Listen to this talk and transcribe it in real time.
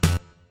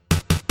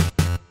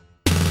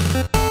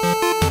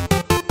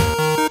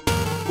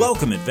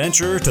Welcome,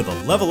 adventurer, to the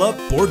Level Up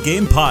Board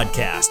Game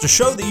Podcast, a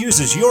show that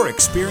uses your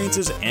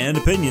experiences and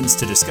opinions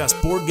to discuss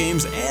board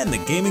games and the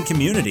gaming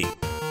community.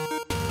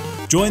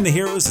 Join the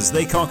heroes as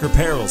they conquer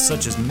perils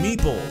such as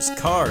meeples,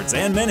 cards,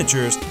 and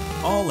miniatures,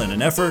 all in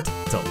an effort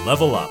to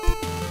level up.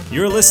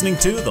 You're listening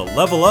to the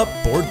Level Up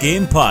Board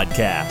Game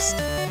Podcast.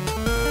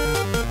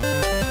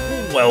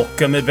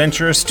 Welcome,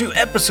 adventurers, to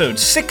episode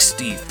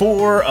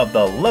 64 of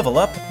the Level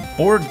Up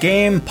Board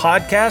Game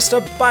Podcast,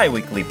 a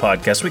bi-weekly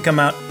podcast. We come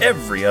out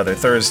every other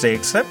Thursday,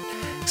 except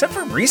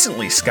for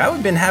recently, Scott.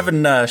 We've been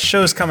having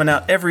shows coming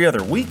out every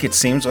other week, it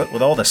seems,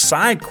 with all the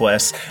side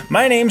quests.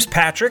 My name's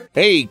Patrick.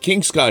 Hey,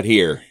 King Scott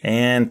here.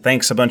 And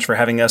thanks a bunch for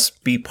having us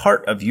be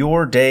part of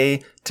your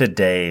day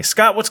today.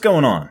 Scott, what's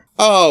going on?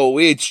 Oh,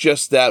 it's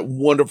just that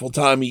wonderful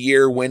time of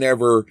year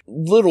whenever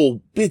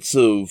little bits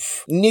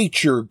of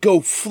nature go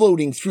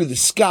floating through the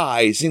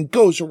skies and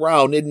goes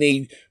around and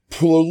they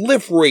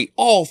proliferate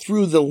all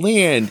through the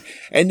land,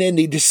 and then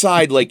they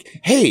decide, like,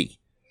 hey,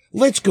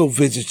 let's go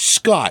visit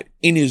Scott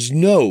in his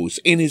nose,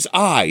 in his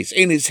eyes,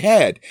 in his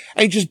head,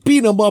 and just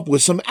beat him up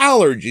with some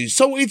allergies.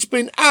 So it's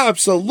been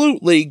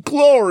absolutely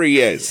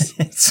glorious.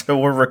 So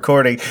we're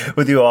recording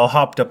with you all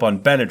hopped up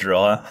on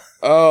Benadryl, huh?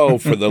 Oh,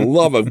 for the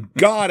love of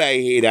God, I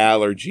hate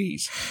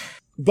allergies.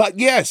 But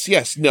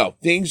yes, no,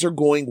 things are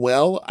going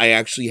well. I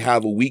actually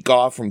have a week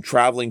off from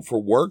traveling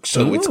for work,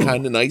 so It's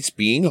kind of nice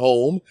being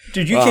home.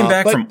 Dude, you came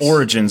back from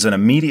Origins and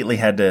immediately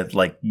had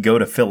to, go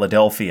to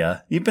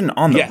Philadelphia. You've been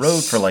on the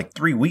road for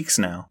 3 weeks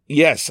now.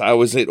 Yes, I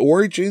was at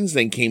Origins,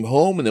 then came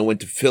home, and then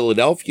went to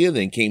Philadelphia,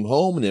 then came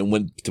home, and then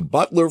went to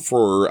Butler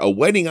for a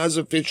wedding I was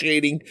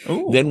officiating,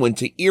 then went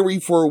to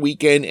Erie for a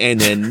weekend, and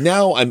then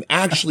now I'm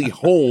actually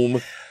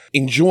home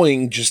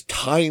enjoying just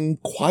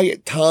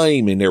quiet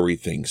time and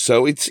everything.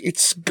 So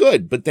it's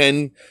good. But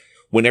then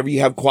whenever you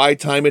have quiet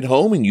time at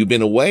home and you've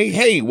been away,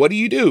 hey, what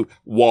do?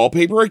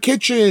 Wallpaper a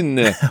kitchen.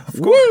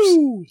 Of course.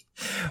 Woo!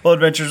 Well,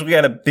 adventurers, we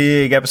got a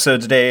big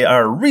episode today.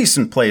 Our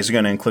recent plays are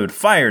going to include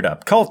Fired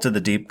Up, Cult of the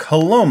Deep,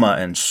 Coloma,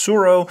 and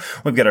Suro.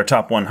 We've got our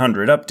Top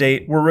 100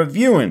 update. We're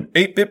reviewing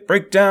 8-Bit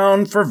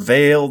Breakdown for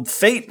Veiled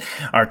Fate.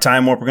 Our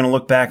Time Warp, we're going to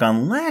look back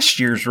on last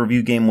year's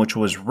review game, which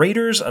was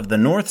Raiders of the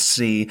North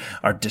Sea.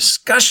 Our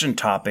discussion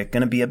topic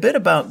going to be a bit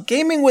about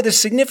gaming with a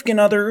significant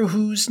other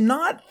who's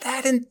not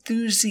that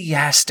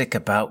enthusiastic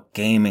about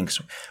gaming.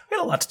 So we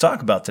got a lot to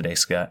talk about today,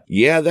 Scott.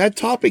 Yeah, that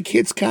topic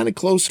hits kind of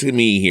close to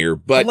me here,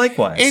 but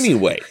likewise.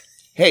 Anyway,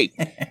 hey,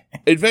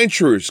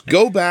 adventurers,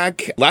 go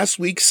back. Last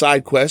week's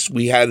side quest,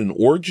 we had an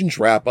Origins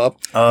wrap-up.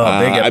 Oh,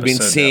 big episode. I've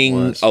been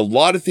seeing a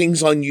lot of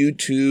things on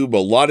YouTube, a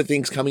lot of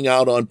things coming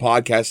out on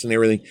podcasts and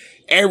everything.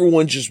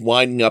 Everyone's just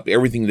winding up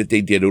everything that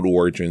they did at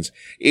Origins.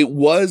 It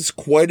was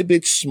quite a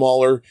bit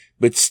smaller,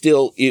 but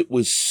still, it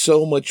was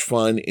so much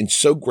fun and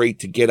so great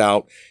to get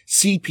out,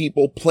 see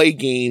people, play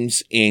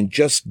games, and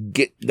just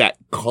get that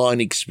con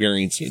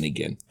experience in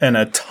again. And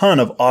a ton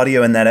of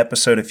audio in that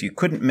episode. If you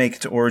couldn't make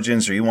it to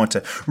Origins or you want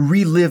to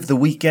relive the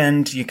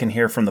weekend, you can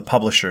hear from the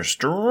publishers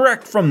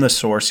direct from the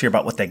source, hear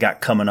about what they got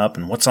coming up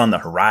and what's on the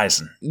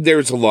horizon.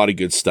 There's a lot of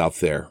good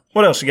stuff there.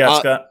 What else you got,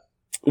 Scott?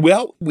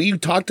 Well, we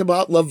talked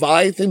about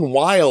Leviathan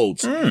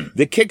Wilds.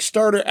 The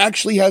Kickstarter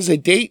actually has a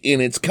date,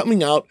 and it's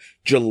coming out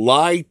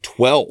July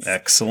 12th.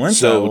 Excellent.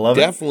 So I love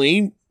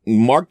definitely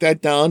mark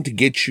that down to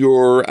get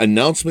your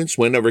announcements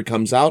whenever it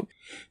comes out.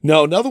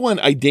 Now, another one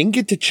I didn't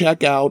get to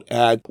check out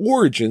at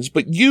Origins,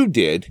 but you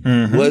did,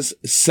 was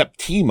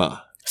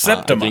Septima.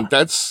 Septima. I think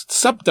that's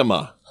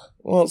Septima.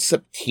 Well,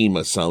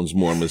 Septima sounds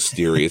more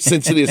mysterious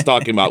since it is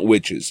talking about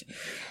witches.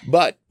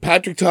 But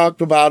Patrick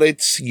talked about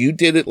it. You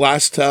did it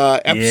last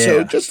episode.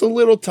 Yeah. Just a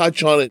little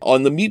touch on it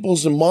on the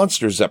Meeples and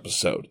Monsters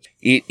episode.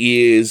 It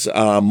is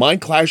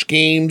Mind Clash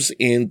Games,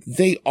 and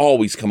they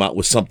always come out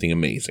with something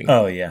amazing.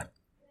 Oh, yeah.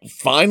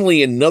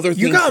 Finally, another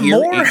thing. You got here.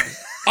 more?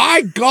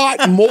 I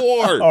got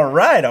more. All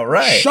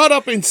right. Shut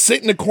up and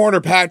sit in the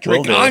corner,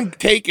 Patrick. I'm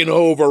taking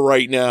over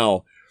right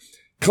now.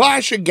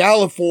 Clash of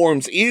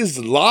Galliforms is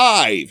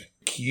live.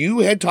 You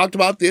had talked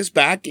about this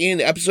back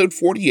in episode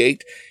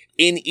 48,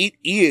 and it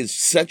is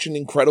such an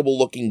incredible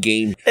looking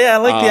game. Yeah, I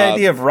like the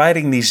idea of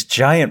riding these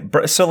giant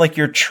birds. So,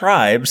 your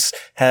tribes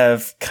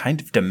have kind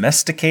of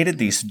domesticated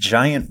these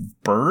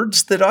giant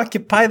birds that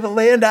occupy the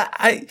land.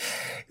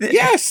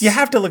 Yes. You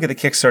have to look at the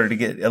Kickstarter to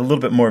get a little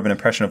bit more of an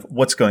impression of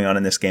what's going on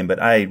in this game,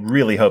 but I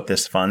really hope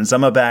this funds.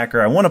 I'm a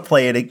backer. I want to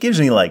play it. It gives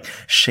me,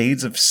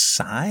 shades of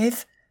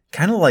Scythe.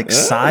 Kind of like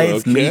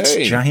Scythe meets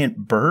giant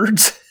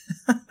birds.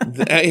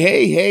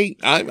 Hey,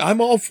 I'm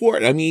all for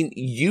it. I mean,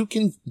 you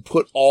can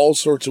put all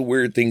sorts of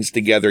weird things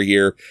together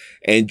here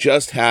and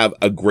just have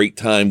a great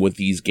time with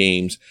these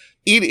games.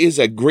 It is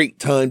a great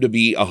time to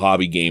be a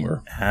hobby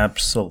gamer.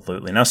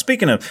 Absolutely. Now,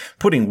 speaking of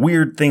putting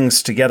weird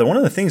things together, one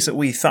of the things that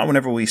we thought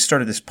whenever we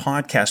started this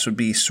podcast would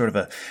be sort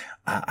of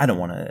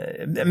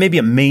maybe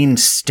a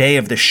mainstay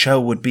of the show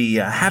would be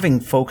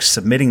having folks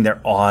submitting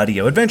their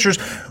audio. Adventurers,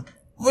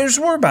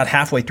 We're about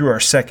halfway through our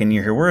second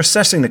year here. We're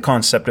assessing the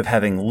concept of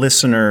having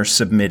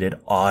listener-submitted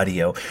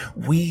audio.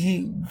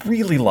 We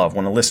really love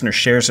when a listener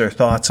shares their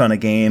thoughts on a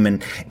game,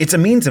 and it's a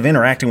means of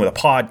interacting with a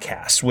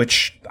podcast,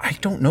 which I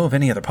don't know of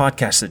any other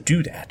podcasts that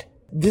do that.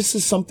 This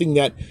is something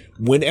that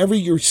whenever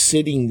you're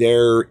sitting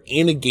there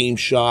in a game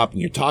shop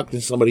and you're talking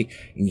to somebody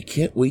and you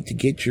can't wait to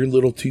get your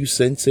little 2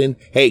 cents in,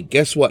 hey,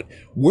 guess what?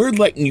 We're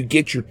letting you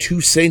get your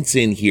 2 cents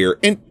in here.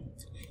 And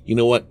you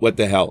know what? What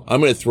the hell?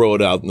 I'm going to throw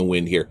it out in the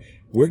wind here.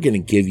 We're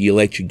going to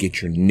let you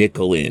get your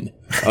nickel in.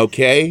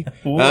 Okay?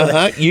 Ooh, You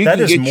that can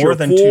is get more your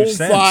than full 2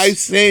 cents. 5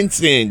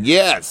 cents in.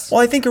 Yes. Well,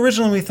 I think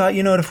originally we thought,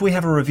 if we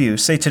have a review,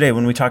 say today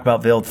when we talk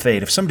about Veiled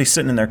Fate, if somebody's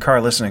sitting in their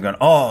car listening going,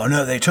 oh,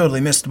 no, they totally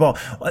missed the ball,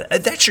 well,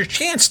 that's your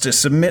chance to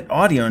submit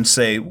audio and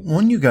say,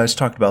 when you guys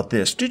talked about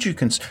this, did you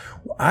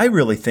I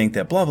really think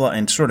that blah, blah,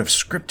 and sort of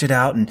script it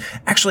out and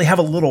actually have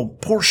a little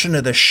portion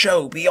of the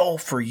show be all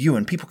for you,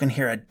 and people can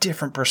hear a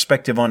different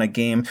perspective on a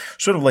game,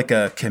 sort of like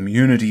a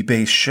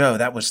community-based show.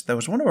 That was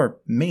one of our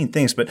main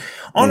things. But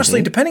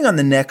honestly, depending on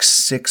the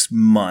next 6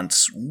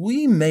 months,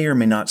 we may or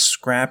may not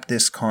scrap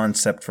this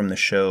concept from the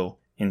show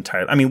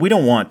entirely. I mean, we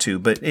don't want to,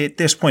 but at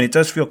this point, it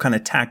does feel kind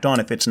of tacked on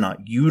if it's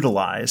not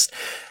utilized.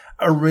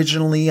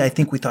 Originally, I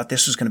think we thought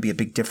this was going to be a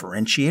big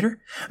differentiator.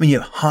 I mean, you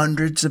have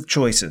hundreds of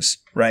choices,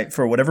 right,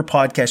 for whatever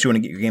podcast you want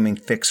to get your gaming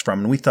fix from.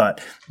 And we thought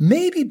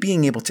maybe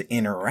being able to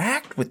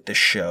interact with the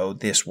show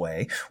this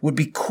way would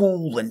be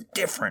cool and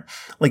different.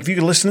 Like if you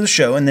could listen to the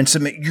show and then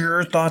submit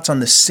your thoughts on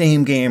the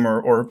same game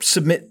or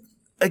submit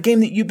a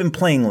game that you've been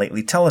playing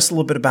lately. Tell us a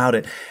little bit about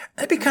it.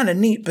 That'd be kind of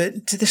neat,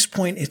 but to this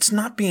point, it's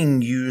not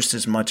being used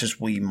as much as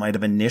we might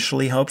have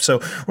initially hoped. So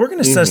we're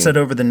going to assess that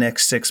over the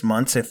next 6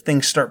 months. If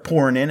things start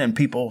pouring in and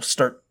people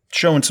start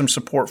showing some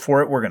support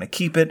for it, we're going to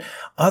keep it.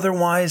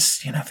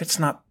 Otherwise, if it's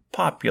not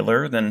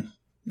popular, then,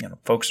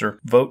 folks are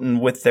voting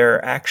with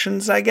their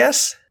actions, I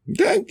guess.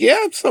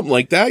 Yeah, something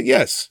like that.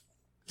 Yes.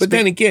 But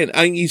then again,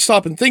 you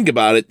stop and think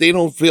about it. They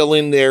don't fill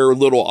in their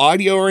little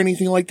audio or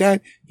anything like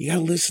that. You got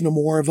to listen to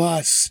more of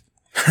us.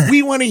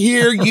 We want to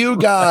hear you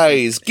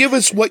guys. Give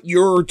us what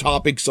your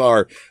topics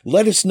are.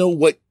 Let us know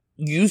what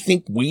you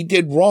think we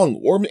did wrong.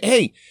 Or,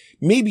 hey,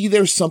 maybe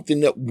there's something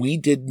that we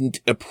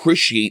didn't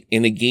appreciate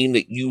in a game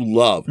that you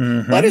love.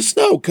 Let us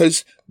know,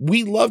 because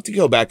we love to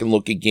go back and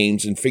look at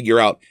games and figure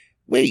out,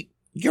 wait,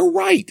 you're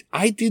right.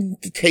 I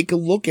didn't take a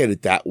look at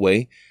it that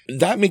way.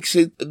 That makes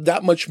it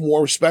that much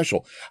more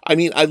special. I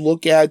mean, I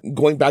look at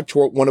going back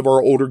to one of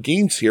our older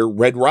games here,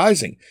 Red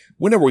Rising.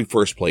 Whenever we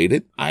first played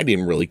it, I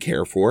didn't really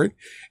care for it.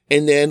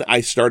 And then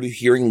I started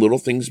hearing little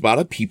things about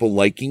it, people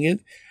liking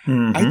it.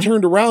 I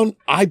turned around,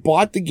 I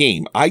bought the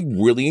game. I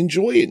really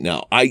enjoy it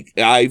now.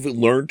 I've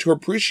learned to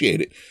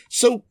appreciate it.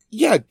 So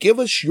yeah, give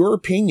us your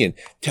opinion.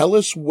 Tell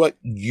us what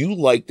you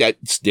like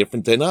that's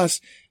different than us.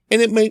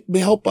 And it may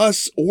help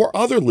us or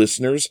other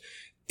listeners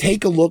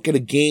take a look at a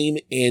game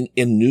in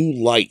a new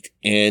light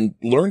and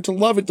learn to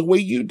love it the way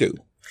you do.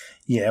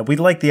 Yeah, we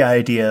like the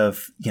idea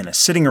of,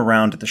 sitting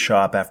around at the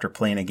shop after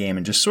playing a game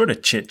and just sort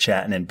of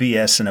chit-chatting and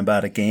BSing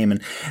about a game.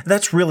 And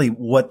that's really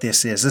what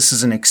this is. This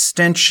is an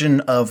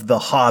extension of the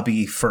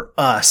hobby for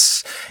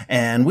us.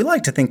 And we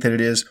like to think that it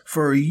is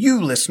for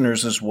you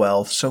listeners as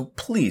well. So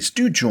please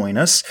do join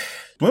us.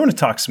 We want to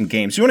talk some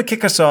games. You want to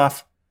kick us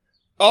off?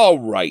 All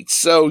right.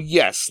 So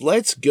yes,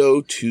 let's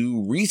go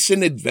to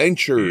recent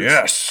adventures.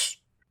 Yes.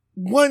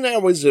 When I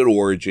was at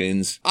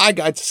Origins, I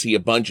got to see a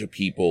bunch of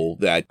people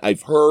that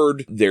I've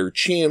heard their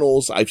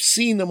channels. I've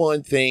seen them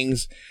on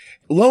things.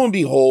 Lo and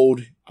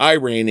behold, I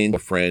ran into a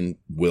friend,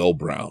 Will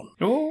Brown.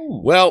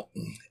 Oh. Well,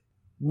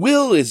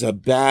 Will is a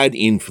bad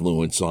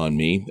influence on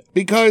me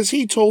because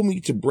he told me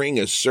to bring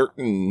a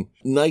certain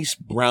nice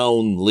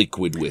brown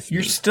liquid with me.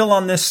 You're still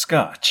on this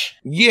scotch.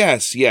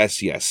 Yes.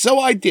 So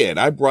I did.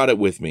 I brought it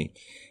with me.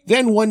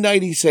 Then one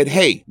night he said,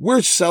 hey,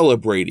 we're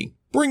celebrating.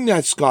 Bring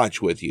that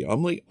scotch with you.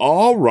 I'm like,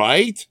 all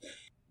right.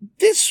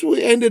 This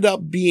ended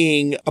up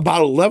being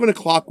about 11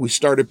 o'clock. We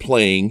started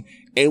playing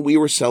and we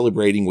were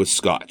celebrating with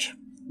scotch.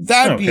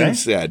 That being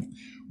said,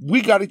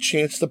 we got a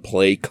chance to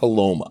play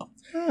Coloma.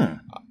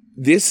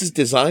 This is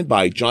designed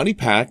by Johnny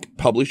Pack,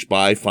 published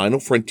by Final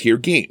Frontier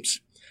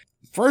Games.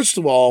 First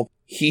of all,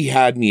 he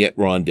had me at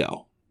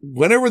Rondel.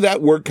 Whenever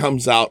that word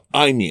comes out,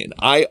 I'm in.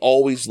 I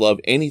always love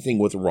anything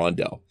with a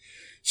Rondel.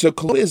 So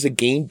Coloma is a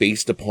game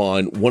based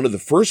upon one of the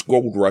first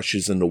gold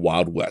rushes in the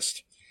Wild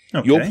West.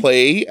 Okay. You'll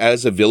play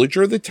as a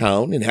villager of the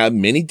town and have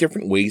many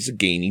different ways of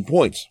gaining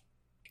points.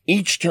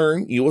 Each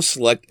turn, you will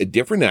select a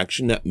different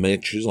action that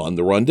matches on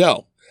the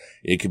Rondel.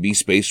 It could be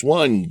Space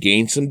 1,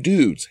 gain some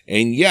dudes.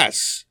 And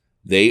yes,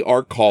 they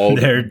are called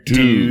They're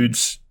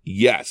dudes.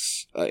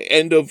 Yes.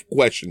 End of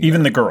question.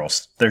 Even the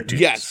girls, they're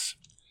dudes. Yes.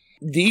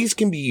 These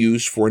can be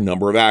used for a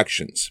number of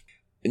actions.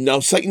 Now,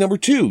 site number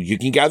 2, you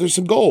can gather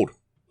some gold.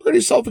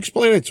 Pretty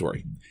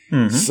self-explanatory.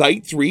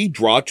 Site 3,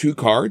 draw 2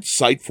 cards.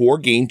 Site 4,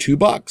 gain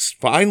 $2.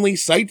 Finally,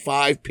 Site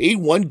 5, pay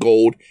 1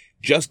 gold.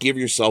 Just give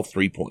yourself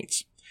 3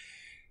 points.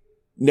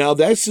 Now,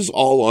 this is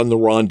all on the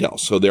Rondel,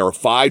 so there are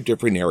 5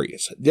 different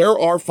areas. There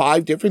are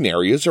 5 different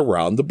areas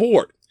around the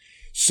board.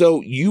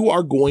 So you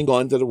are going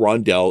onto the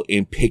rondel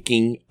and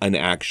picking an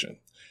action.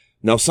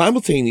 Now,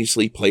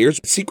 simultaneously,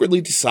 players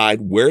secretly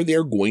decide where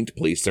they're going to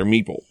place their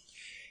meeple.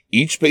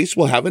 Each space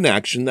will have an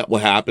action that will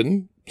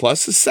happen,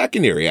 plus a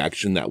secondary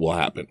action that will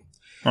happen.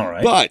 All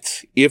right.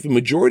 But if a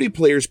majority of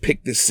players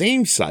pick the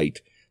same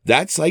site,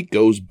 that site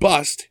goes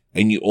bust,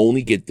 and you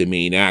only get the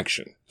main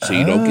action. So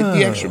you don't get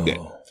the extra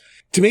bit.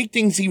 To make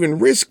things even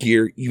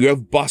riskier, you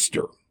have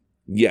Buster.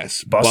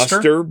 Yes,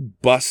 Buster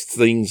busts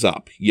things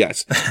up.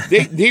 Yes,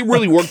 they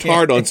really worked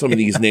hard on some of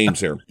these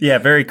names here. Yeah,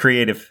 very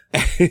creative.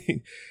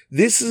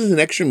 This is an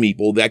extra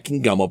meeple that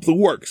can gum up the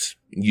works.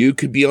 You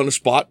could be on a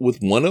spot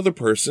with one other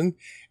person,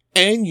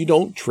 and you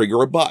don't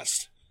trigger a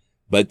bust.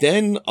 But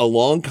then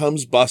along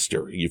comes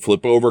Buster. You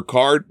flip over a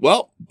card.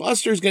 Well,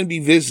 Buster's going to be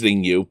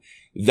visiting you.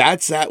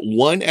 That's that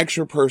one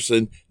extra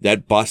person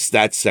that busts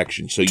that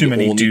section. So Too you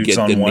many only dudes get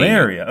on the one main.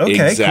 area.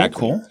 Okay, exactly.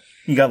 Cool.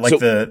 You got like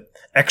the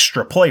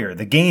extra player,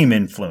 the game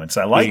influence.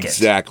 I like it.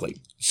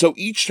 Exactly. So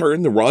each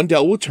turn, the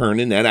rondel will turn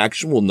and that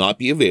action will not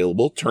be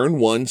available. Turn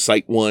 1,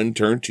 site 1,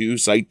 turn 2,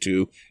 site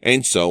 2,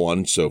 and so on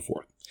and so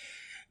forth.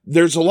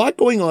 There's a lot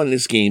going on in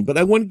this game, but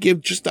I want to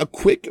give just a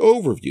quick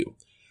overview.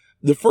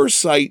 The first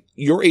site,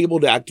 you're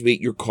able to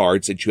activate your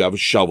cards that you have a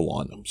shovel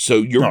on them. So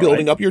you're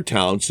building up your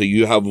town, so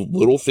you have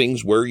little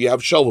things where you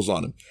have shovels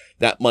on them.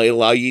 That might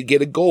allow you to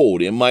get a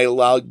gold. It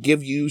might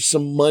give you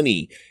some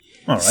money.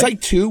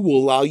 Site 2 will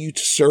allow you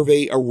to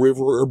survey a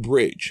river or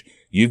bridge.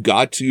 You've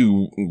got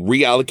to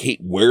reallocate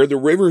where the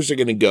rivers are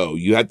going to go.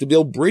 You have to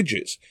build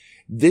bridges.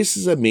 This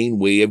is a main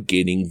way of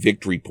getting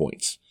victory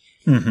points.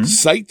 Mm-hmm.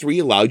 Site 3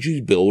 allows you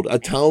to build a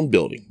town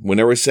building.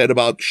 Whenever I said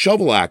about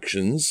shovel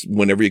actions,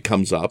 whenever it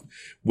comes up,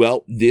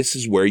 well, this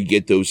is where you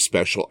get those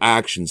special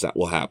actions that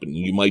will happen.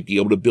 You might be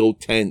able to build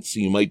tents.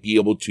 You might be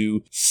able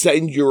to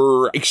send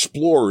your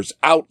explorers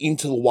out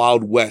into the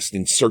Wild West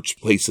and search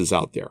places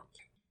out there.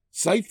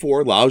 Site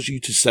 4 allows you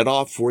to set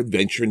off for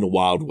adventure in the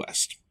Wild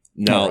West.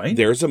 Now,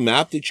 there's a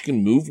map that you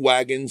can move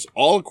wagons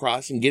all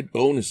across and get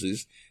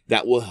bonuses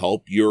that will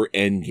help your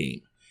end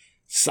game.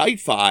 Site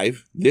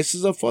 5, this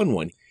is a fun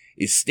one,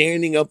 is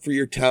standing up for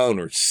your town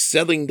or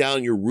settling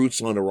down your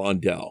roots on a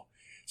rondel.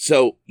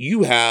 So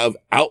you have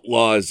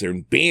outlaws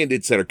and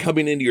bandits that are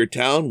coming into your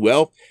town.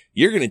 Well,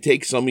 you're going to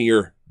take some of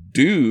your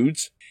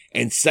dudes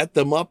and set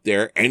them up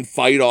there and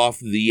fight off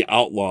the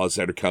outlaws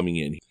that are coming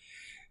in.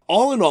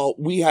 All in all,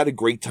 we had a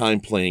great time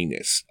playing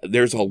this.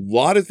 There's a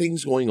lot of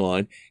things going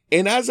on.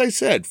 And as I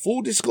said,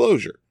 full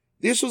disclosure,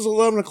 this was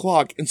 11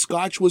 o'clock and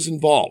Scotch was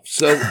involved.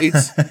 So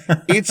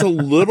it's a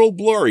little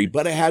blurry,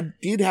 but I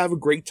did have a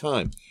great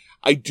time.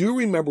 I do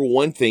remember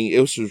one thing.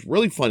 It was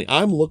really funny.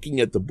 I'm looking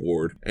at the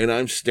board and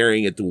I'm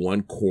staring at the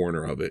one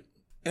corner of it.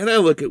 And I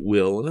look at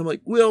Will and I'm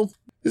like, Will,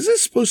 is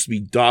this supposed to be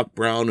Doc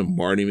Brown and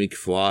Marty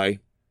McFly?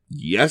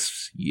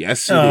 Yes, it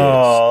is.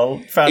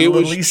 Oh, found a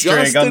little Easter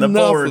egg on the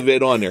board. Enough of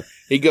it on there.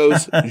 He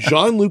goes,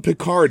 Jean-Luc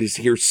Picard is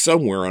here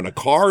somewhere on a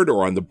card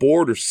or on the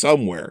board or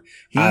somewhere.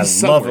 He's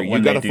somewhere. You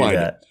got to find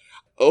it.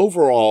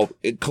 Overall,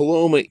 at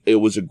Coloma, it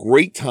was a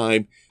great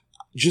time.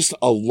 Just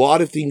a lot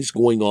of things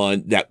going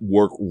on that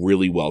work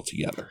really well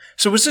together.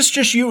 So was this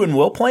just you and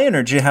Will playing,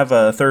 or did you have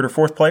a third or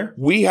fourth player?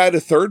 We had a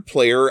third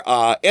player.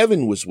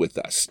 Evan was with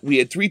us. We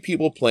had 3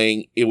 people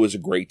playing. It was a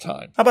great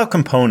time. How about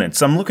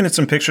components? I'm looking at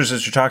some pictures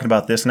as you're talking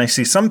about this, and I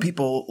see some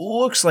people,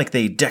 looks like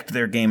they decked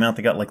their game out.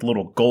 They got like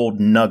little gold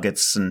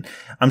nuggets, and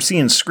I'm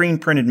seeing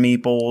screen-printed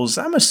meeples.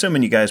 I'm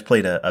assuming you guys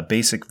played a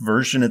basic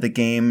version of the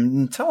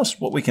game. Tell us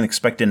what we can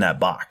expect in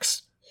that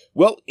box.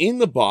 Well, in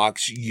the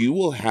box, you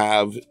will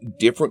have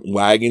different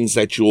wagons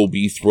that you'll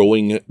be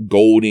throwing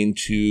gold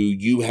into.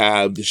 You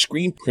have the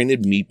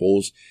screen-printed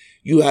meeples.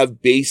 You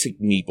have basic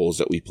meeples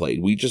that we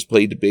played. We just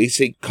played the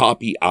basic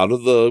copy out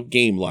of the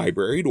game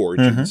library at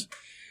Origins.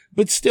 Mm-hmm.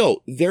 But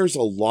still, there's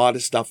a lot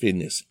of stuff in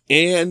this.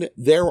 And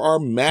there are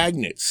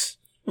magnets.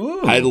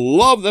 Ooh. I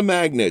love the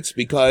magnets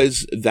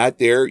because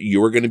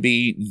you are going to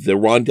be, the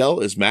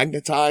rondel is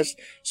magnetized,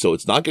 so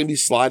it's not going to be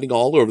sliding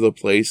all over the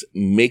place.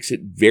 Makes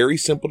it very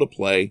simple to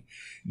play.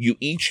 You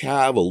each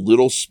have a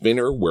little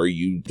spinner where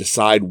you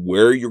decide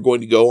where you're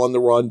going to go on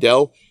the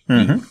rondel.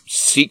 Mm-hmm. You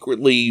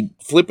secretly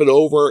flip it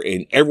over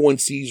and everyone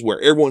sees where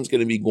everyone's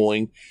going to be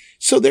going.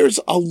 So there's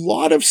a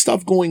lot of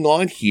stuff going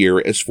on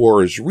here as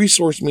far as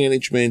resource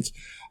management,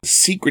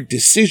 secret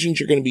decisions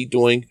you're going to be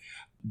doing.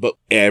 But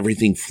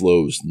everything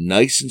flows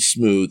nice and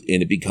smooth,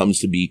 and it becomes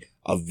to be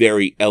a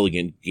very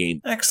elegant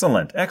game.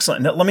 Excellent.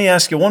 Now, let me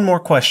ask you one more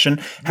question.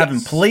 Yes.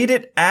 Having played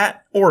it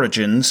at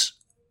Origins,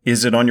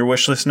 is it on your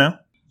wish list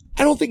now?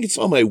 I don't think it's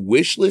on my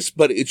wish list,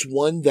 but it's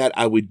one that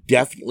I would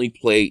definitely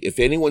play. If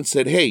anyone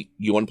said, hey,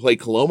 you want to play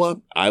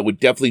Coloma? I would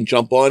definitely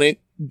jump on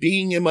it.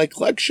 Being in my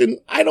collection,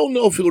 I don't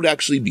know if it would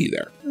actually be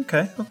there.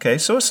 Okay.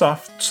 So a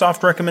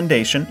soft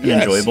recommendation,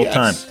 enjoyable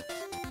time.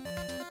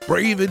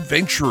 Brave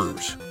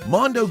adventurers,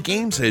 Mondo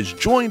Games has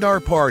joined our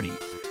party.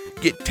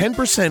 Get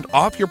 10%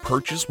 off your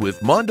purchase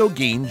with Mondo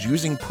Games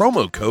using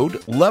promo code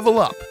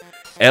LEVELUP,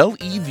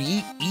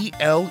 LEVELUP.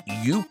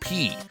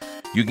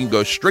 You can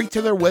go straight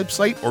to their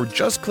website or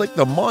just click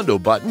the Mondo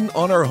button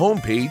on our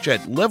homepage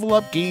at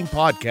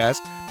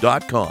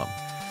levelupgamepodcast.com.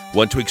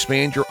 Want to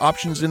expand your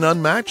options in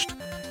Unmatched?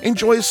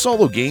 Enjoy a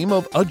solo game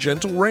of A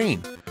Gentle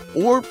Rain.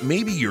 Or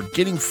maybe you're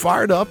getting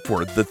fired up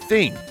for The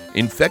Thing,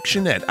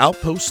 Infection at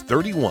Outpost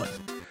 31.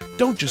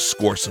 Don't just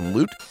score some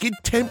loot, get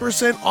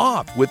 10%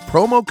 off with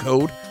promo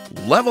code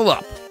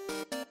LEVELUP.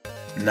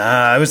 Nah,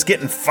 I was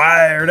getting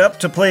fired up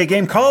to play a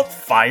game called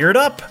Fired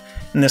Up.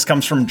 And this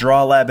comes from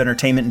Draw Lab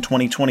Entertainment in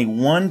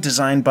 2021,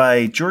 designed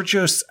by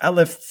Georgios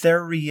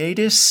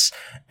Eleftheriadis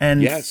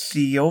and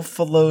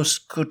Theophilos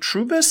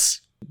Kotroubis.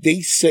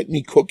 They sent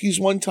me cookies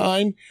one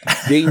time.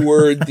 They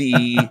were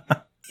the...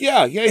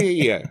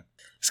 Yeah.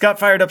 Scott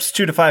Fired Up's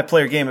 2 to 5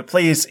 player game. It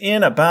plays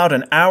in about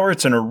an hour.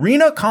 It's an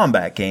arena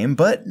combat game,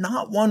 but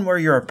not one where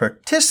you're a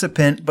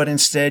participant, but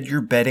instead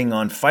you're betting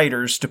on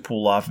fighters to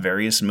pull off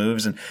various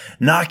moves and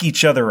knock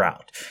each other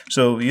out.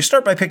 So you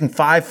start by picking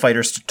 5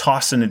 fighters to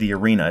toss into the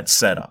arena it's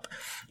set up.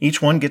 Each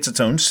one gets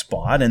its own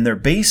spot, and their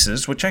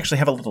bases, which actually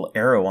have a little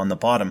arrow on the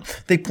bottom,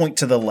 they point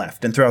to the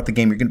left. And throughout the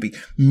game, you're going to be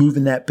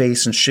moving that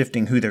base and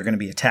shifting who they're going to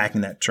be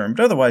attacking that turn.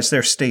 But otherwise,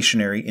 they're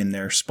stationary in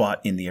their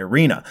spot in the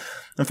arena.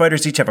 The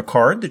fighters each have a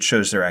card that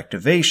shows their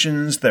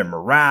activations, their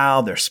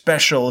morale, their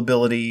special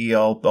ability,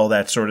 all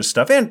that sort of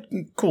stuff.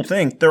 And cool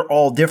thing, they're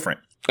all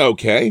different.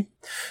 Okay.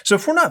 So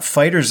if we're not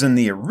fighters in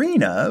the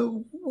arena,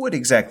 what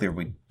exactly are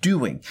we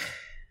doing?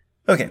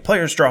 Okay,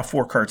 players draw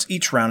 4 cards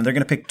each round, and they're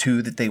going to pick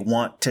 2 that they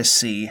want to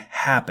see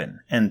happen.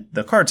 And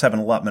the cards have an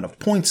allotment of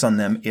points on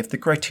them if the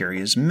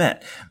criteria is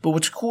met. But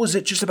what's cool is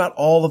that just about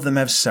all of them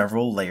have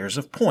several layers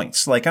of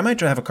points. Like, I might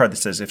have a card that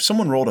says, if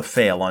someone rolled a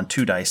fail on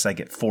 2 dice, I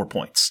get 4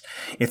 points.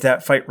 If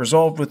that fight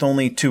resolved with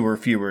only 2 or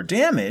fewer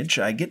damage,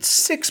 I get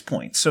 6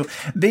 points. So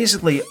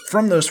basically,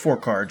 from those 4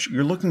 cards,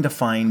 you're looking to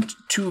find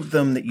 2 of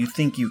them that you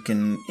think you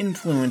can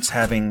influence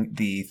having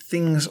the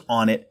things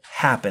on it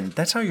happen.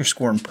 That's how you're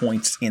scoring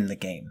points in the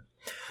game.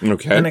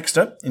 Okay. And next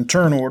up, in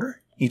turn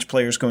order, each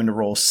player is going to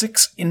roll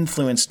 6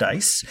 influence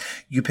dice.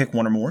 You pick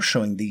 1 or more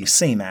showing the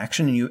same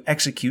action, and you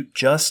execute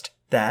just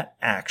that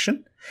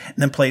action. And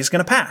then play is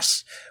going to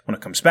pass. When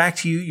it comes back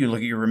to you, you look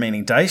at your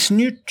remaining dice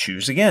and you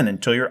choose again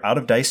until you're out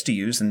of dice to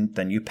use, and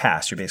then you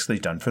pass. You're basically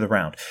done for the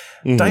round.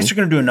 Mm-hmm. Dice are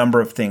going to do a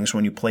number of things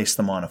when you place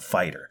them on a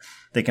fighter.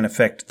 They can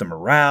affect the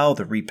morale,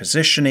 the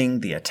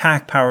repositioning, the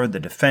attack power, the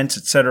defense,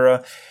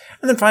 etc.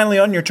 And then finally,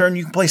 on your turn,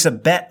 you can place a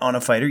bet on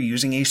a fighter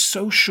using a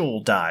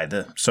social die,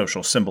 the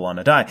social symbol on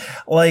a die.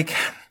 Like,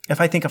 if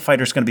I think a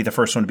fighter's going to be the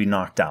first one to be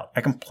knocked out, I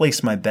can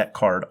place my bet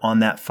card on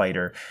that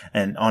fighter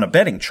and on a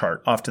betting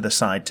chart off to the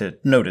side to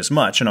note as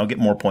much, and I'll get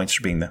more points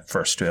for being the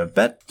first to have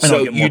bet.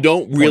 So you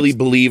don't really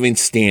believe in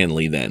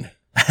Stanley, then?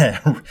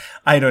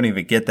 I don't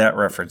even get that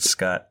reference,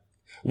 Scott.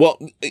 Well,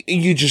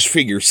 you just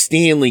figure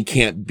Stanley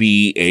can't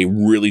be a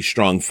really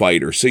strong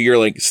fighter. So you're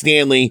like,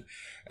 Stanley...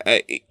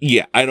 I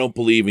don't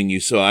believe in you,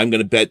 so I'm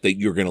going to bet that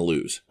you're going to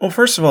lose. Well,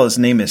 first of all, his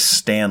name is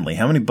Stanley.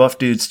 How many buff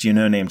dudes do you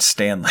know named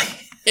Stanley?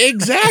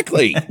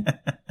 Exactly.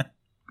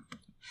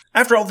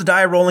 After all the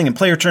die rolling and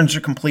player turns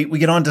are complete, we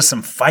get on to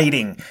some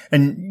fighting.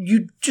 And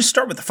you just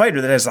start with the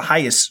fighter that has the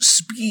highest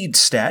speed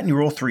stat, and you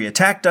roll 3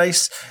 attack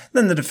dice.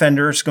 Then the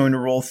defender is going to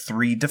roll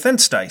 3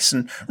 defense dice.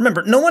 And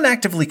remember, no one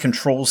actively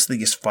controls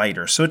these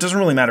fighters, so it doesn't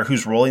really matter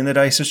who's rolling the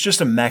dice. It's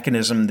just a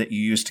mechanism that you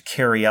use to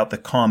carry out the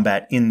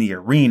combat in the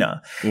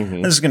arena.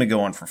 Mm-hmm. This is going to go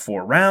on for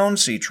 4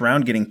 rounds, each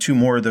round getting 2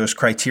 more of those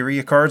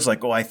criteria cards,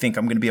 like, I think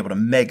I'm going to be able to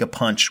mega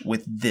punch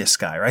with this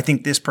guy, or I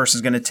think this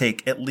person's going to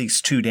take at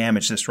least 2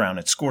 damage this round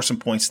and score some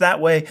points that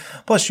way.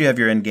 Plus, you have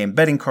your in-game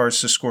betting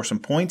cards to score some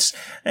points.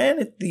 And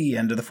at the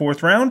end of the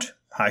 4th round,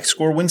 high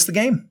score wins the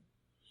game.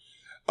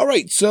 All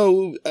right,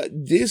 so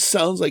this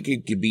sounds like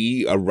it could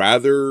be a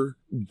rather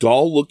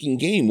dull-looking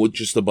game with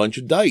just a bunch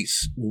of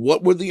dice.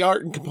 What were the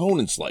art and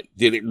components like?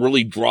 Did it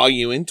really draw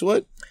you into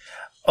it?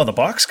 Oh, the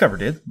box cover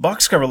did.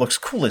 Box cover looks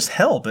cool as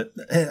hell, but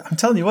I'm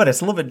telling you what, it's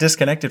a little bit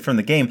disconnected from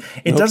the game.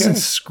 It doesn't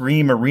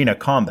scream arena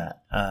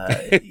combat.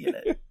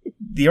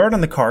 The art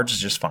on the cards is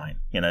just fine.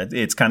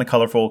 It's kind of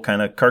colorful,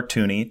 kind of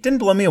cartoony. It didn't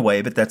blow me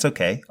away, but that's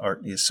okay.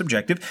 Art is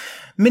subjective.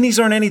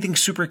 Minis aren't anything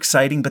super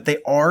exciting, but they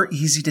are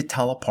easy to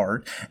tell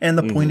apart. And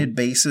the pointed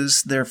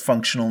bases, they're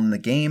functional in the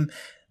game.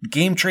 The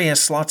game tray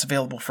has slots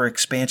available for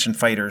expansion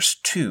fighters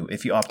too,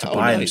 if you opt to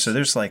buy them. So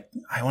there's I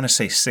want to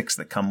say 6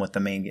 that come with the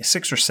main game.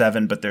 6 or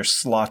 7, but there's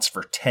slots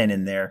for 10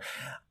 in there.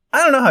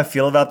 I don't know how I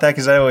feel about that,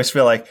 because I always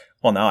feel like,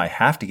 well, now I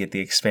have to get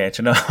the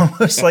expansion.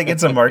 Almost like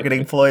it's a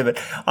marketing ploy.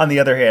 But on the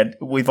other hand,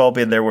 we've all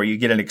been there where you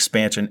get an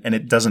expansion and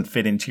it doesn't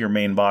fit into your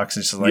main box.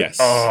 It's just like,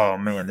 oh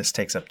man, this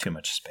takes up too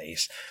much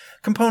space.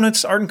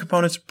 Components, art and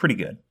components, pretty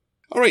good.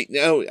 All right.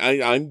 Now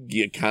I'm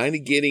kind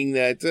of getting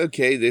that.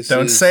 Okay.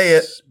 Don't say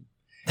it.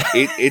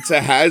 It's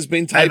a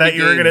has-been type of game. I thought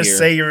you were going to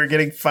say you were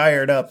getting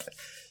fired up.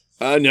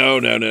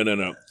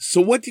 No.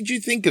 So what did you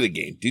think of the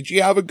game? Did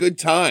you have a good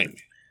time?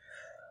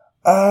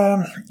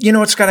 You know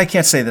what, Scott? I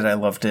can't say that I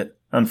loved it,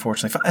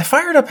 unfortunately.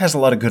 Fired Up has a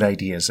lot of good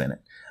ideas in it.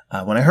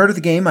 When I heard of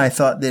the game, I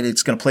thought that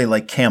it's going to play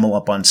like Camel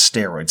Up on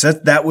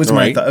steroids. That was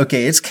my thought.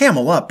 Okay, it's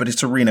Camel Up, but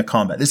it's arena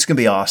combat. This is going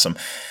to be awesome.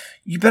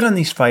 You bet on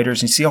these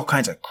fighters and you see all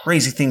kinds of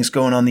crazy things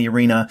going on in the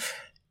arena.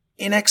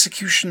 In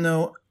execution,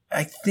 though,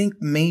 I think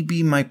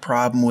maybe my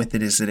problem with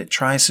it is that it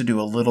tries to do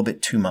a little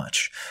bit too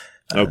much.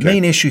 The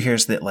main issue here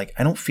is that,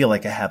 I don't feel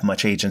like I have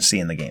much agency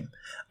in the game.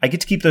 I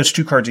get to keep those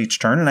 2 cards each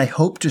turn, and I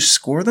hope to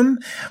score them,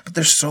 but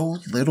there's so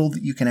little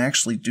that you can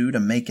actually do to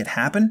make it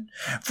happen.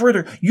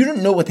 Further, you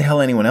don't know what the hell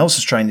anyone else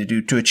is trying to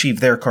do to achieve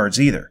their cards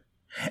either.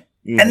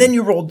 Mm-hmm. And then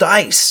you roll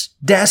dice,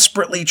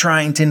 desperately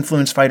trying to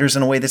influence fighters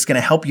in a way that's going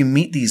to help you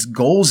meet these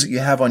goals that you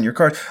have on your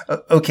card.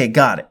 Okay,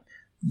 got it.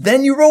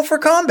 Then you roll for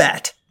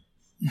combat.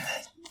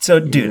 So,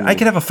 dude, I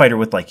could have a fighter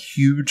with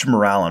huge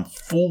morale and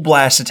full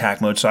blast attack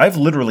mode. So I've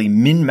literally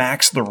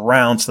min-maxed the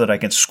round so that I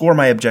can score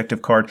my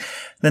objective card.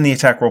 Then the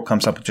attack roll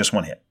comes up with just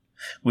 1 hit,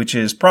 which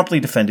is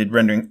promptly defended,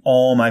 rendering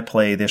all my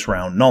play this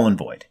round null and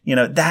void.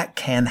 That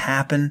can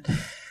happen.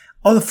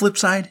 On the flip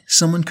side,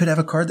 someone could have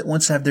a card that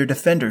wants to have their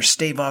defender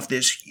stave off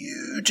this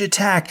huge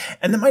attack,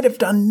 and they might have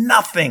done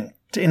nothing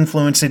to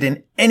influence it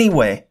in any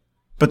way.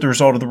 But the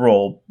result of the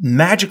roll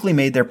magically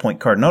made their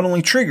point card not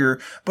only trigger,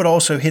 but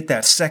also hit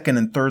that 2nd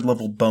and 3rd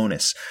level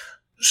bonus.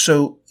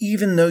 So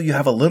even though you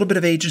have a little bit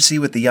of agency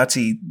with the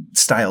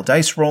Yahtzee-style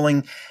dice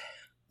rolling,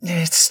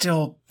 it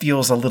still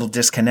feels a little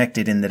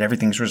disconnected in that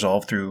everything's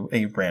resolved through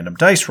a random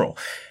dice roll.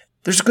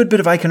 There's a good bit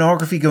of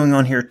iconography going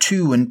on here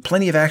too, and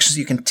plenty of actions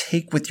you can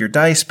take with your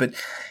dice, but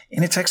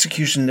in its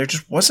execution, there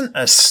just wasn't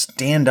a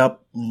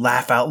stand-up,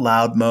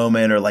 laugh-out-loud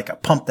moment or a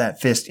pump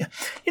that fist.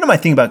 My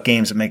thing about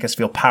games that make us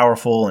feel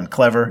powerful and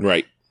clever.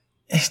 Right.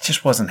 It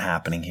just wasn't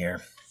happening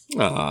here.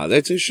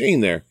 That's a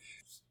shame there.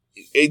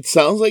 It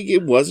sounds like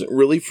it wasn't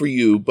really for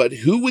you, but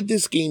who would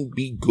this game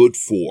be good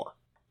for?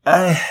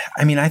 I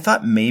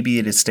thought maybe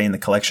it'd stay in the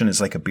collection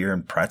as a beer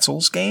and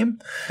pretzels game.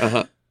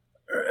 Uh-huh.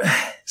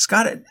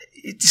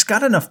 It's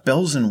got enough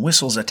bells and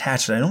whistles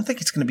attached that I don't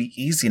think it's going to be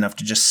easy enough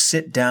to just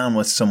sit down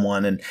with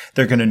someone and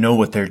they're going to know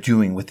what they're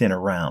doing within a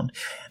round.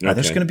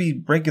 There's going to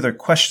be regular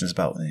questions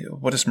about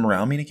what does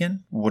morale mean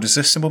again? What does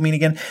this symbol mean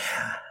again?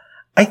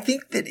 I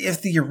think that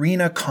if the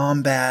arena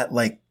combat,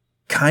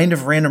 kind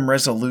of random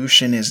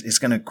resolution is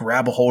going to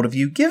grab a hold of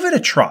you, give it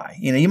a try.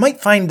 You might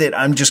find that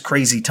I'm just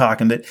crazy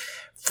talking, but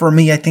for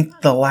me, I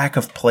think the lack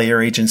of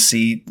player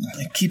agency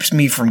keeps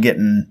me from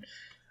getting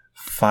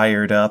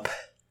fired up.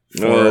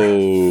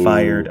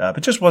 Fired up.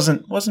 It just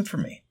wasn't for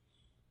me.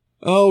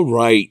 All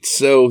right.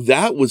 So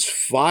that was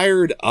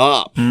Fired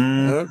Up.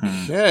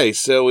 Mm-hmm. Okay.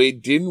 So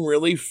it didn't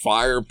really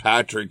fire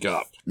Patrick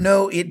up.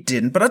 No, it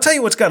didn't. But I'll tell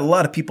you what's got a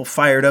lot of people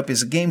fired up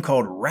is a game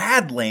called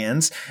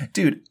Radlands.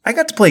 Dude, I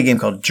got to play a game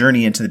called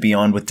Journey into the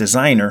Beyond with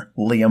designer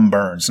Liam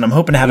Burns, and I'm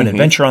hoping to have an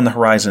adventure on the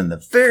horizon in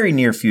the very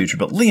near future.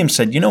 But Liam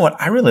said, you know what?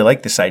 I really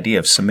like this idea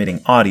of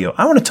submitting audio.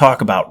 I want to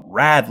talk about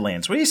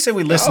Radlands. What do you say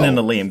we listen in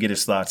to Liam, get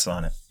his thoughts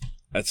on it?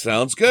 That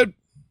sounds good.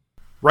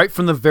 Right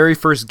from the very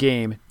first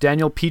game,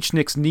 Daniel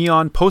Peachnick's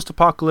neon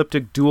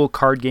post-apocalyptic dual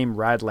card game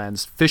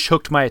Radlands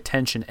fish-hooked my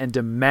attention and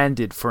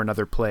demanded for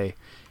another play.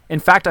 In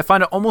fact, I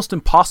find it almost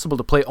impossible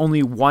to play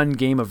only one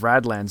game of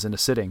Radlands in a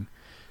sitting.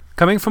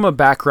 Coming from a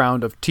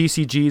background of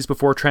TCGs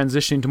before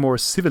transitioning to more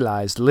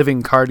civilized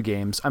living card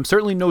games, I'm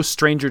certainly no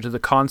stranger to the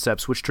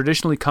concepts which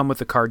traditionally come with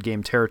the card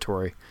game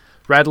territory.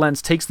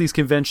 Radlands takes these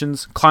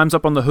conventions, climbs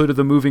up on the hood of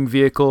the moving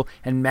vehicle,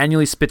 and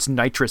manually spits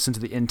nitrous into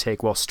the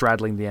intake while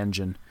straddling the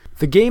engine.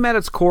 The game at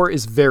its core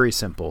is very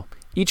simple.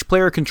 Each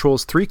player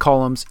controls 3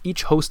 columns,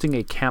 each hosting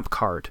a camp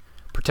card.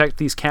 Protect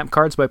these camp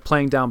cards by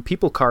playing down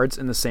people cards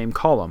in the same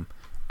column.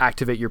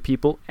 Activate your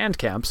people and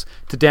camps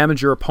to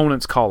damage your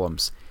opponent's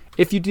columns.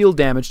 If you deal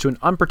damage to an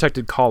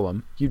unprotected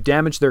column, you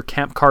damage their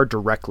camp card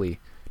directly.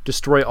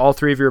 Destroy all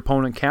 3 of your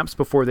opponent camps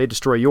before they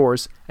destroy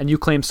yours, and you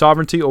claim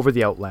sovereignty over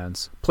the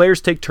Outlands.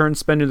 Players take turns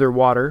spending their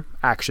water,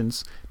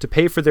 actions, to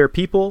pay for their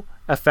people,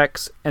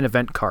 effects, and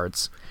event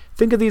cards.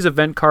 Think of these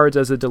event cards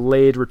as a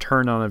delayed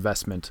return on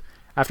investment.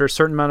 After a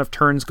certain amount of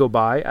turns go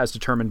by, as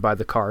determined by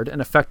the card,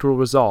 an effect will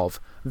resolve,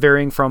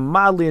 varying from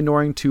mildly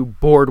annoying to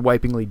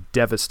board-wipingly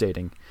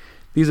devastating.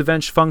 These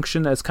events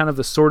function as kind of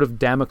the sword of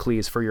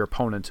Damocles for your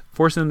opponent,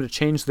 forcing them to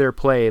change their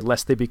play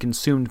lest they be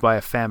consumed by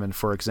a famine,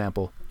 for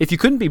example. If you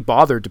couldn't be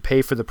bothered to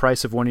pay for the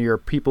price of one of your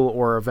people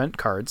or event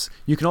cards,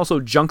 you can also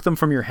junk them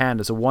from your hand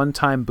as a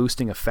one-time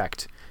boosting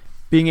effect.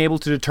 Being able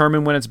to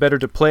determine when it's better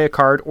to play a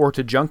card or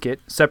to junk it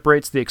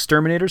separates the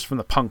exterminators from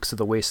the punks of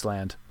the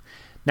wasteland.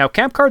 Now,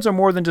 camp cards are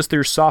more than just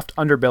your soft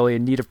underbelly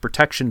in need of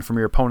protection from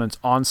your opponent's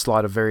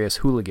onslaught of various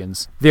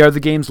hooligans. They are the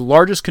game's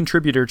largest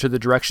contributor to the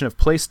direction of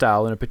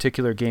playstyle in a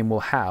particular game will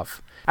have.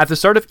 At the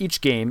start of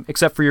each game,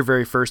 except for your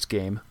very first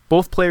game,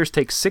 both players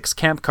take 6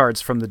 camp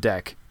cards from the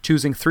deck,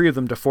 choosing 3 of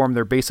them to form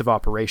their base of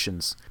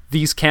operations.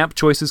 These camp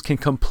choices can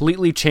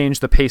completely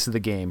change the pace of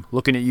the game,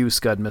 looking at you,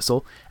 Scud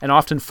Missile, and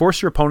often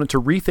force your opponent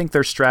to rethink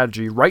their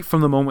strategy right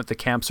from the moment the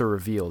camps are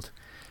revealed.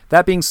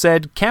 That being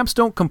said, camps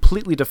don't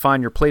completely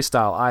define your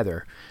playstyle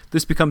either.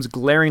 This becomes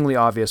glaringly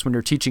obvious when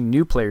you're teaching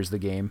new players the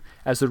game,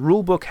 as the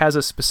rulebook has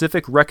a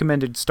specific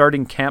recommended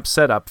starting camp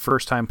setup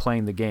first time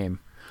playing the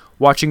game.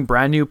 Watching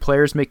brand new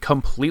players make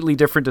completely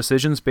different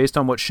decisions based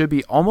on what should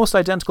be almost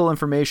identical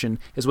information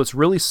is what's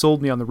really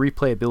sold me on the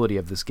replayability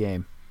of this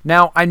game.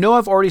 Now, I know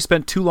I've already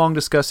spent too long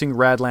discussing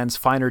Radland's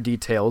finer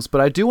details,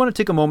 but I do want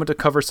to take a moment to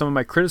cover some of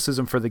my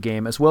criticism for the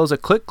game, as well as a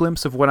quick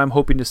glimpse of what I'm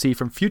hoping to see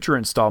from future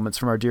installments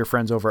from our dear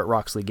friends over at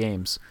Roxley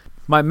Games.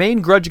 My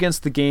main grudge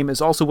against the game is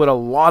also what a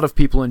lot of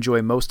people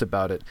enjoy most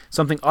about it,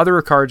 something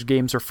other card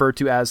games refer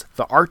to as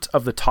the art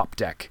of the top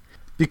deck.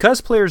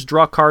 Because players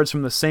draw cards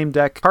from the same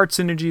deck, card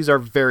synergies are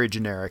very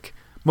generic.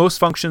 Most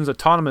functions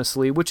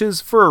autonomously, which is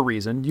for a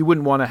reason. You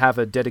wouldn't want to have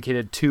a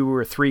dedicated 2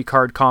 or 3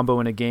 card combo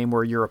in a game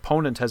where your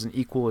opponent has an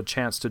equal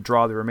chance to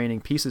draw the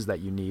remaining pieces that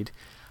you need.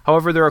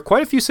 However, there are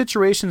quite a few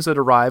situations that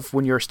arrive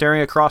when you're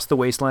staring across the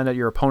wasteland at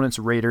your opponent's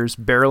raiders,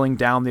 barreling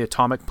down the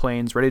atomic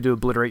plains, ready to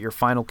obliterate your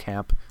final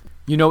camp.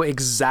 You know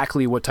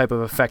exactly what type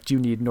of effect you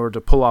need in order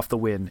to pull off the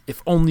win,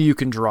 if only you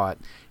can draw it.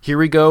 Here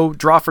we go,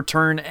 draw for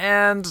turn,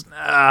 and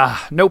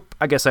nope,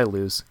 I guess I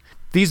lose.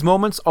 These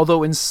moments,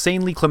 although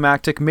insanely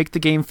climactic, make the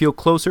game feel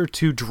closer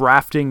to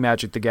drafting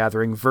Magic the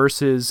Gathering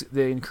versus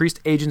the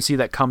increased agency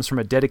that comes from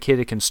a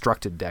dedicated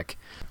constructed deck.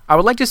 I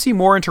would like to see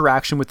more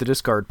interaction with the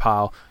discard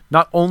pile,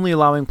 not only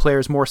allowing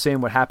players more say in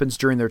what happens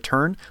during their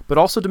turn, but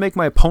also to make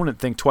my opponent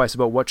think twice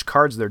about which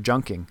cards they're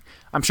junking.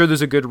 I'm sure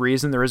there's a good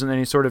reason there isn't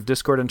any sort of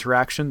discard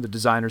interaction. The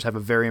designers have a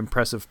very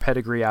impressive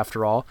pedigree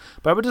after all,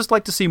 but I would just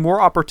like to see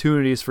more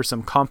opportunities for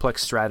some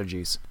complex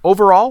strategies.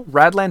 Overall,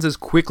 Radlands is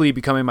quickly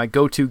becoming my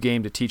go-to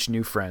game to teach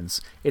new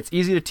friends. It's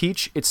easy to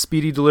teach, its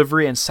speedy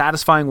delivery and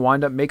satisfying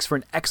wind-up makes for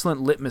an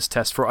excellent litmus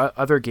test for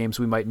other games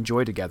we might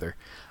enjoy together.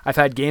 I've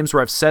had games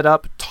where I've set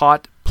up,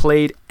 taught,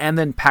 played, and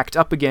then packed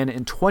up again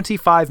in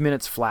 25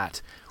 minutes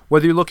flat.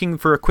 Whether you're looking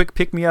for a quick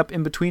pick-me-up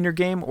in between your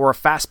game or a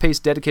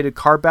fast-paced dedicated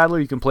card battler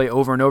you can play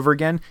over and over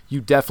again,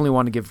 you definitely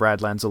want to give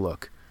Radlands a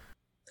look.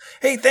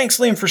 Hey, thanks,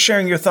 Liam, for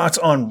sharing your thoughts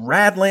on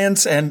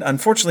Radlands. And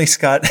unfortunately,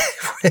 Scott,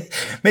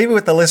 maybe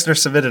with the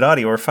listener-submitted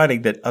audio, we're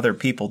finding that other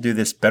people do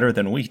this better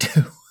than we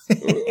do.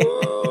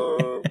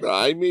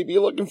 I may be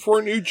looking for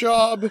a new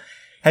job.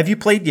 Have you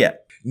played yet?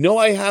 No,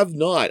 I have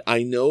not.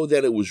 I know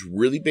that it was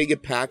really big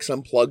at PAX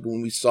Unplugged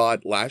when we saw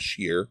it last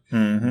year,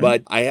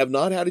 but I have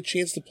not had a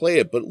chance to play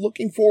it, but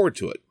looking forward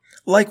to it.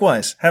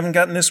 Likewise, haven't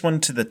gotten this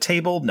one to the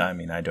table. I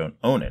mean, I don't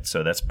own it,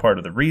 so that's part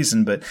of the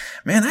reason, but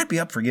man, I'd be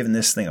up for giving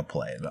this thing a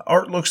play. The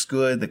art looks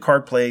good, the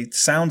card play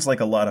sounds like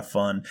a lot of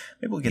fun.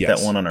 Maybe we'll get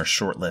that one on our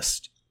short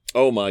list.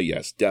 Oh my,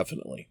 yes,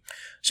 definitely.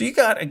 So you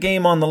got a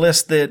game on the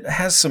list that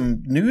has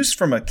some news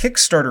from a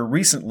Kickstarter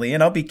recently,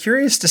 and I'll be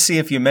curious to see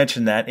if you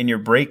mention that in your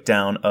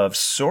breakdown of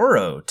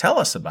Tsuro. Tell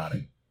us about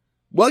it.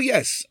 Well,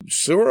 yes,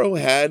 Tsuro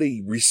had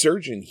a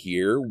resurgence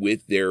here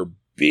with their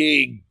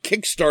big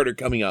Kickstarter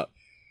coming up.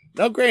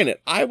 Now, granted,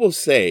 I will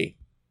say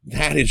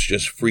that is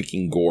just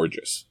freaking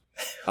gorgeous.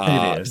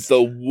 It is.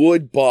 The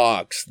wood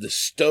box, the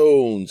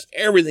stones,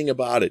 everything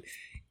about it.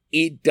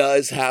 It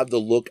does have the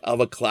look of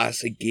a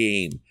classic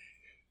game.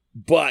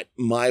 But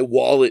my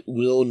wallet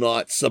will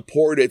not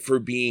support it for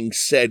being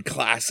said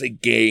classic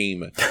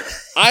game.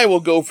 I will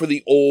go for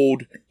the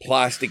old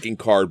plastic and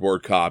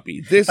cardboard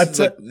copy. This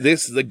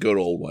is the good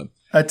old one.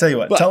 I tell you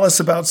what, tell us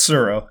about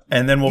Tsuro,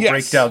 and then we'll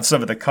break down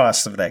some of the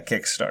costs of that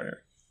Kickstarter.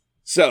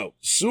 So,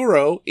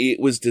 Tsuro, it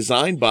was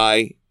designed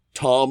by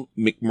Tom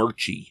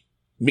McMurchie.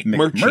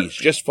 McMurchie is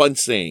just fun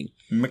saying.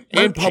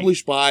 And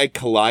published by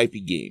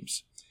Calliope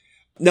Games.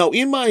 Now,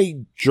 in my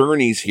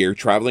journeys here,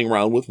 traveling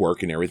around with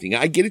work and everything,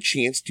 I get a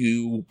chance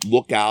to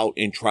look out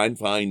and try and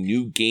find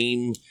new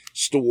game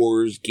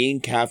stores,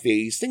 game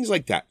cafes, things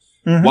like that.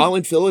 While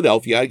in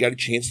Philadelphia, I got a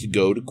chance to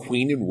go to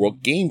Queen and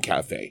Rook Game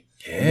Cafe.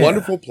 Yeah.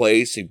 Wonderful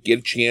place. If you get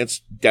a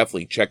chance,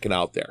 definitely check it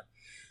out there.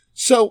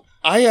 So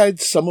I had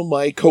some of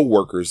my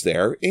coworkers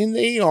there, and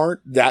they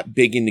aren't that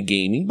big into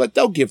gaming, but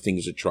they'll give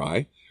things a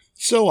try.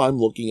 So I'm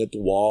looking at the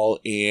wall,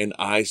 and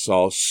I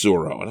saw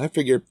Tsuro, and I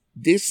figured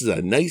this is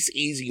a nice,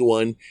 easy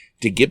one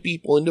to get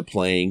people into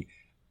playing.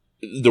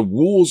 The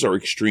rules are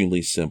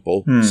extremely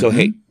simple, so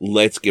hey,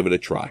 let's give it a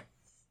try.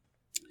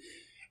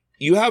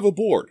 You have a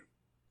board.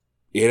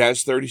 It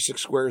has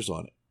 36 squares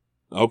on it.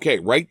 Okay,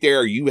 right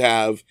there you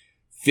have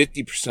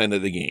 50%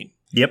 of the game.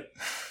 Yep.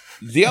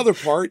 The other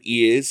part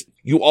is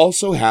you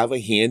also have a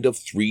hand of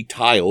 3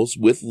 tiles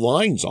with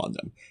lines on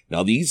them.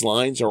 Now, these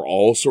lines are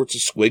all sorts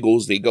of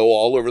squiggles. They go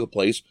all over the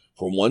place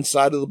from one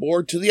side of the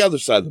board to the other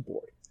side of the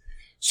board.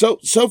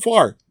 So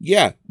far,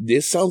 yeah,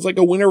 this sounds like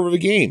a winner of a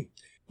game.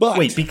 But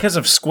wait, because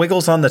of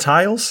squiggles on the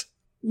tiles?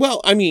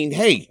 Well, I mean,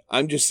 hey,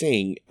 I'm just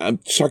saying,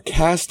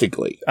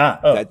 sarcastically,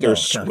 that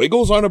there's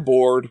squiggles on a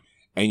board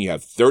and you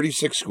have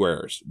 36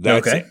 squares.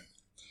 That's it.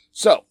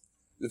 So,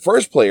 the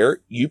first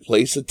player, you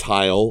place a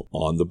tile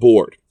on the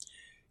board.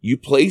 You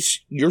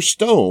place your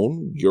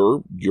stone,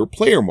 your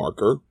player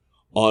marker,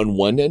 on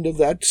one end of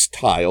that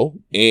tile,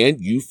 and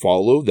you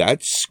follow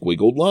that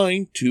squiggled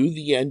line to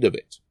the end of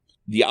it.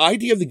 The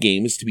idea of the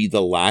game is to be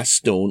the last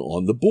stone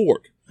on the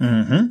board.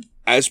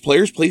 As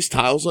players place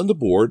tiles on the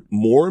board,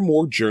 more and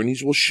more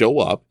journeys will show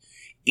up.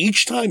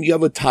 Each time you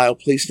have a tile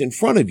placed in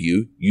front of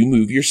you, you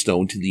move your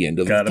stone to the end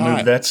of the tile. Gotta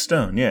move that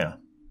stone, yeah.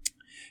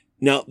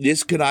 Now,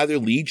 this could either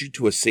lead you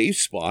to a safe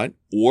spot,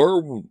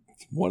 or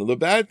one of the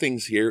bad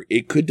things here,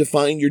 it could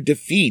define your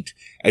defeat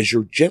as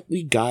you're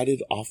gently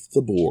guided off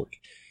the board.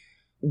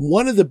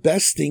 One of the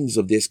best things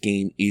of this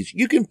game is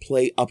you can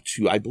play up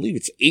to, I believe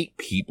it's 8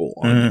 people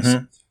on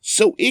this.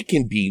 So it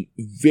can be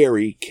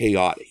very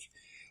chaotic.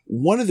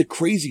 One of the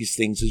craziest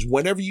things is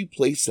whenever you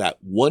place that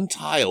one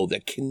tile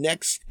that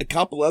connects a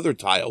couple other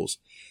tiles,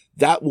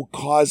 that will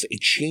cause a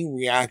chain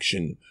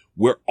reaction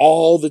where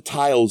all the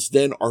tiles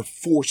then are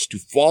forced to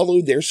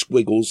follow their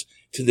squiggles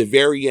to the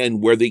very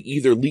end, where they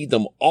either lead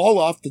them all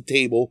off the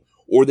table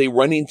or they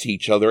run into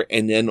each other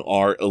and then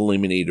are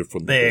eliminated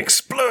from the board. They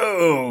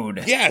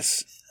explode!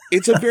 Yes.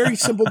 It's a very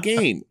simple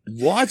game.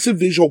 Lots of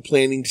visual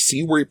planning to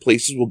see where your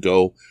places will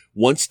go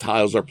once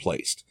tiles are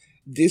placed.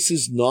 This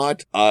is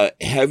not a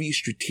heavy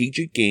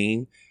strategic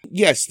game.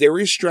 Yes, there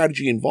is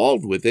strategy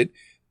involved with it,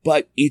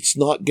 but it's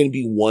not going to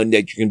be one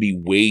that you're going to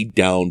be weighed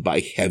down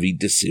by heavy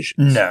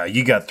decisions. No,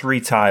 you got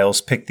 3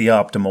 tiles, pick the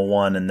optimal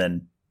one, and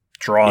then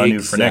draw a new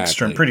for next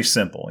turn. Pretty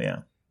simple, yeah.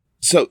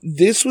 So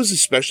this was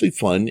especially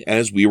fun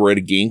as we were at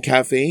a game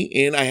cafe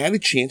and I had a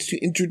chance to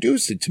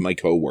introduce it to my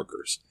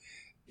coworkers.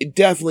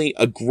 Definitely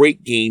a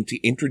great game to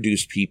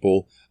introduce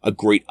people, a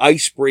great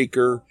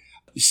icebreaker,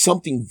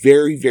 something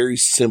very, very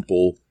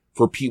simple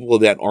for people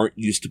that aren't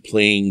used to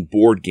playing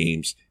board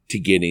games to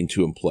get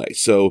into and play.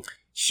 So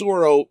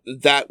Tsuro,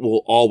 that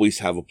will always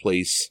have a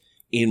place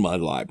in my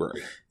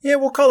library. Yeah,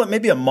 we'll call it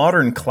maybe a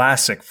modern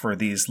classic for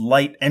these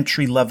light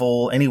entry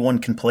level, anyone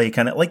can play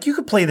kind of, like you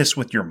could play this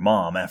with your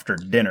mom after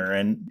dinner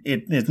and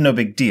it's no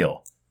big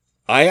deal.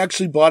 I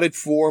actually bought it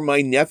for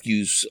my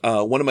nephews,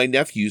 one of my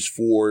nephews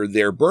for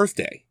their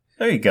birthday.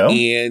 There you go.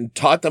 And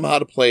taught them how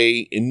to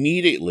play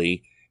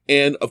immediately.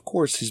 And of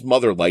course, his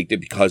mother liked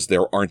it because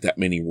there aren't that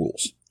many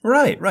rules.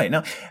 Right.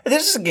 Now,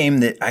 this is a game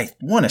that I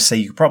want to say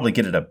you could probably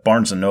get it at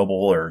Barnes & Noble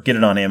or get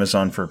it on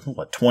Amazon for,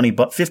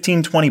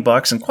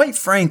 $15-20. And quite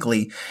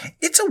frankly,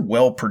 it's a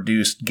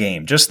well-produced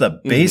game. Just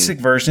the basic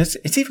version.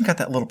 It's even got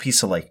that little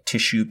piece of, like,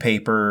 tissue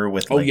paper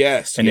with, like,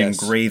 an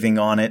engraving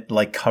on it,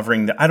 like,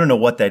 covering the – I don't know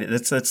what that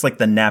is. It's like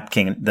the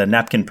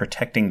napkin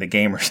protecting the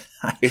game.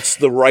 It's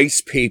the rice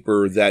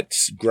paper that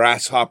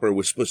Grasshopper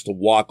was supposed to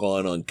walk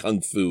on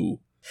Kung Fu.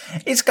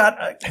 It's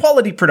got a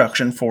quality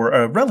production for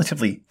a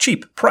relatively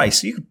cheap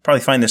price. You could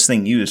probably find this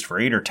thing used for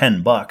 $8 or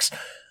 $10.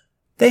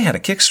 They had a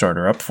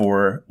Kickstarter up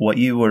for what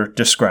you were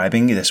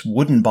describing, this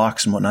wooden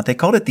box and whatnot. They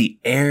called it the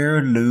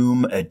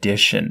Heirloom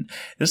Edition.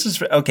 This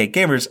is, okay,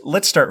 gamers,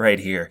 let's start right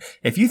here.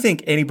 If you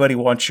think anybody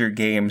wants your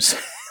games,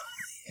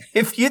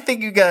 if you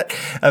think you got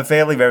a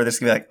family member that's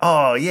going to be like,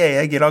 oh,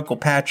 yeah, I get Uncle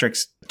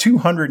Patrick's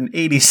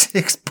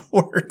 286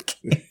 board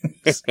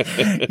games.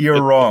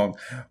 You're wrong.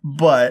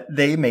 But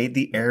they made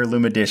the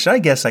Heirloom Edition. I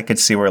guess I could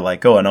see where,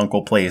 like, an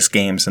uncle plays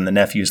games and the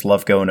nephews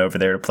love going over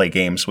there to play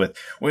games with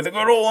a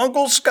good old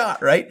Uncle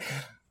Scott, right?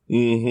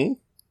 Mm-hmm.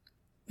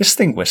 This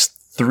thing was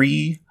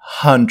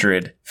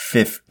 $350.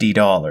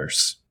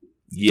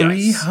 Yes,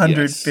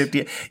 $350.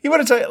 Yes. You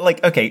want to tell,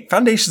 like, okay,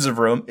 Foundations of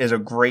Rome is a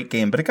great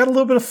game, but it got a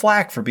little bit of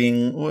flack for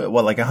being,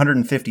 like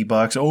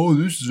 $150. Oh,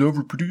 this is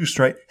overproduced,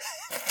 right?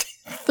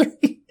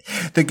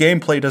 The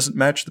gameplay doesn't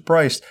match the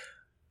price.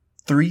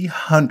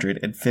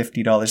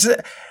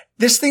 $350.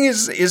 This thing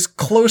is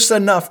close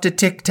enough to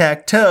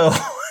Tic-Tac-Toe.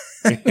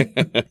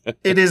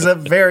 It is a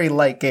very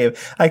light game.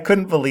 I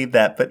couldn't believe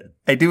that, but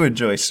I do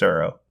enjoy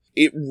Tsuro.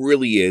 It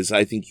really is.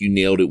 I think you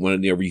nailed it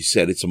whenever you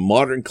said it's a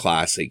modern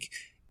classic.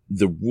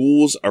 The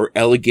rules are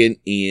elegant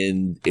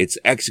in its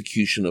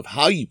execution of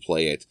how you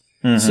play it.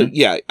 Mm-hmm. So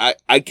yeah,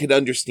 I could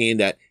understand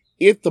that.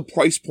 If the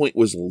price point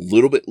was a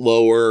little bit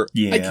lower,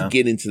 I could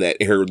get into that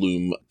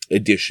Heirloom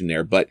Edition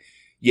there. But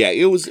yeah,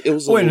 it was.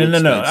 Wait,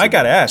 no. I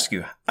got to ask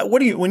you,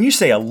 when you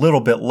say a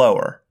little bit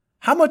lower,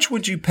 how much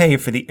would you pay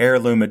for the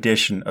Heirloom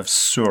Edition of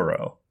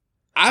Tsuro?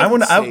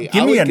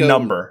 Give me a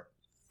number.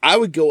 I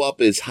would go up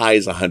as high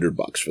as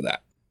 $100 for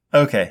that.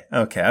 Okay.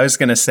 I was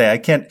going to say I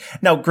can't.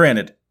 Now,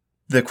 granted,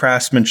 the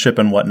craftsmanship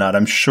and whatnot,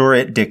 I'm sure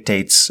it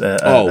dictates a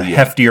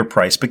heftier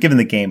price. But given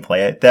the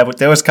gameplay,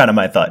 that was kind of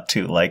my thought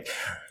too. Like,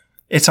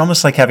 it's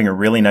almost like having a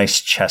really nice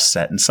chess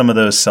set, and some of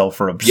those sell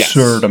for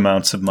absurd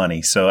amounts of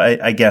money. So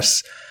I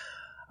guess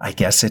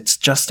it's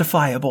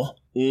justifiable.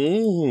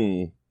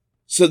 Mm-hmm.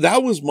 So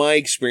that was my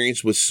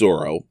experience with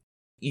Tsuro.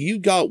 You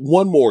got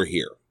one more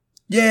here.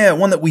 Yeah,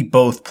 one that we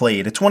both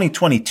played. A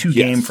 2022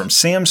 game from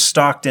Sam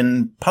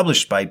Stockton,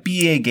 published by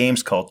BA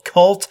Games, called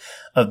Cult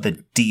of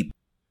the Deep.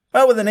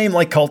 Well, with a name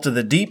like Cult of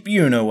the Deep,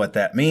 you know what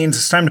that means.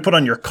 It's time to put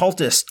on your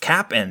cultist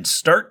cap and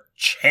start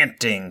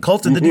chanting.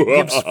 Cult of the Deep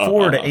gives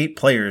 4 to 8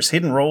 players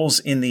hidden roles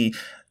in the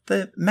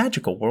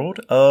magical world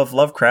of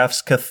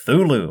Lovecraft's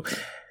Cthulhu.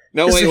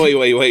 No, wait.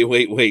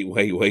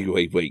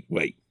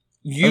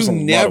 You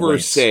never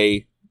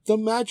say the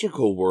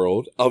magical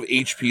world of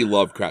H.P.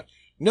 Lovecraft.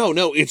 No,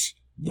 it's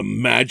the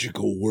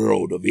magical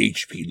world of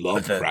H.P.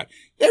 Lovecraft.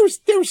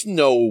 There's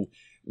no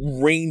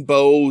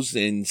rainbows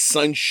and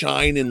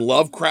sunshine and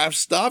Lovecraft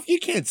stuff. You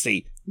can't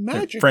say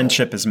magical.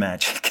 Friendship is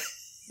magic.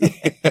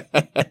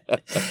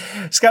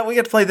 Scott, we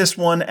got to play this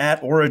one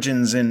at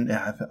Origins, and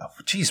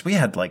we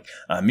had like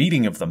a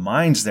meeting of the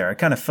minds there. I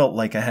kind of felt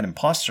like I had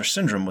imposter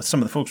syndrome with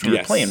some of the folks we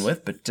were playing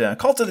with, but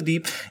Cult of the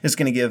Deep is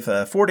going to give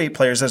 4 to 8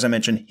 players, as I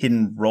mentioned,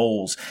 hidden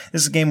roles.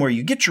 This is a game where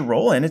you get your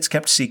role, and it's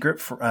kept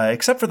secret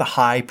except for the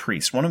High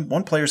Priest.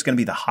 One player is going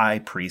to be the High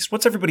Priest.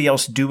 What's everybody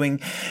else doing?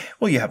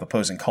 Well, you have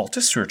opposing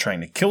cultists who are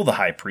trying to kill the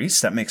High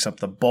Priest. That makes up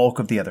the bulk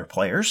of the other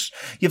players.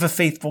 You have a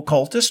faithful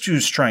cultist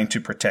who's trying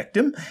to protect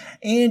him,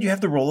 and you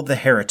have the role of the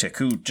heretic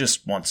who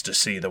just wants to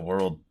see the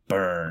world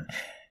burn.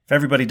 If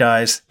everybody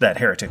dies, that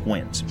heretic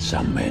wins.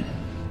 Some men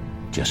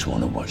just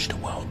want to watch the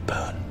world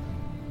burn.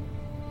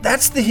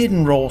 That's the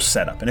hidden role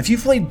setup. And if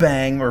you've played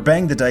Bang or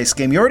Bang the Dice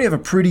game, you already have a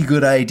pretty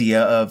good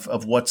idea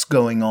of what's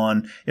going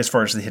on as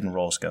far as the hidden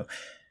roles go.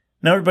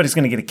 Now everybody's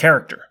going to get a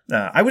character.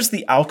 I was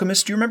the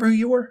alchemist. Do you remember who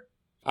you were?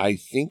 I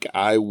think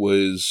I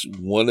was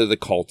one of the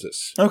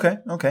cultists. Okay.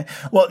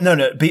 Well,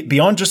 no.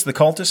 Beyond just the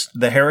cultist,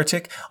 the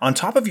heretic, on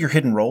top of your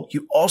hidden role,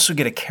 you also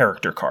get a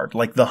character card,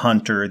 like the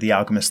hunter, the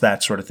alchemist,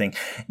 that sort of thing,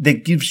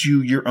 that gives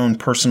you your own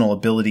personal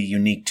ability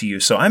unique to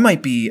you. So I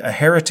might be a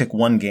heretic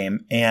one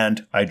game,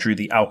 and I drew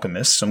the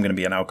alchemist, so I'm going to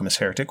be an alchemist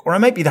heretic, or I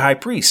might be the high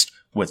priest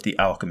with the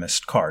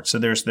alchemist card. So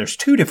there's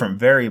 2 different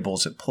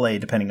variables at play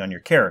depending on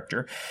your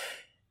character.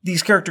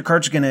 These character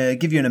cards are going to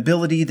give you an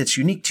ability that's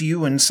unique to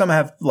you, and some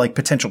have like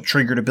potential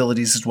triggered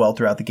abilities as well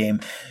throughout the game.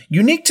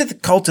 Unique to the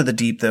Cult of the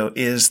Deep, though,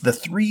 is the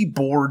 3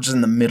 boards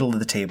in the middle of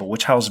the table,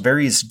 which house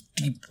various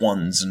deep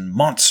ones and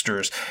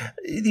monsters.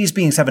 These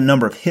beings have a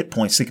number of hit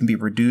points that can be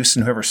reduced,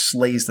 and whoever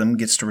slays them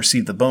gets to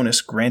receive the bonus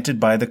granted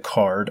by the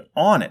card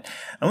on it.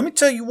 Now, let me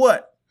tell you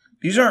what,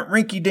 these aren't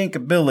rinky-dink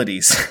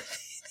abilities.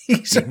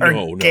 These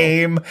are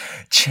game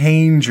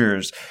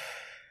changers.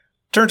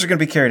 Turns are going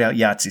to be carried out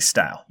Yahtzee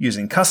style,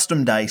 using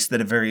custom dice that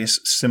have various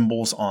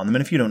symbols on them.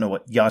 And if you don't know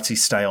what Yahtzee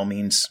style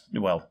means,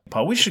 well,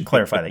 Paul, we should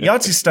clarify that.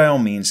 Yahtzee style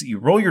means that you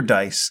roll your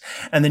dice,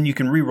 and then you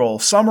can re-roll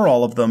some or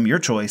all of them, your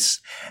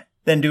choice,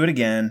 then do it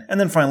again,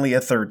 and then finally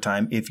a third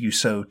time if you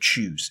so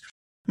choose.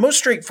 Most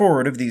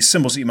straightforward of these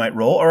symbols that you might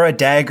roll are a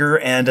dagger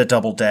and a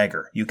double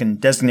dagger. You can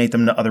designate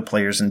them to other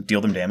players and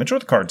deal them damage, or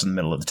the cards in the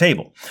middle of the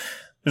table.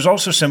 There's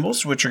also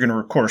symbols which are going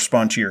to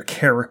correspond to your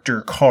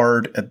character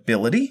card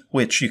ability,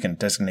 which you can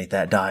designate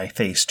that die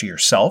face to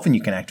yourself and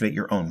you can activate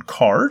your own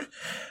card.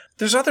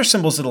 There's other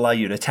symbols that allow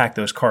you to attack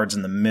those cards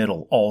in the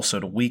middle also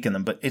to weaken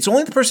them, but it's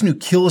only the person who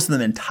kills them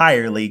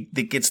entirely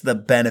that gets the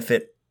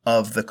benefit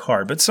of the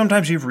card, but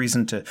sometimes you have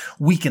reason to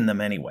weaken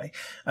them anyway.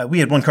 We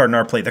had one card in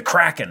our play, the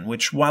Kraken,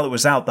 which while it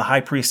was out, the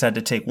High Priest had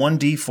to take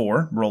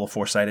 1d4, roll a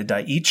 4-sided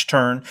die each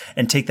turn,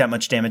 and take that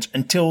much damage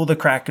until the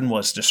Kraken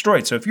was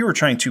destroyed. So if you were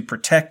trying to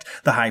protect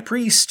the High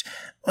Priest,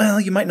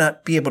 well, you might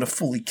not be able to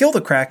fully kill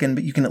the Kraken,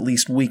 but you can at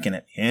least weaken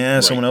it. Yeah,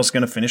 right. Someone else is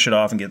going to finish it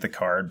off and get the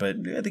card, but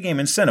the game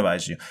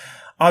incentivizes you.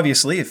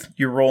 Obviously, if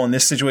your role in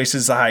this situation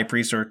is the High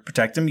Priest or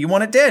protect him, you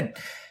want it dead.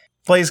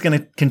 Play is going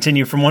to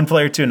continue from one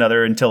player to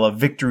another until a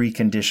victory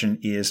condition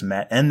is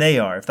met, and they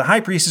are. If the High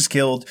Priest is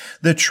killed,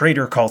 the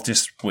traitor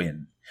cultists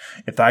win.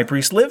 If the High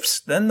Priest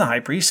lives, then the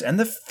High Priest and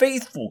the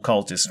faithful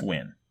cultists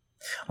win.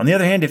 On the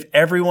other hand, if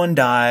everyone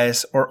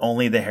dies or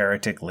only the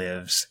heretic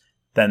lives,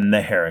 then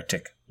the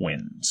heretic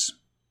wins.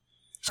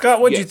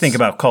 Scott, what did you think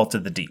about Cult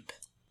of the Deep?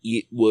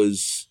 It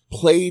was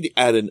played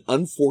at an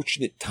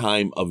unfortunate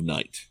time of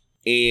night.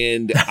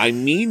 And I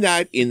mean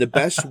that in the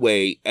best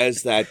way,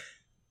 as that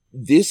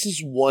this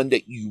is one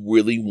that you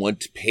really want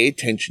to pay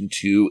attention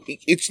to.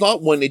 It's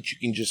not one that you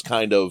can just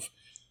kind of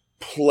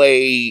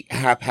play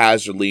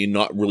haphazardly and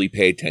not really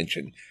pay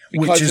attention.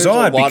 Which is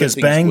odd, because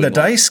Bang the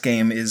Dice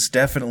game is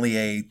definitely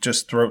a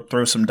just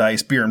throw some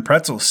dice, beer and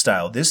pretzels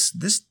style. This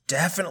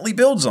definitely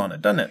builds on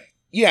it, doesn't it?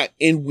 Yeah,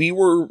 and we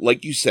were,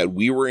 like you said,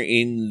 we were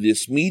in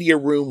this media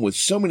room with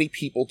so many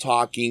people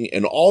talking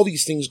and all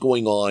these things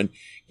going on,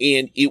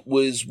 and it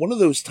was one of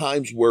those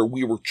times where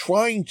we were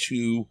trying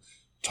to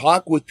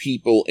talk with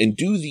people and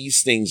do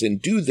these things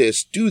and do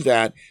this, do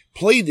that,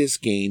 play this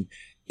game.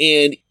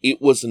 And it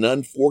was an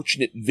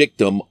unfortunate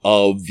victim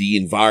of the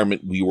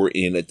environment we were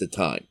in at the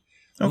time.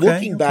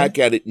 Looking back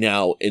at it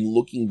now and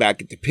looking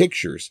back at the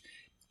pictures,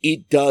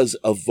 it does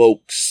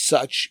evoke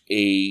such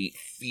a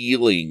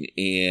feeling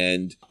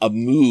and a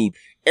mood.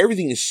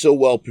 Everything is so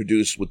well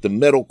produced with the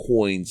metal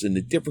coins and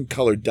the different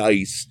colored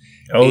dice.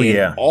 Oh,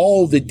 yeah.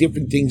 All the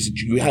different things that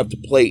you have to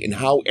play and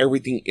how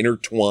everything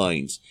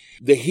intertwines.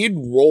 The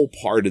hidden role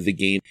part of the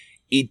game,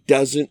 it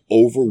doesn't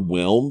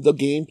overwhelm the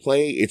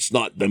gameplay. It's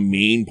not the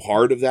main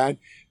part of that,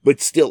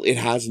 but still it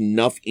has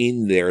enough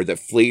in there that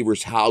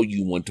flavors how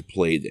you want to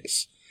play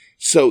this.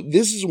 So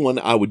this is one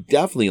I would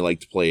definitely like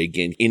to play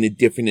again in a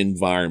different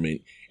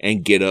environment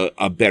and get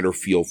a better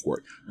feel for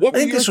it. What were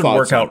your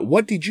thoughts on it?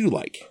 What did you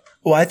like?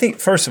 Well, I think,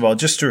 first of all,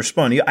 just to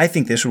respond to you, I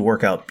think this would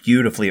work out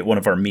beautifully at one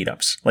of our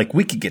meetups. Like,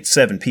 we could get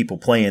 7 people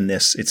playing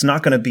this. It's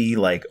not going to be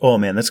like, oh,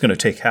 man, that's going to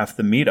take half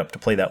the meetup to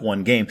play that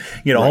one game.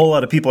 You know, right. A whole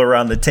lot of people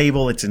around the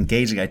table. It's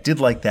engaging. I did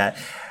like that.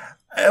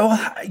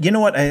 Well, you know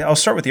what? I'll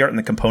start with the art and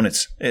the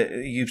components.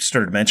 You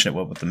started to mention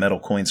it with the metal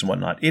coins and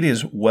whatnot. It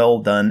is well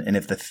done, and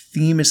if the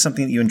theme is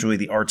something that you enjoy,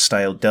 the art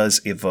style does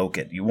evoke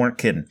it. You weren't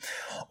kidding.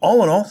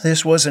 All in all,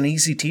 this was an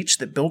easy teach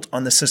that built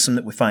on the system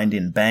that we find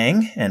in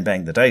Bang, and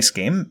Bang the Dice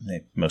game,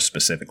 most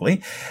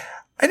specifically.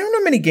 I don't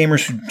know many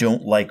gamers who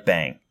don't like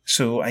Bang,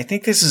 so I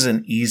think this is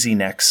an easy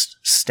next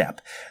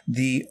step.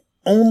 The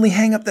only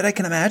hang-up that I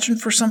can imagine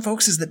for some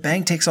folks is that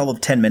Bang takes all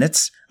of 10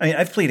 minutes. I mean,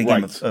 I've played a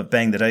game of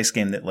Bang the Dice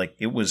game that, like,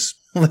 it was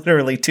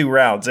literally 2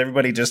 rounds.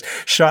 Everybody just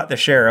shot the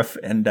sheriff,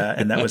 and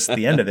that was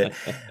the end of it.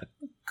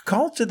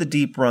 Call to the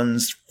Deep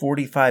runs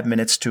 45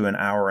 minutes to an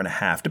hour and a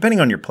half,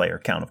 depending on your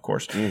player count, of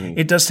course. Mm-hmm.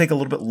 It does take a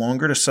little bit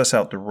longer to suss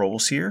out the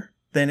roles here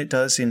than it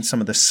does in some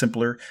of the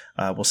simpler,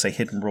 we'll say,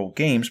 hit-and-roll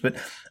games, but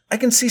I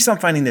can see some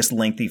finding this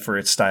lengthy for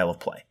its style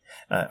of play.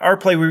 Our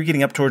play, we were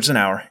getting up towards an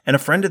hour, and a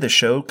friend of the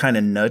show kind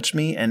of nudged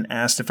me and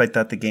asked if I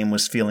thought the game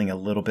was feeling a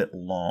little bit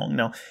long.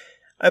 Now,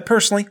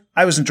 personally,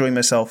 I was enjoying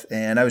myself,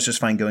 and I was just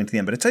fine going to the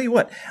end. But I tell you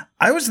what,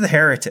 I was the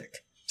heretic.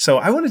 So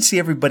I wanted to see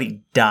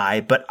everybody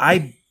die, but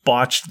I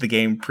botched the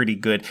game pretty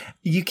good.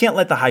 You can't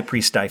let the High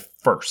Priest die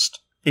first.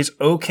 It's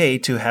okay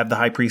to have the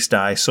High Priest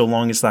die so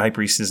long as the High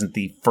Priest isn't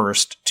the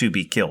first to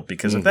be killed,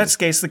 because if that's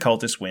the case, the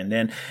cultists win.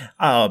 And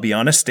I'll be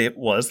honest, it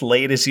was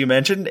late, as you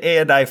mentioned,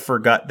 and I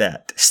forgot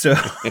that. So,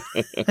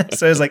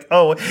 so I was like,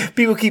 oh,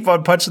 people keep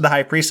on punching the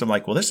High Priest. I'm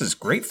like, well, this is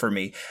great for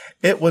me.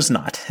 It was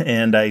not,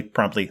 and I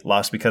promptly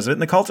lost because of it,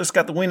 and the cultists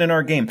got the win in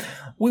our game.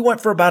 We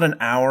went for about an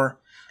hour,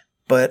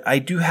 but I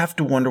do have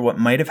to wonder what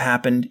might have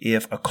happened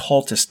if a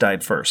cultist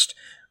died first.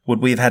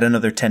 Would we have had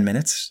another 10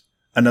 minutes?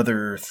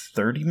 Another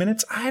 30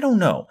 minutes? I don't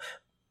know.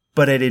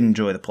 But I did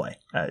enjoy the play.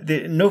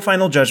 No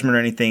final judgment or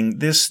anything.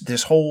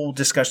 This whole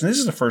discussion, this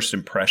is a first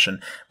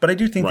impression. But I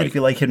do think that if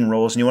you like hidden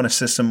roles and you want a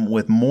system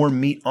with more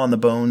meat on the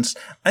bones,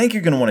 I think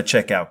you're going to want to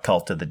check out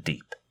Cult of the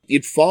Deep.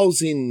 It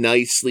falls in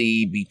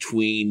nicely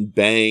between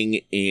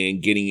Bang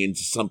and getting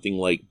into something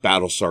like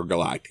Battlestar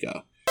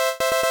Galactica.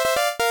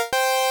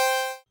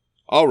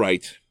 All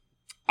right.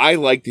 I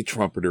like the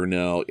Trumpeter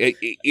now.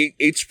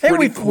 It's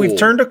pretty cool. We've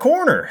turned a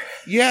corner.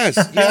 Yes.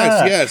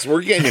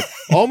 We're getting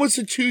almost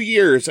to 2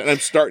 years, and I'm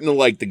starting to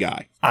like the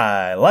guy.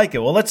 I like it.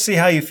 Well, let's see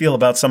how you feel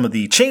about some of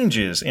the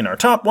changes in our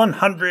top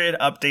 100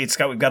 updates.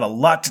 Scott, we've got a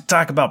lot to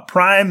talk about.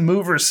 Prime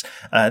movers.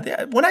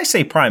 When I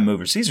say prime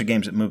movers, these are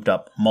games that moved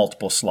up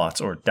multiple slots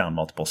or down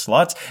multiple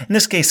slots. In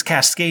this case,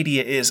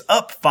 Cascadia is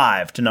up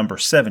 5 to number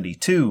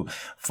 72.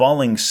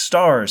 Falling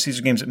Stars. These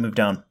are games that moved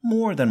down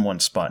more than one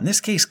spot. In this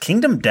case,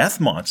 Kingdom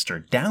Death Monster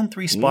down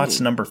 3 spots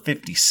to number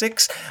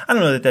 56. I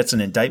don't know that that's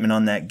an indictment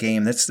on that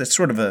game. That's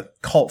sort of a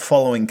cult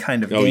following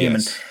kind of game.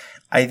 Yes. And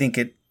I think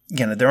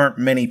there aren't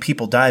many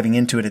people diving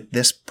into it at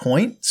this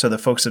point. So the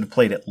folks that have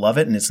played it love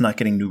it, and it's not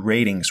getting new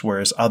ratings,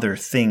 whereas other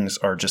things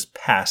are just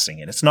passing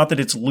it. It's not that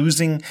it's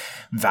losing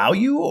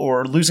value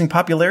or losing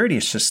popularity.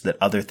 It's just that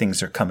other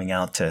things are coming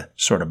out to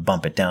sort of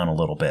bump it down a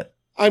little bit.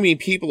 I mean,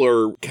 people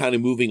are kind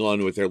of moving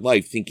on with their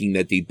life thinking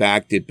that they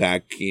backed it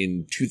back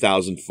in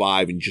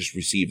 2005 and just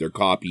received their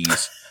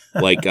copies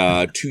like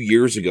 2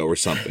 years ago or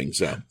something.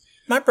 So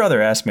my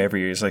brother asks me every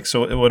year, he's like,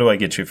 so what do I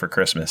get you for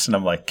Christmas? And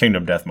I'm like,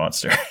 Kingdom Death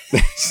Monster.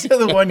 So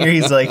the one year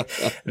he's like,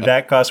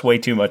 that costs way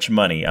too much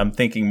money. I'm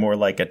thinking more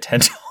like a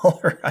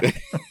 $10 item.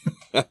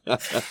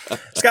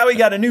 Scott, we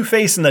got a new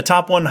face in the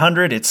top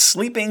 100. It's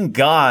Sleeping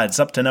Gods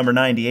up to number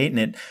 98, and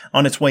it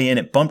on its way in,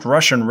 it bumped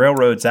Russian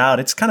Railroads out.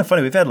 It's kind of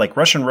funny. We've had like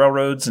Russian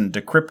Railroads and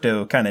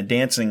Decrypto kind of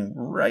dancing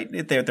right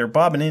there. They're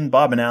bobbing in,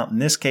 bobbing out. In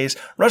this case,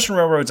 Russian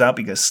Railroads out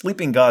because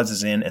Sleeping Gods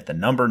is in at the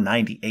number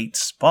 98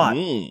 spot.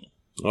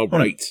 All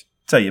right.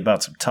 Tell you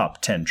about some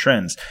top 10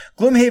 trends.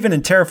 Gloomhaven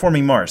and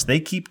Terraforming Mars, they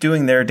keep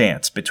doing their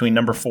dance between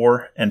number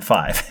 4 and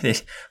 5. They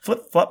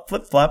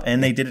flip-flop,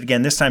 and they did it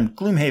again. This time,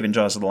 Gloomhaven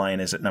Jaws of the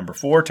Lion is at number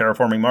 4,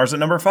 Terraforming Mars at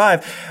number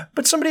 5.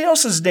 But somebody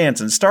else is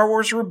dancing. Star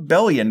Wars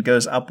Rebellion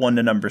goes up 1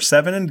 to number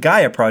 7, and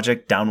Gaia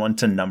Project down 1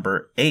 to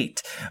number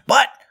 8.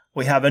 But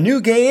we have a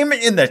new game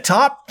in the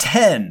top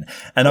 10,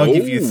 and I'll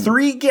give you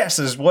 3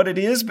 guesses what it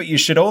is, but you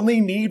should only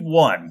need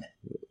 1.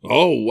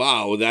 Oh,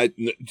 wow.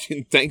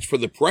 Thanks for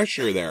the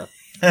pressure there.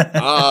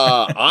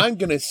 I'm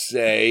going to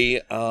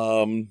say,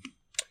 I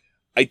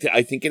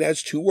think it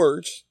has 2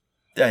 words.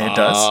 Yeah, it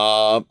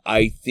does.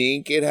 I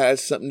think it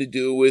has something to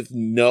do with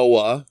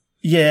Noah.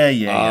 Yeah.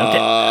 Okay.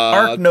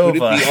 Ark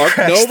Nova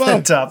cracks Nova?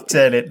 the top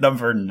 10 at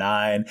number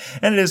 9,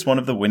 and it is one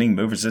of the winning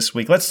movers this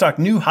week. Let's talk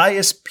new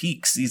highest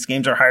peaks. These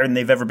games are higher than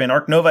they've ever been.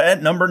 Ark Nova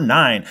at number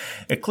 9.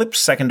 Eclipse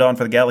Second Dawn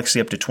for the Galaxy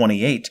up to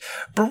 28.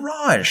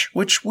 Barrage,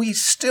 which we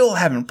still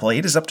haven't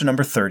played, is up to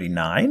number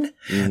 39.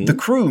 Mm-hmm. The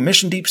Crew,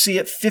 Mission Deep Sea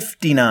at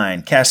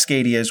 59.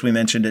 Cascadia, as we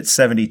mentioned, at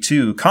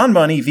 72.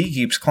 Kanban EV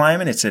keeps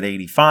climbing. It's at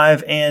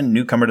 85. And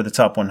newcomer to the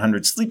top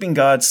 100, Sleeping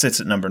God, sits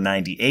at number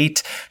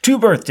 98. 2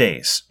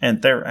 birthdays,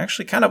 and they're actually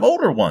kind of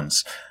older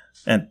ones,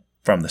 and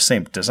from the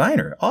same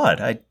designer.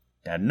 Odd. I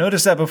hadn't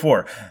noticed that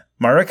before.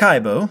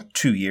 Maracaibo,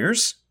 2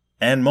 years,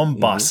 and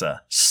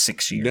Mombasa,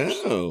 6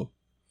 years. No.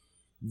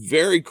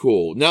 Very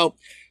cool. Now,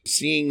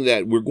 seeing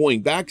that we're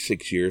going back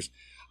 6 years,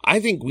 I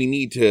think we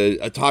need to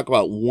talk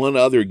about one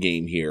other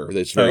game here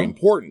that's very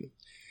important.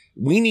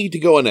 We need to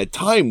go on a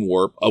time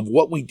warp of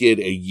what we did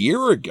a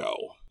year ago.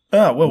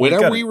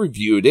 Whenever we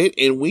reviewed it,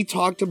 and we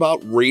talked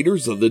about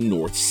Raiders of the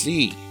North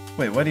Sea.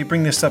 Wait, why do you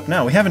bring this up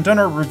now? We haven't done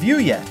our review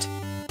yet.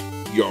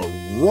 You're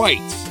right.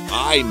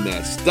 I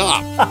messed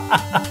up.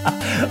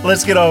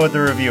 Let's get on with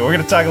the review. We're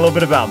going to talk a little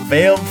bit about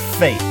Veiled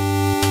Fate.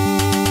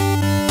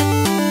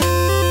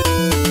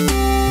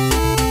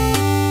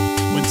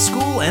 When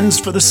school ends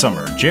for the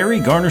summer, Jerry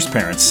Garner's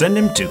parents send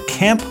him to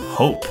Camp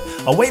Hope,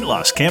 a weight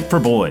loss camp for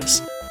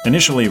boys.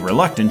 Initially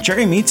reluctant,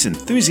 Jerry meets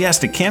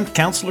enthusiastic camp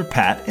counselor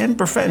Pat and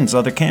befriends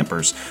other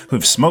campers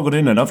who've smuggled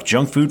in enough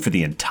junk food for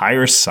the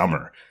entire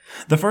summer.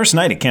 The first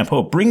night at Camp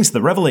Hope brings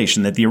the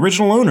revelation that the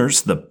original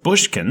owners, the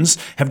Bushkins,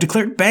 have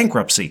declared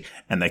bankruptcy,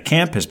 and the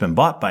camp has been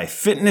bought by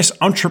fitness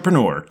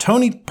entrepreneur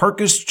Tony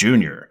Perkis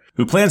Jr.,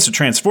 who plans to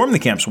transform the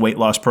camp's weight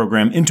loss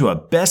program into a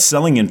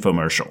best-selling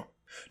infomercial.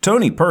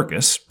 Tony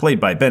Perkis, played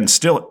by Ben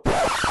Stiller.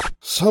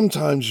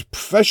 Sometimes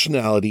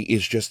professionality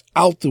is just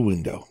out the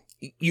window.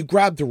 You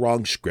grabbed the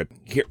wrong script.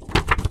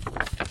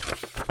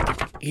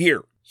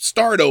 Here,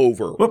 start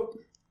over. Whoop.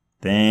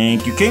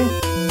 Thank you, King.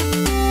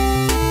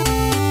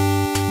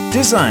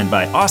 Designed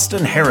by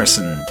Austin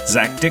Harrison,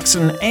 Zach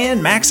Dixon,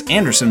 and Max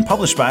Anderson,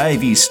 published by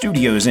IV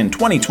Studios in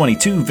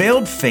 2022,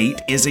 Veiled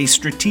Fate is a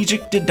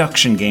strategic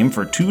deduction game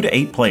for 2 to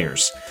 8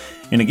 players.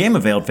 In a game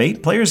of Veiled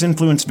Fate, players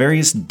influence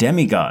various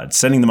demigods,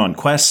 sending them on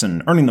quests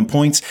and earning them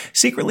points,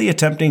 secretly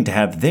attempting to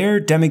have their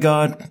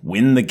demigod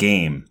win the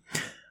game.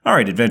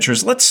 Alright,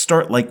 adventurers, let's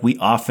start like we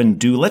often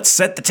do. Let's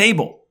set the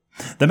table.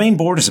 The main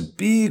board is a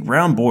big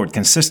round board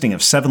consisting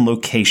of 7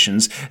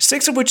 locations,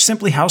 6 of which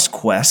simply house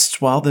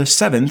quests, while the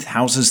 7th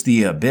houses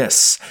the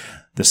Abyss.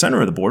 The center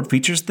of the board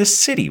features the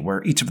city,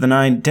 where each of the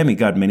 9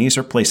 demigod minis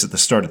are placed at the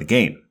start of the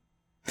game.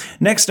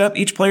 Next up,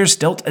 each player is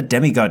dealt a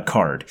demigod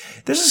card.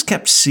 This is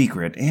kept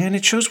secret, and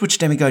it shows which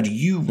demigod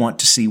you want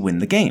to see win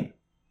the game.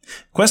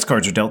 Quest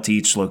cards are dealt to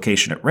each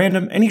location at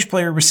random, and each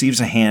player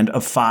receives a hand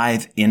of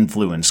 5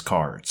 influence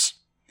cards.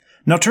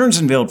 Now, turns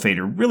in Veiled Fate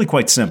are really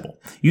quite simple.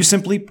 You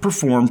simply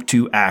perform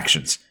 2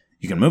 actions.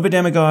 You can move a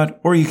demigod,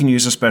 or you can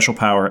use a special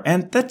power,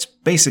 and that's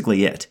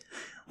basically it.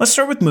 Let's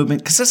start with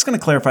movement, because that's going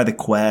to clarify the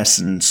quests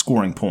and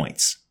scoring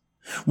points.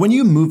 When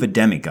you move a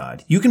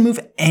demigod, you can move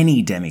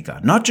any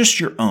demigod, not just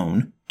your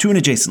own, to an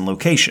adjacent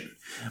location.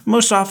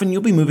 Most often,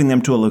 you'll be moving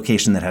them to a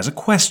location that has a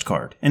quest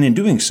card, and in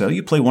doing so,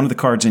 you play one of the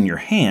cards in your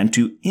hand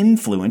to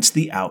influence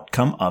the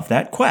outcome of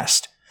that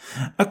quest.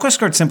 A quest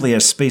card simply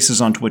has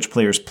spaces onto which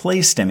players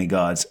place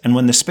demigods, and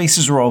when the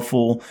spaces are all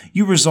full,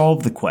 you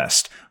resolve the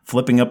quest,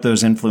 flipping up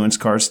those influence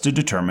cards to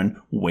determine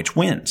which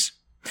wins.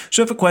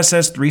 So if a quest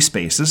has 3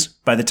 spaces,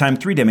 by the time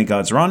 3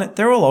 demigods are on it,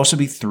 there will also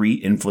be 3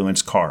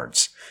 influence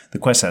cards. The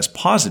quest has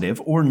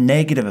positive or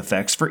negative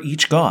effects for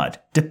each god,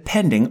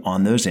 depending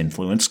on those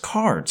influence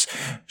cards.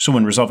 So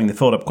when resolving the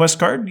filled up quest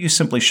card, you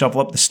simply shuffle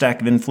up the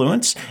stack of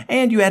influence,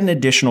 and you add an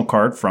additional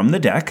card from the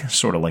deck,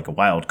 sort of like a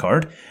wild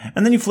card,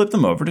 and then you flip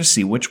them over to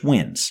see which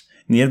wins.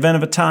 In the event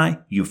of a tie,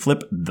 you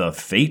flip the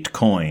fate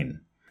coin.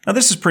 Now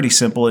this is pretty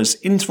simple, as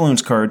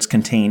influence cards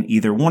contain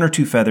either 1 or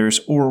 2 feathers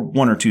or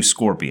 1 or 2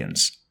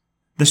 scorpions.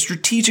 The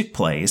strategic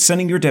play is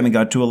sending your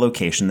demigod to a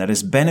location that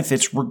has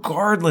benefits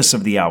regardless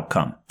of the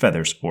outcome,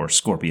 feathers or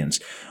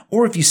scorpions.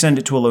 Or if you send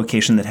it to a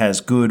location that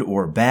has good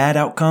or bad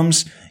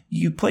outcomes,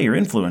 you play your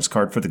influence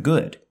card for the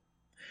good.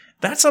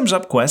 That sums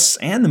up quests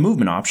and the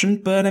movement option,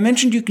 but I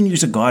mentioned you can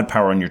use a god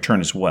power on your turn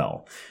as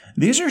well.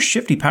 These are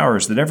shifty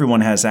powers that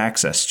everyone has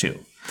access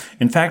to.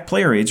 In fact,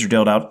 player aids are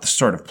dealt out at the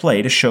start of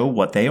play to show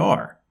what they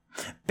are.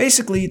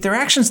 Basically, they're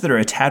actions that are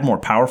a tad more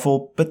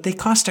powerful, but they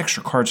cost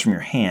extra cards from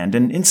your hand,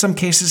 and in some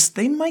cases,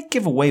 they might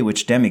give away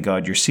which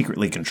demigod you're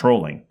secretly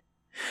controlling.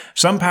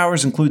 Some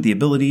powers include the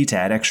ability to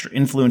add extra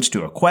influence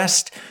to a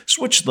quest,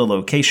 switch the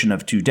location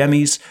of 2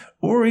 demis,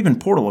 or even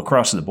portal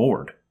across the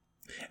board.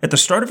 At the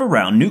start of a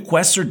round, new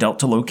quests are dealt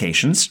to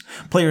locations,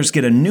 players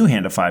get a new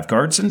hand of 5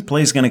 cards, and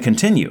play is going to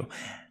continue.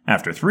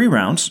 After 3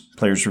 rounds,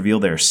 players reveal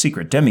their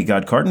secret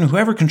demigod card, and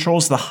whoever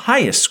controls the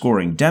highest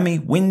scoring demi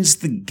wins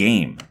the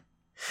game.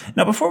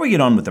 Now, before we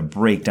get on with the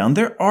breakdown,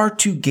 there are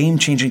 2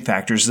 game-changing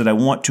factors that I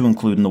want to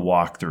include in the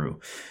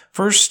walkthrough.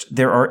 First,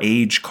 there are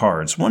age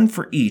cards, 1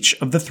 for each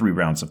of the 3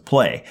 rounds of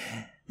play.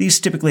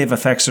 These typically have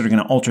effects that are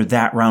going to alter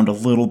that round a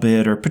little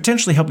bit, or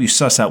potentially help you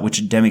suss out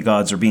which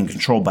demigods are being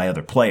controlled by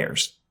other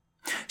players.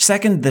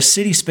 Second, the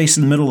city space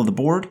in the middle of the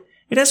board.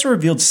 It has a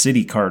revealed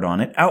city card on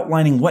it,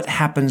 outlining what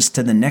happens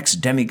to the next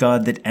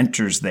demigod that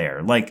enters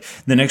there, like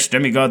the next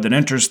demigod that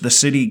enters the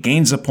city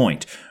gains a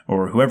point,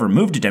 or whoever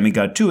moved a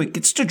demigod to it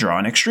gets to draw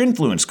an extra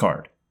influence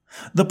card.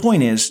 The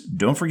point is,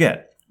 don't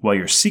forget, while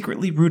you're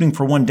secretly rooting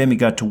for one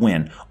demigod to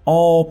win,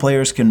 all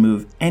players can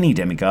move any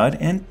demigod,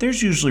 and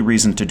there's usually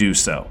reason to do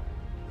so.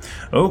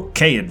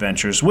 Okay,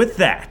 adventurers, with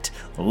that,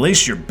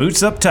 lace your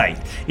boots up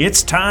tight.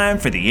 It's time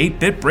for the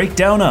 8-bit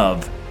breakdown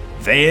of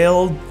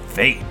Veiled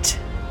Fate.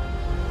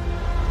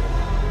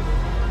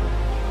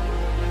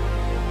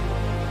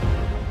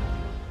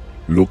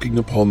 Looking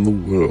upon the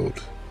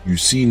world, you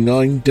see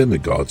 9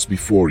 demigods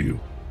before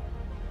you.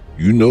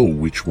 You know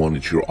which one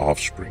is your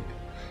offspring,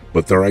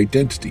 but their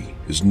identity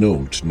is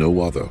known to no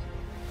other.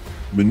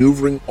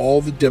 Maneuvering all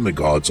the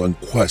demigods on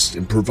quests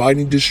and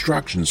providing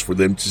distractions for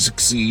them to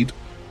succeed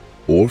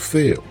or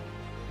fail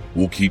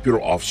will keep your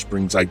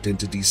offspring's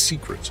identity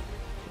secret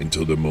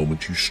until the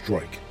moment you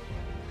strike.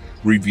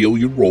 Reveal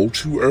your role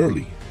too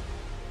early,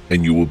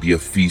 and you will be a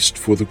feast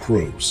for the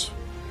crows.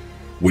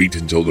 Wait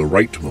until the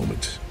right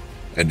moment,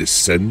 and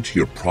ascend to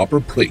your proper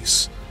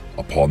place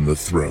upon the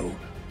throne.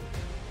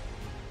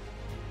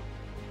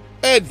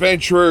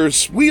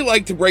 Adventurers, we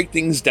like to break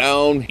things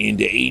down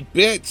into 8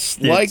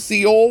 bits, like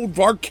the old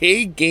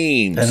arcade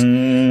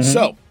games.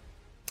 So,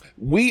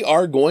 we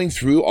are going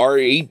through our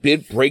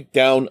 8-bit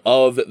breakdown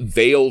of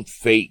Veiled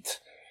Fate.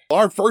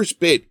 Our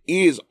first bit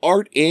is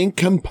art and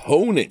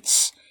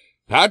components.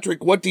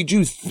 Patrick, what did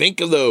you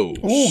think of those?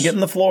 Ooh, get on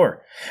the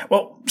floor.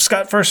 Well,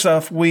 Scott, first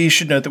off, we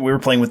should note that we were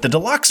playing with the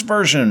deluxe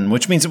version,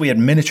 which means that we had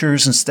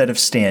miniatures instead of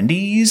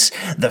standees.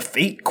 The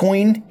Fate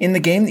coin in the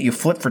game that you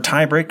flip for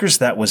tiebreakers,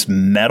 that was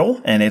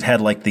metal, and it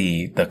had like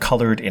the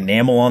colored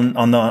enamel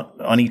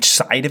on each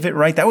side of it,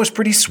 right? That was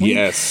pretty sweet.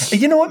 Yes.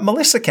 You know what?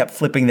 Melissa kept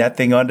flipping that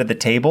thing onto the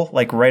table,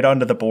 like right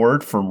onto the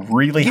board from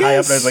really high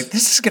up. And I was like,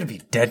 this is going to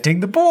be denting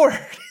the board.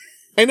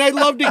 And I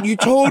loved it. You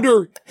told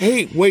her,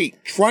 hey,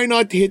 wait, try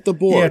not to hit the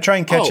board. Yeah, try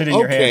and catch it in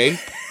your hand.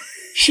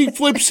 She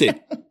flips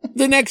it.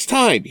 The next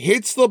time,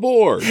 hits the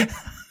board.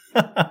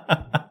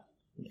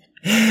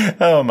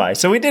 Oh my.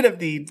 So we did have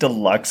the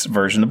deluxe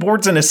version. The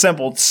board's an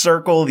assembled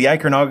circle. The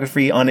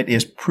iconography on it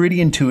is pretty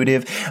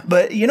intuitive.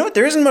 But you know what?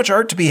 There isn't much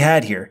art to be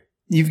had here.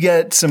 You've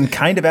got some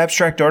kind of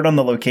abstract art on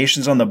the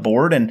locations on the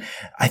board, and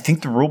I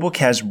think the rulebook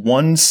has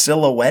one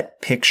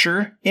silhouette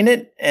picture in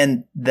it,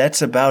 and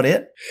that's about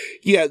it.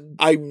 Yeah,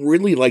 I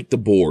really liked the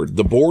board.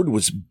 The board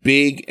was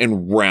big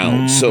and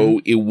round,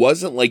 so it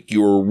wasn't like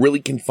you were really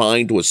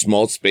confined to a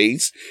small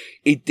space.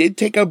 It did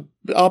take up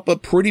a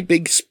pretty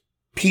big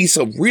piece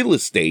of real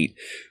estate,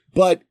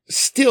 but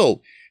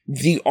still,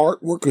 the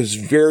artwork was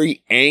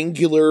very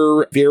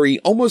angular, very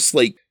almost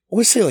like, I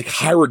would say like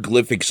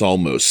hieroglyphics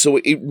almost. So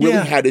it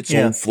really had its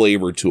own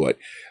flavor to it.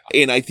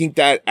 And I think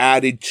that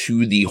added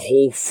to the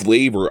whole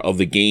flavor of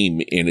the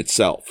game in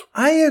itself.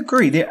 I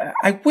agree.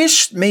 I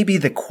wish maybe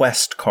the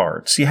quest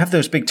cards, you have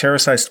those big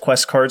terra-sized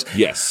quest cards.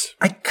 Yes.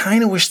 I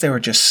kind of wish they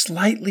were just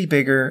slightly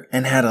bigger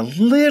and had a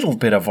little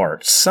bit of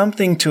art,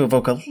 something to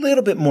evoke a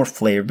little bit more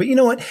flavor. But you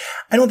know what?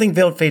 I don't think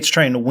Veiled Fate's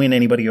trying to win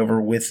anybody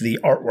over with the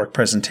artwork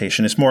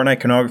presentation. It's more an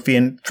iconography,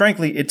 and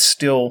frankly, it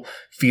still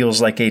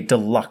feels like a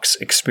deluxe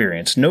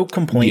experience. No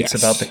complaints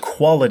about the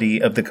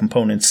quality of the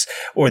components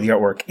or the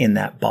artwork in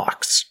that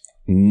box.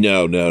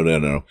 No.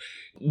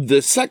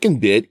 The second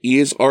bit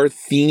is our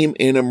theme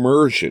and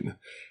immersion.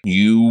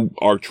 You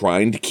are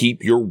trying to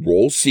keep your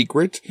role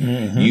secret.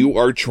 You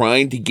are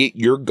trying to get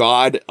your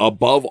god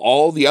above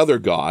all the other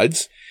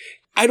gods.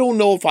 I don't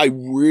know if I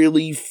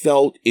really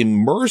felt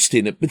immersed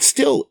in it, but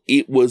still,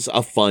 it was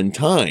a fun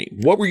time.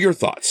 What were your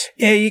thoughts?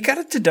 Yeah, you got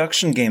a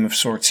deduction game of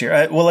sorts here.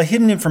 A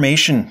hidden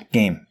information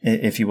game,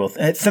 if you will.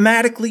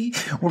 Thematically,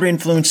 we're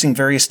influencing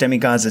various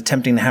demigods,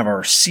 attempting to have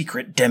our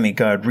secret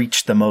demigod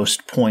reach the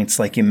most points,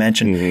 like you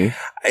mentioned.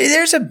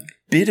 There's a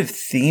bit of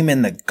theme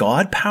in the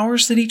god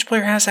powers that each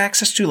player has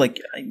access to. Like,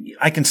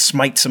 I can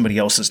smite somebody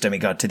else's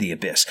demigod to the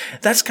abyss.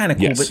 That's kind of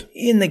cool. But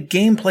in the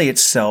gameplay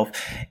itself,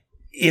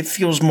 it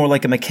feels more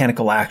like a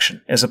mechanical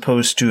action as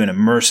opposed to an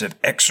immersive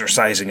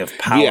exercising of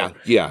power.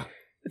 Yeah.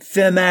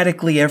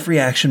 Thematically, every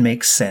action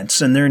makes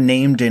sense, and they're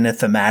named in a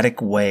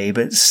thematic way,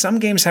 but some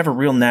games have a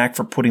real knack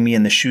for putting me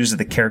in the shoes of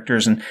the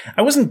characters, and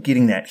I wasn't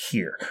getting that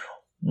here.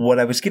 What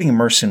I was getting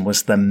immersed in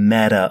was the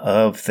meta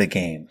of the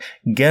game,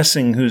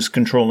 guessing who's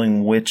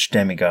controlling which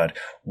demigod,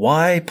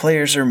 why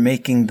players are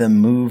making the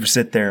moves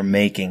that they're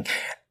making.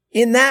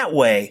 In that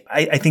way,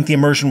 I think the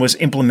immersion was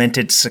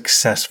implemented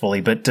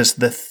successfully, but does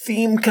the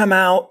theme come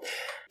out?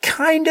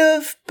 Kind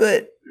of,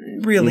 but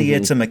really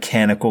it's a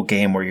mechanical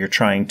game where you're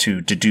trying to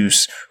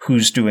deduce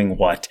who's doing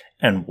what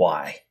and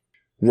why.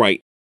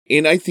 Right.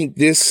 And I think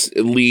this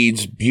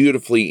leads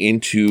beautifully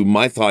into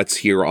my thoughts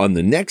here on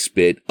the next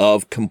bit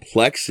of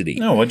complexity.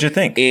 Oh, what'd you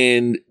think?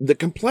 And the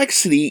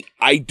complexity,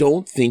 I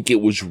don't think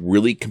it was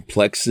really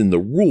complex in the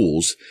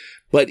rules,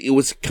 but it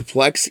was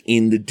complex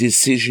in the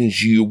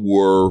decisions you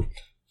were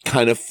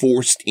kind of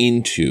forced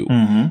into,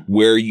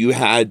 where you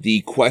had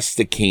the quests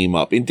that came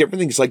up and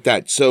different things like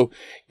that. So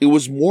it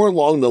was more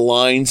along the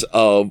lines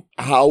of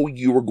how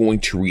you were going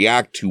to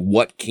react to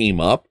what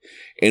came up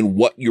and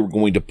what you were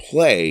going to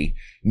play,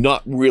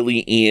 not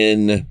really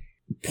in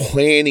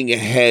planning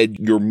ahead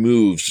your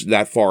moves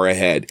that far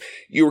ahead.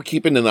 You were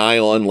keeping an eye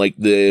on like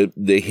the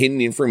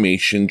hidden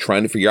information,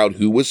 trying to figure out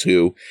who was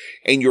who,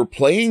 and you're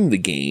playing the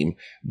game,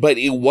 but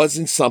it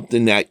wasn't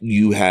something that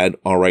you had,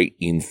 all right,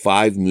 in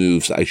 5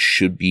 moves, I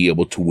should be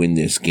able to win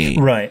this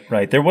game.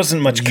 Right. There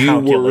wasn't much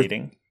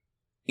calculating.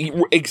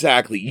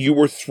 Exactly. You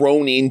were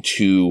thrown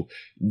into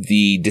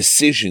the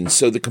decision.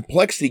 So the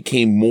complexity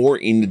came more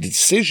in the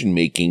decision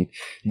making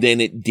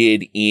than it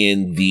did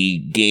in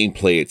the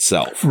gameplay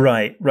itself.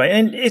 Right.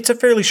 And it's a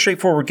fairly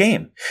straightforward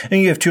game.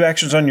 And you have 2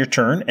 actions on your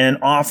turn, and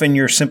often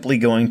you're simply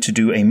going to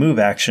do a move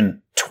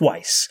action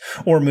twice,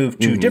 or move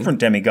 2 different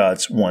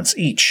demigods once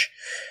each.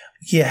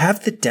 You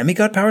have the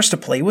demigod powers to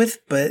play with,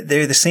 but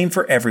they're the same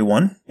for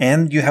everyone,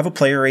 and you have a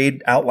player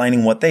aid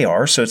outlining what they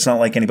are, so it's not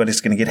like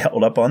anybody's going to get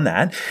held up on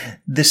that.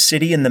 The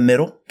city in the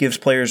middle gives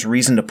players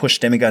reason to push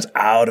demigods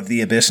out of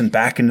the abyss and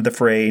back into the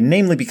fray,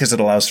 namely because it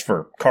allows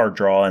for card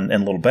draw and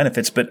little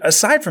benefits. But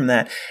aside from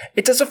that,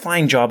 it does a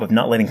fine job of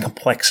not letting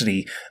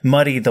complexity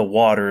muddy the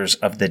waters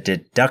of the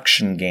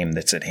deduction game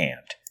that's at hand.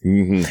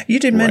 You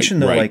did mention,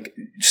 though, like,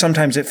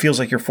 sometimes it feels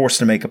like you're forced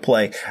to make a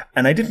play,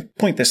 and I didn't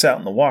point this out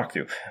in the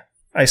walkthrough.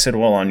 I said,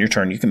 well, on your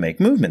turn, you can make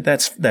movement.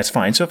 That's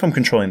fine. So if I'm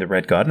controlling the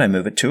red god and I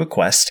move it to a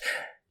quest,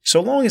 so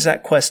long as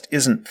that quest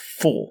isn't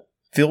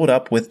filled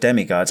up with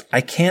demigods, I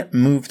can't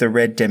move the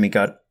red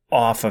demigod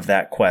off of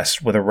that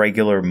quest with a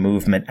regular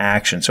movement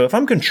action. So if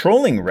I'm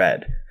controlling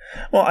red,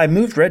 well, I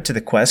moved red to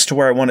the quest to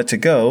where I want it to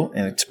go,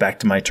 and it's back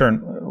to my turn.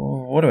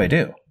 What do I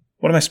do?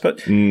 What am I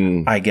supposed?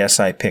 I guess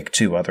I pick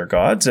 2 other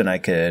gods and I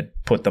could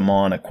put them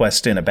on a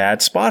quest in a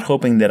bad spot,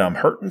 hoping that I'm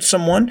hurting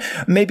someone.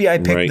 Maybe I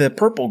pick the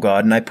purple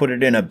god and I put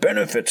it in a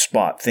benefit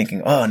spot,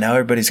 thinking, oh, now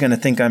everybody's going to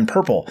think I'm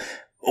purple.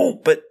 Oh,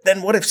 but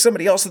then what if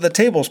somebody else at the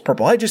table is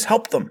purple? I just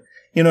helped them.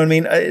 You know what I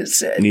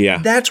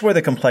mean? That's where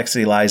the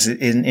complexity lies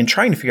in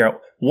trying to figure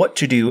out what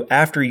to do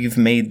after you've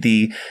made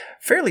the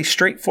fairly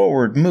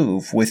straightforward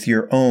move with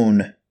your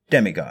own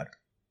demigod.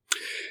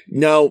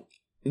 Now,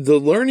 the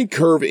learning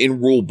curve in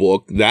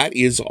rulebook, that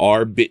is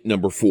our bit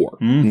number 4.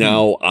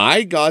 Now,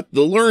 I got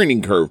the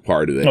learning curve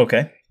part of it.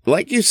 Okay.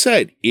 Like you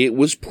said, it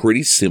was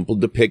pretty simple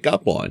to pick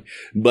up on,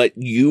 but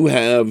you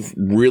have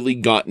really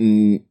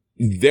gotten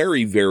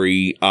very,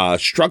 very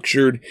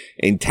structured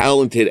and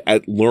talented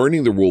at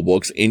learning the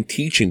rulebooks and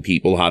teaching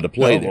people how to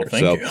play there.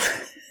 Thank you.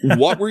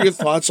 What were your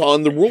thoughts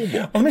on the rulebook?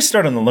 Well, let me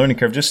start on the learning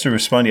curve just to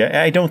respond to you.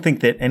 I don't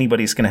think that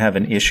anybody's going to have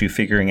an issue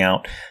figuring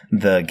out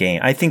the game.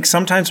 I think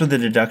sometimes with the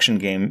deduction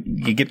game,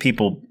 you get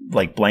people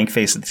like blank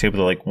face at the table.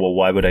 They're like, well,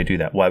 why would I do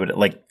that? Why would it?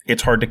 Like,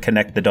 it's hard to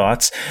connect the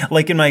dots.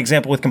 Like in my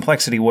example with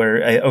complexity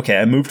where,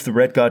 I moved the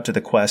red god to the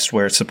quest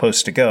where it's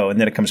supposed to go,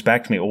 and then it comes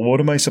back to me, well, what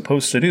am I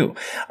supposed to do?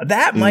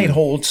 That might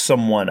hold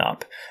someone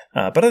up.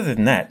 But other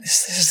than that,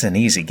 this is an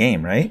easy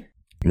game, right?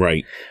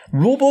 Right.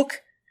 Rulebook,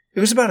 it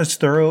was about as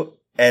thorough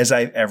as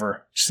I've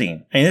ever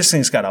seen. I mean, this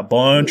thing's got a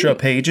bunch of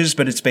pages,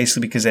 but it's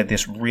basically because it had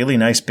this really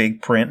nice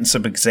big print and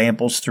some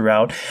examples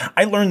throughout.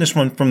 I learned this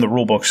one from the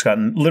rulebook. It's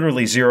gotten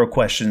literally 0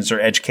 questions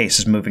or edge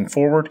cases moving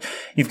forward.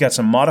 You've got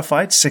some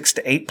modified 6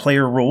 to 8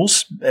 player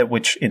rules,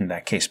 which in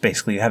that case,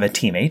 basically you have a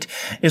teammate,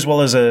 as well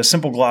as a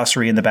simple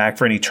glossary in the back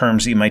for any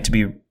terms that you might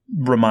be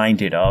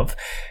reminded of.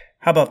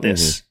 How about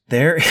this?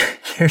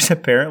 There's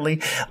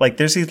apparently, like,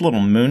 there's these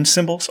little moon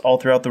symbols all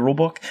throughout the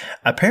rulebook.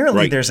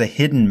 Apparently, there's a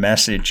hidden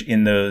message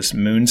in those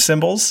moon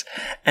symbols,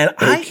 and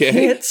I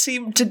can't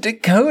seem to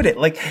decode it.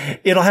 Like,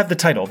 it'll have the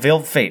title,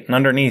 Veiled Fate, and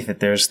underneath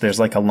it, there's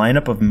like a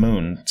lineup of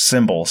moon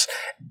symbols,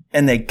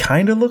 and they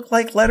kind of look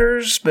like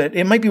letters, but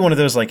it might be one of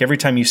those, like, every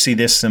time you see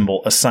this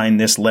symbol, assign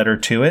this letter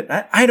to it.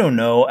 I don't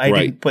know. I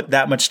didn't put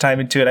that much time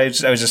into it.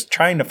 I was just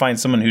trying to find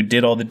someone who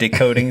did all the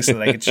decoding so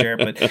that I could share it.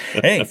 But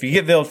hey, if you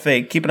get Veiled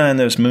Fate, keep an eye on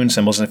those moon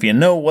symbols, and if you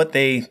know what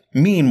they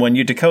mean when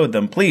you decode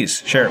them,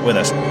 please share it with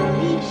us.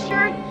 Be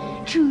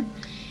sure to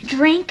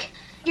drink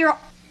your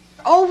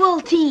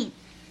Ovaltine.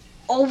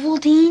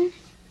 Ovaltine?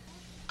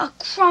 A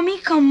crummy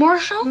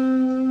commercial?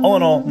 All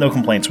in all, no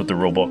complaints with the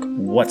rulebook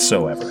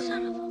whatsoever.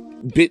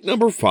 Bit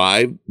number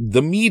 5,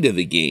 the meat of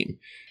the game.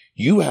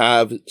 You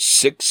have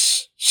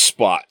 6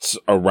 spots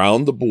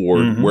around the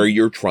board where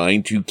you're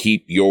trying to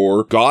keep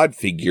your god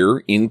figure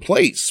in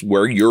place,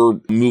 where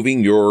you're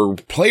moving your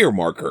player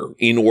marker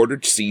in order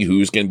to see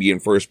who's going to be in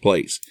first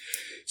place.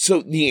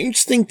 So the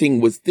interesting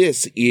thing with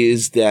this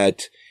is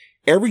that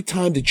every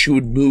time that you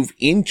would move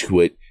into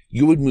it,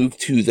 you would move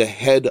to the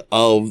head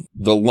of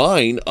the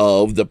line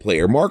of the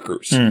player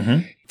markers,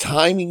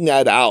 timing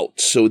that out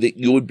so that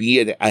you would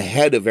be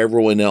ahead of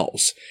everyone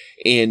else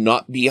and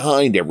not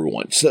behind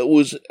everyone.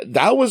 So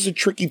that was a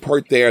tricky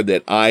part there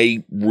that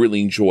I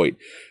really enjoyed,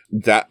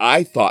 that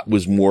I thought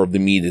was more of the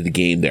meat of the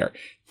game there.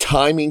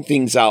 Timing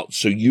things out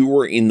so you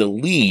were in the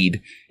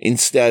lead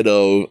instead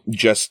of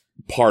just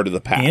part of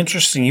the pack.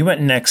 Interesting. You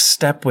went next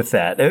step with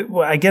that.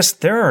 I guess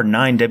there are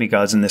 9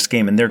 demigods in this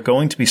game, and they're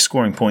going to be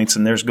scoring points,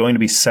 and there's going to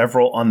be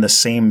several on the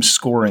same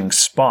scoring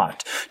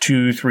spot.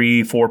 2,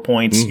 3, 4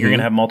 points. You're going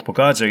to have multiple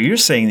gods there. You're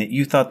saying that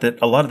you thought that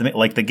a lot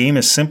of the game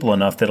is simple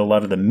enough that a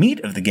lot of the meat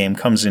of the game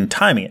comes in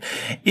timing it.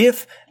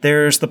 If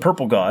there's the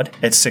purple god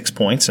at 6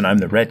 points, and I'm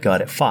the red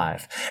god at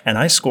 5, and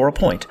I score a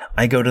point,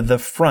 I go to the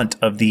front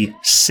of the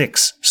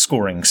 6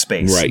 scoring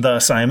space. Right.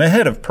 Thus, I am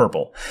ahead of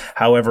purple.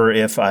 However,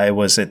 if I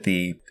was at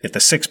the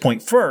 6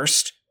 point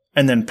first,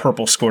 and then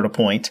purple scored a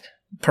point,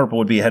 purple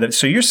would be ahead of.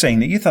 So you're saying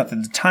that you thought that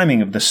the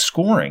timing of the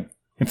scoring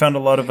You found a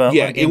lot of lot of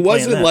it gameplay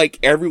wasn't in that. like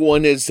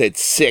everyone is at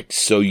 6,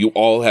 so you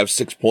all have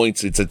 6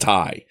 points. It's a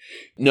tie.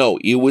 No,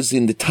 it was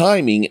in the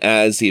timing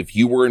as if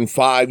you were in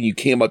 5, you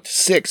came up to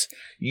 6,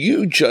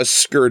 you just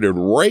skirted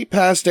right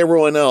past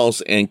everyone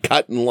else and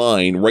cut in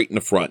line right in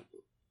the front.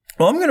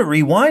 Well, I'm going to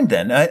rewind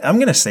then. I'm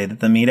going to say that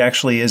the meat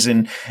actually is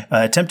in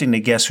attempting to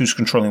guess who's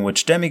controlling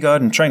which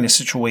demigod and trying to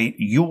situate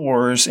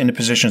yours into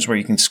positions where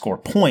you can score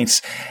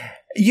points.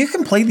 You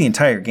can play the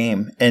entire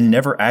game and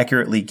never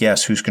accurately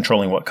guess who's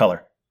controlling what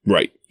color.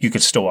 Right. You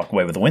could still walk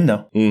away with a win,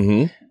 though.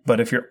 Mm-hmm.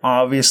 But if you're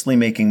obviously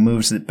making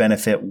moves that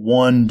benefit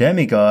one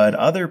demigod,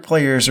 other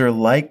players are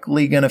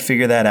likely going to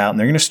figure that out, and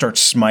they're going to start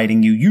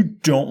smiting you. You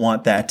don't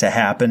want that to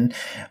happen.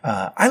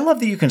 I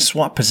love that you can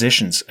swap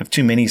positions of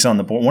 2 minis on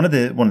the board. One of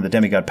the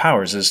demigod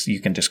powers is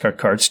you can discard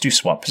cards to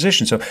swap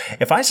positions. So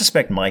if I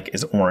suspect Mike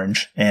is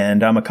orange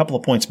and I'm a couple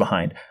of points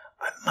behind,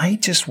 I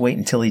might just wait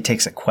until he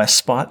takes a quest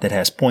spot that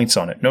has points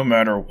on it, no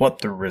matter what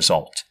the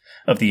result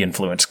of the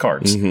influence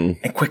cards,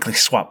 and quickly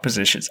swap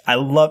positions. I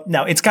love,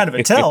 now it's kind of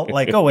a tell,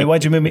 like, oh, wait,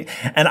 why'd you move me?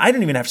 And I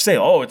didn't even have to say,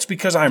 oh, it's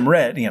because I'm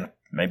red.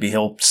 Maybe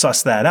he'll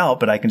suss that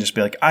out, but I can just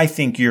be like, I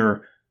think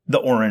you're the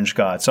orange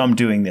god, so I'm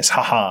doing this.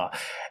 Haha.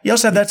 You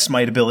also have that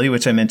smite ability,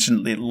 which I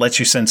mentioned. It lets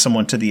you send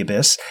someone to the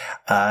abyss.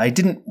 I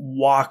didn't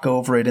walk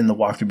over it in the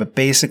walkthrough, but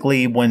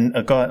basically when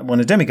a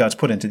demigod's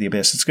put into the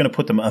abyss, it's going to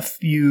put them a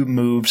few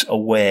moves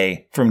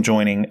away from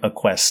joining a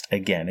quest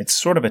again. It's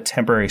sort of a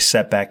temporary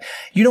setback.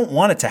 You don't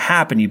want it to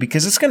happen to you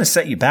because it's going to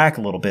set you back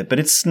a little bit, but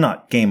it's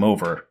not game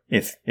over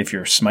if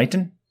you're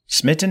smitten.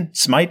 Smited?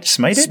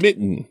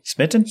 Smitten.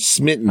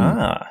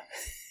 Ah.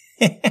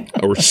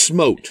 Or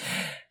smote.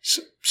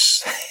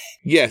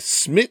 Yes,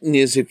 smitten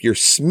is if you're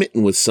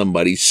smitten with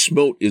somebody.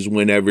 Smote is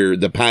whenever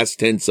the past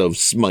tense of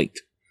smite.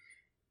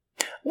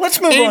 Let's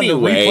move on to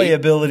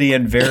replayability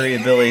and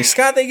variability.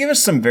 Scott, they give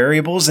us some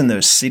variables in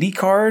those city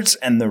cards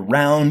and the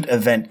round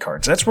event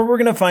cards. That's where we're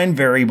going to find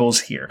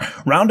variables here.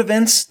 Round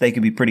events, they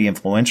can be pretty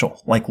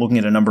influential, like looking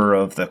at a number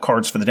of the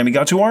cards for the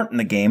demigods who aren't in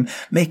the game,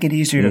 make it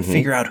easier to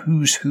figure out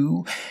who's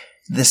who.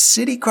 The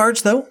city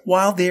cards, though,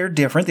 while they're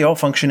different, they all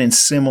function in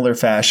similar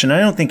fashion. I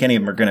don't think any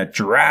of them are going to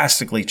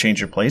drastically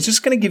change your play. It's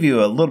just going to give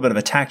you a little bit of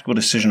a tactical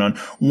decision on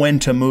when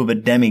to move a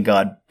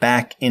demigod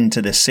back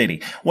into the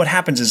city. What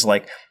happens is,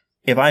 like,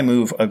 if I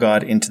move a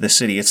god into the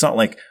city, it's not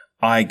like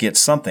I get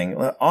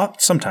something.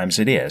 Sometimes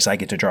it is. I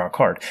get to draw a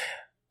card.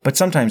 But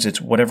sometimes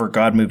it's whatever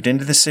god moved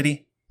into the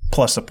city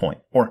plus a point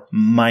or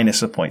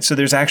minus a point. So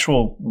there's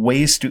actual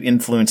ways to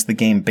influence the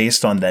game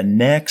based on the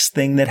next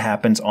thing that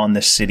happens on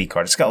the city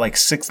card. It's got like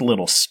 6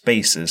 little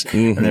spaces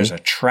and there's a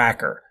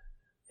tracker.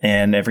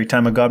 And every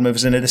time a god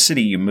moves into the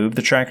city, you move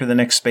the tracker to the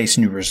next space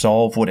and you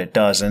resolve what it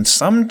does. And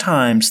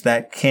sometimes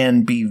that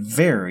can be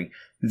very,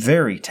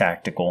 very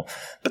tactical.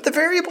 But the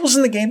variables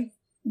in the game,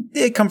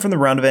 they come from the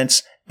round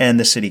events and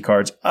the city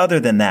cards. Other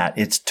than that,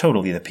 it's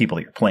totally the people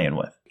you're playing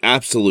with.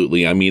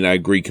 Absolutely. I mean, I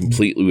agree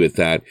completely with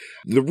that.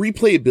 The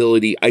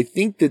replayability, I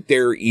think that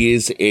there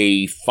is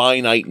a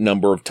finite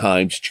number of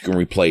times that you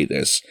can replay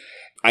this.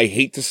 I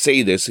hate to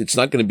say this. It's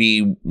not going to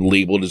be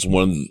labeled as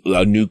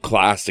a new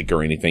classic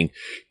or anything,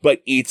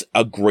 but it's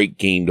a great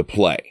game to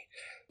play.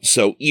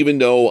 So even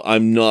though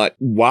I'm not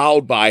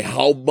wowed by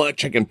how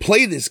much I can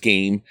play this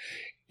game,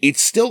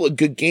 it's still a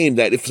good game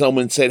that if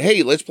someone said,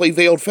 hey, let's play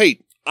Veiled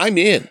Fate, I'm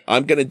in.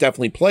 I'm going to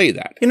definitely play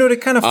that.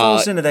 It kind of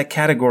falls into that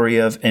category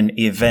of an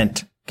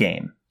event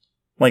game.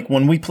 Like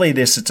when we play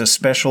this, it's a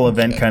special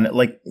event kind of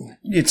like,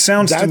 it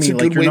sounds to me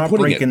like you're not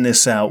breaking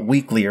this out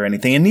weekly or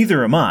anything, and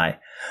neither am I.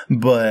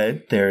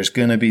 But there's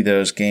going to be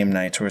those game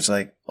nights where it's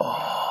like,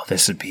 oh,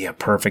 this would be a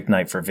perfect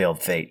night for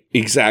Veiled Fate.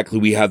 Exactly.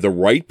 We have the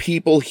right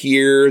people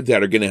here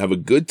that are going to have a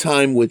good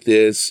time with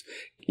this.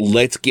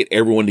 Let's get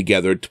everyone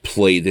together to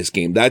play this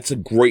game. That's a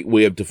great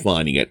way of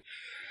defining it.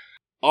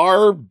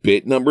 Our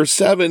bit number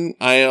 7,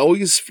 I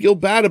always feel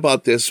bad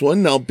about this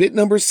one. Now, bit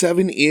number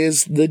 7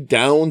 is the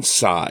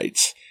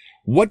downsides.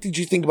 What did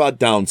you think about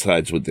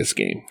downsides with this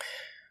game?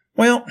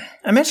 Well,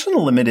 I mentioned the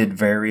limited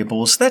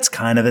variables. That's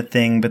kind of a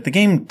thing, but the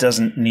game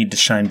doesn't need to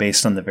shine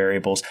based on the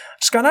variables.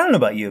 Scott, I don't know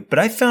about you, but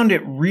I found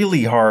it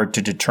really hard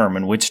to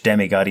determine which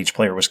demigod each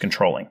player was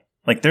controlling.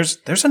 Like,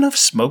 there's enough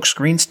smoke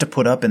screens to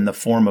put up in the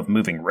form of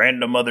moving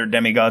random other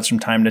demigods from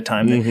time to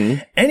time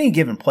that any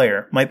given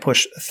player might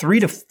push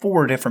 3 to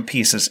 4 different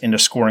pieces into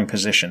scoring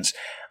positions.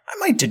 I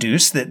might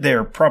deduce that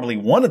they're probably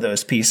one of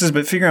those pieces,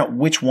 but figuring out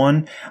which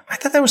one, I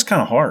thought that was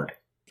kind of hard.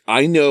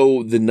 I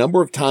know the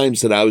number of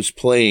times that I was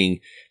playing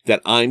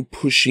that I'm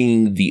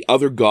pushing the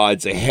other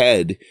gods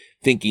ahead,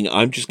 thinking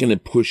I'm just going to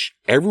push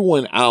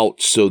everyone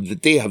out so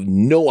that they have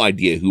no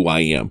idea who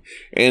I am.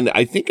 And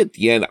I think at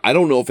the end, I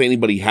don't know if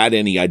anybody had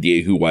any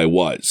idea who I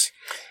was.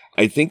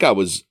 I think I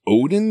was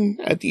Odin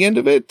at the end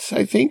of it,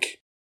 I think.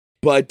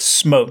 But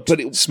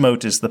Smote.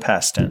 Smote is the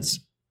past tense.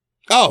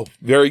 Oh,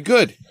 very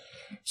good.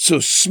 So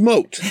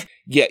Smote.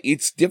 Yeah,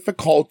 it's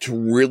difficult to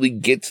really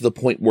get to the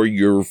point where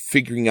you're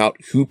figuring out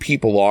who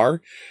people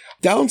are.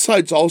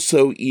 Downsides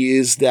also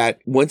is that,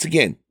 once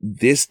again,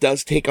 this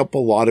does take up a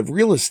lot of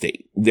real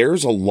estate.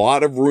 There's a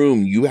lot of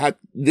room.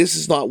 This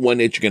is not one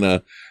that you're going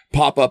to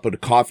pop up at a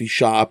coffee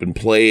shop and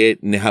play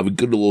it and have a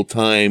good little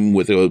time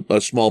with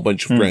a small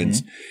bunch of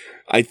friends.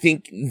 I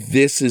think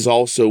this is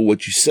also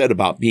what you said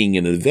about being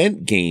an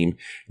event game.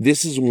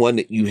 This is one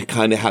that you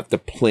kind of have to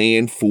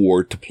plan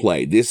for to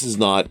play. This is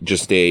not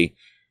just hey,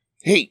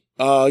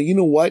 you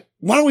know what?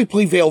 Why don't we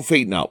play Veiled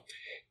Fate now?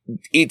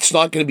 It's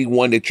not going to be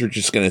one that you're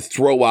just going to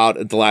throw out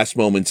at the last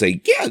moment and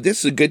say, yeah, this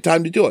is a good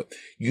time to do it.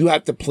 You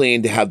have to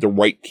plan to have the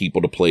right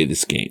people to play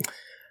this game.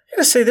 I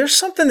gotta say, there's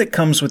something that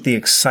comes with the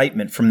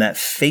excitement from that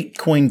fate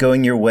coin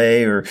going your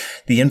way or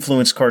the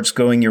influence cards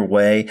going your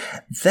way.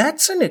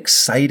 That's an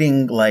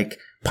exciting,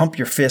 pump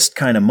your fist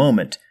kind of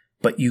moment.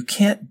 But you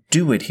can't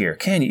do it here,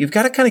 can you? You've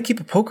got to kind of keep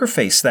a poker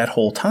face that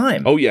whole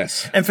time. Oh,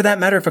 yes. And for that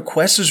matter, if a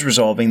quest is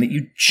resolving that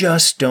you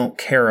just don't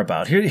care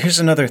about. Here's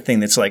another thing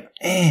that's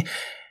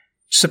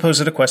suppose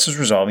that a quest is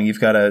resolving, you've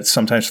got to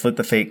sometimes flip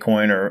the fate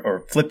coin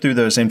or flip through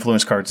those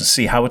influence cards and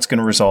see how it's going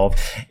to resolve.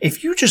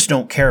 If you just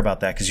don't care about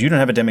that because you don't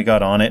have a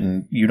demigod on it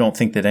and you don't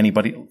think that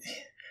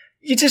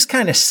you just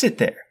kind of sit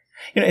there.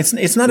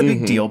 It's not a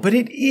big deal, but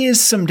it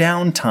is some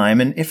downtime.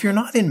 And if you're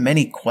not in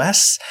many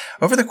quests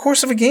over the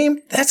course of a game,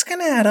 that's going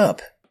to add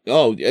up.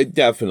 Oh,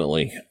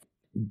 definitely.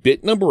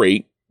 Bit number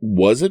 8.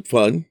 Was it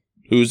fun?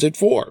 Who's it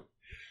for?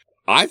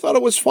 I thought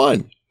it was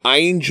fun. I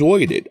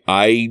enjoyed it.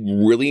 I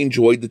really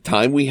enjoyed the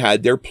time we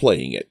had there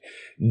playing it.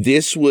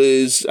 This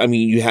was,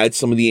 you had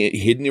some of the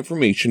hidden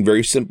information,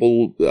 very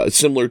simple,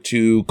 similar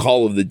to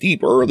Call of the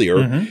Deep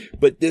earlier,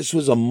 but this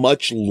was a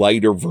much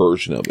lighter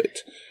version of it.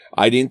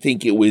 I didn't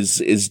think it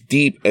was as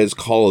deep as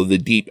Call of the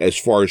Deep as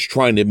far as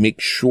trying to make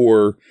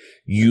sure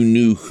you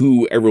knew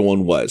who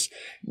everyone was.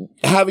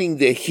 Having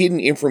the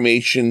hidden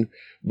information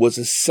was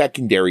a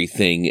secondary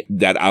thing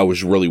that I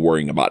was really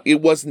worrying about.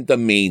 It wasn't the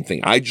main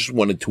thing. I just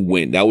wanted to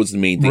win. That was the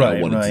main thing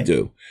I wanted to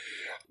do.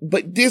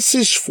 But this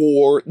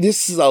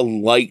is a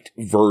light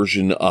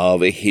version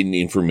of a hidden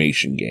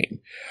information game.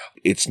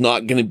 It's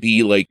not going to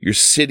be like you're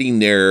sitting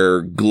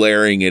there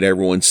glaring at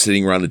everyone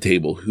sitting around the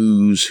table.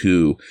 Who's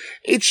who?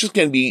 It's just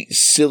going to be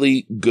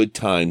silly, good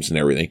times and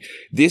everything.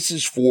 This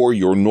is for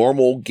your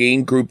normal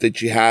game group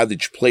that you have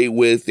that you play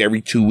with every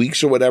 2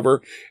 weeks or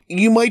whatever.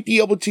 You might be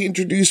able to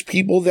introduce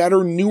people that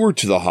are newer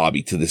to the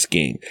hobby to this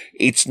game.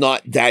 It's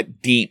not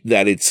that deep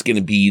that it's going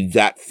to be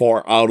that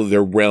far out of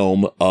their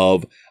realm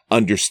of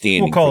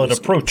understanding. We'll call it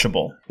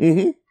approachable.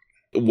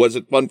 Was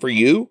it fun for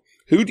you?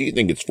 Who do you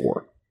think it's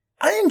for?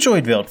 I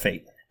enjoyed Veiled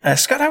Fate.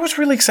 Scott, I was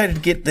really excited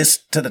to get this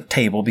to the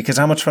table because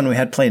how much fun we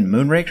had playing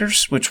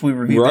Moonrakers, which we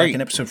reviewed back in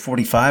episode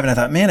 45. And I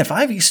thought, man, if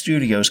Ivy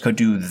Studios could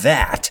do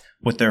that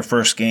with their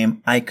first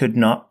game, I could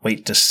not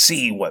wait to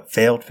see what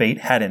Veiled Fate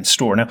had in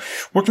store. Now,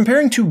 we're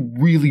comparing two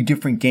really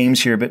different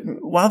games here, but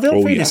while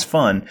Veiled Fate is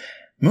fun,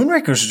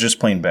 Moonrakers is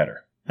just plain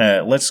better.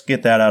 Let's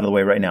get that out of the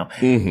way right now.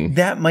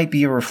 That might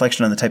be a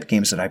reflection on the type of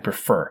games that I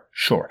prefer,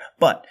 sure.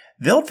 But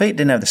Veiled Fate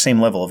didn't have the same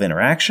level of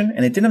interaction,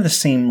 and it didn't have the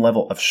same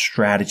level of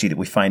strategy that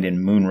we find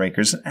in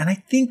Moonrakers, and I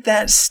think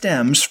that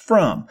stems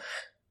from...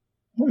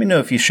 Let me know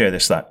if you share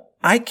this thought.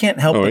 I can't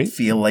help but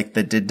feel like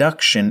the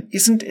deduction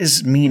isn't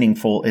as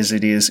meaningful as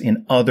it is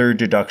in other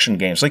deduction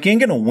games. Like, you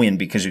ain't going to win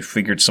because you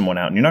figured someone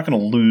out, and you're not going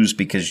to lose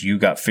because you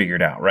got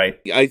figured out,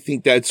 right? I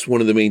think that's one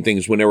of the main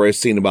things whenever I was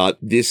saying about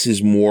this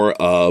is more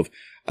of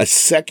a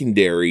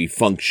secondary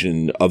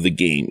function of the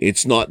game.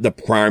 It's not the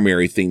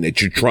primary thing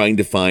that you're trying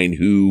to find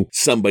who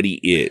somebody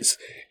is.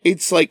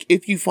 It's like,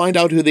 if you find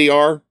out who they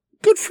are,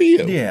 good for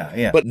you.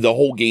 Yeah. But the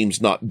whole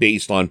game's not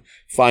based on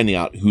finding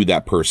out who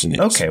that person is.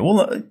 Okay,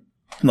 well,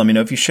 let me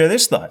know if you share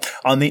this thought.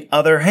 On the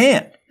other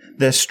hand,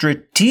 the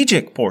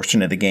strategic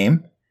portion of the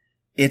game,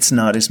 it's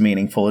not as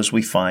meaningful as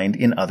we find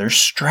in other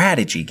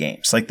strategy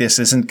games. Like, this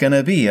isn't going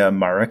to be a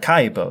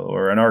Maracaibo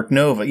or an Ark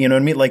Nova, you know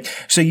what I mean? Like,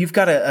 so you've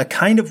got a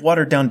kind of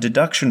watered down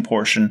deduction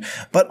portion,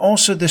 but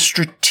also the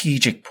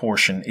strategic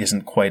portion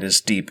isn't quite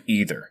as deep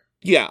either.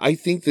 Yeah, I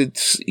think that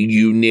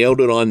you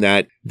nailed it on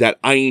that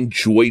I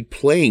enjoyed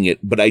playing it,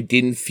 but I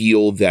didn't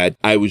feel that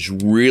I was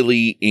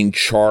really in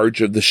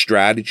charge of the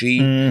strategy.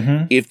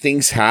 If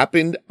things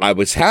happened, I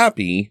was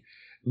happy.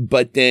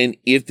 But then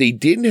if they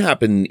didn't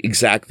happen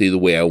exactly the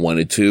way I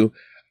wanted to,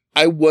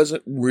 I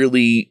wasn't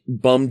really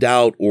bummed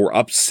out or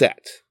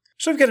upset.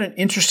 So we've got an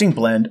interesting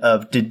blend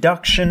of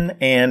deduction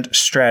and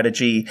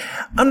strategy.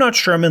 I'm not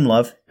sure I'm in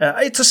love.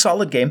 It's a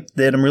solid game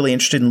that I'm really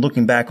interested in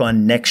looking back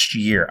on next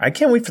year. I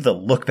can't wait for the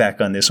look back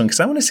on this one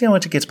because I want to see how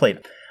much it gets played.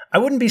 I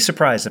wouldn't be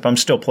surprised if I'm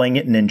still playing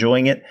it and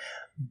enjoying it,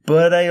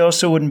 but I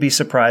also wouldn't be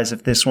surprised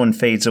if this one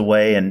fades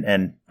away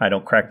and I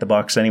don't crack the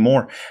box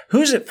anymore.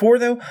 Who's it for,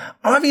 though?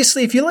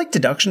 Obviously, if you like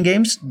deduction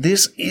games,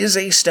 this is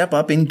a step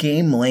up in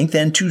game length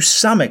and to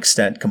some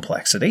extent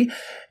complexity.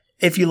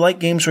 If you like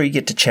games where you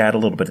get to chat a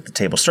little bit at the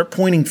table, start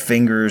pointing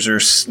fingers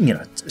or,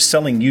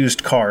 selling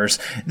used cars,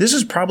 this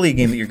is probably a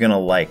game that you're going to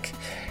like.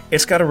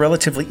 It's got a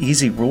relatively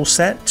easy rule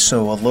set,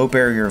 so a low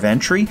barrier of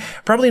entry.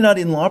 Probably not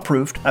in-law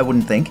proofed, I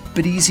wouldn't think,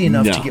 but easy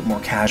enough to get more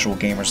casual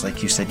gamers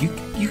like you said.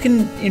 You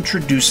can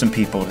introduce some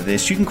people to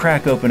this. You can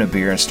crack open a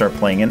beer and start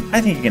playing, and I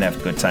think you can have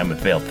a good time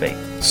with Veiled Fate.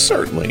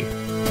 Certainly.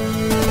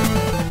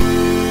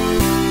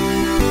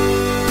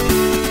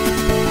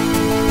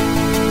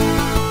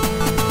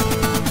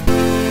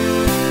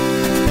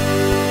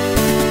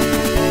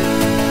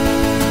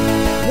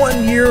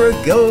 Year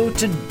ago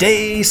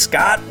today,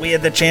 Scott, we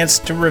had the chance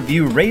to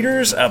review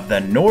Raiders of the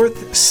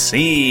North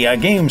Sea, a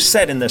game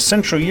set in the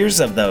central years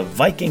of the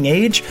Viking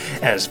Age.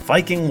 As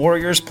Viking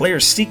warriors,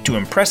 players seek to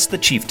impress the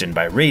chieftain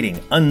by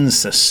raiding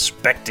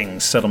unsuspecting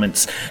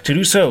settlements. To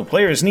do so,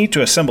 players need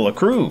to assemble a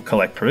crew,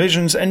 collect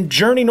provisions, and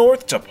journey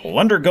north to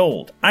plunder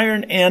gold,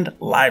 iron, and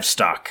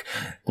livestock.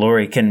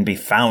 Glory can be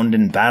found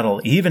in battle,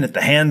 even at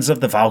the hands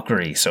of the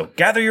Valkyrie. So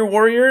gather your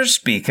warriors,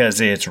 because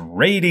it's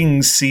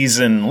raiding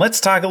season. Let's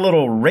talk a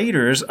little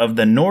Raiders of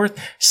the North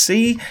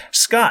Sea.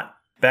 Scott,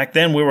 back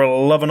then we were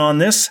loving on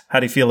this. How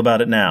do you feel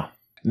about it now?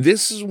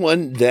 This is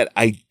one that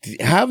I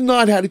have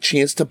not had a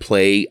chance to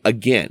play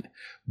again,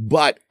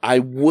 but I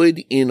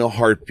would in a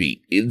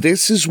heartbeat.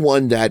 This is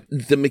one that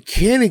the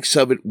mechanics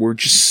of it were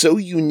just so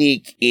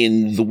unique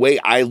in the way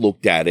I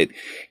looked at it.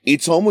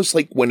 It's almost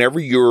like whenever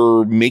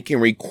you're making a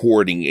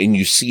recording and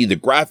you see the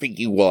graphic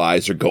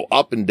equalizer go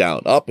up and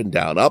down, up and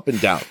down, up and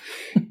down,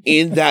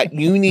 in that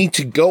you need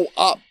to go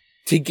up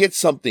to get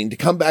something, to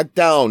come back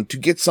down, to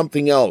get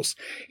something else.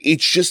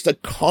 It's just a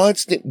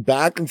constant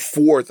back and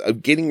forth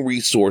of getting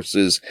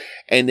resources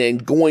and then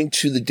going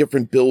to the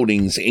different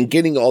buildings and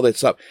getting all that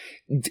stuff.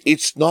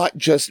 It's not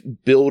just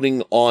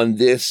building on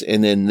this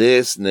and then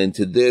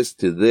to this,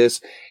 to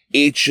this.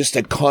 It's just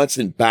a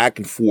constant back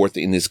and forth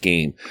in this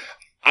game.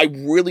 I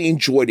really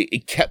enjoyed it.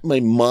 It kept my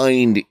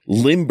mind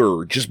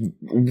limber, just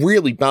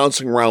really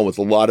bouncing around with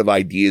a lot of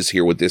ideas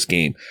here with this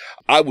game.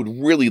 I would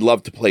really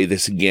love to play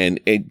this again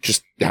and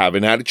just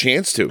haven't had a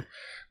chance to.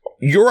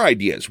 Your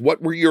ideas.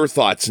 What were your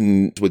thoughts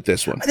with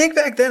this one? I think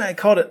back then I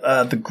called it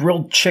the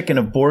grilled chicken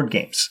of board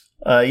games.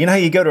 You know how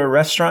you go to a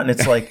restaurant and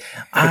it's like,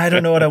 I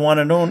don't know what I want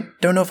to know.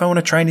 Don't know if I want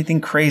to try anything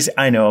crazy.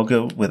 I know I'll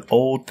go with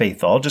Old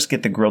Faithful. I'll just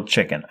get the grilled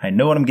chicken. I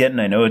know what I'm getting.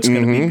 I know it's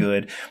going to be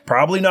good.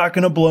 Probably not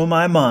going to blow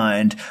my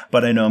mind,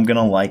 but I know I'm going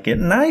to like it.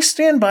 And I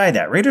stand by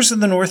that. Raiders of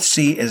the North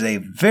Sea is a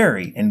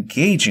very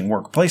engaging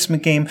work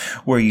placement game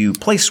where you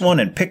place one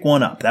and pick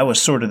one up. That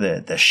was sort of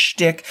the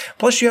shtick.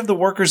 Plus you have the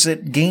workers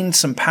that gain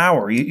some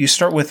power. You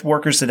start with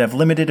workers that have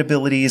limited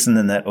abilities, and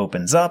then that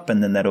opens up,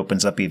 and then that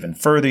opens up even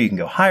further. You can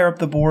go higher up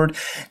the board.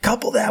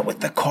 Couple that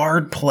with the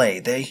card play,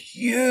 the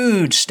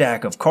huge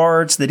stack of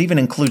cards that even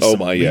includes some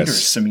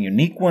leaders, some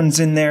unique ones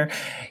in there.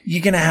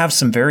 You're going to have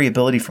some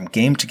variability from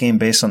game to game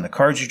based on the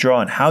cards you draw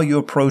and how you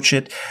approach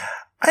it.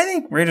 I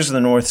think Raiders of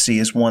the North Sea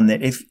is one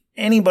that if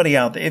anybody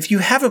out there, if you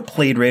haven't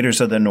played Raiders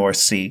of the North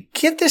Sea,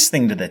 get this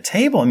thing to the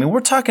table. I mean,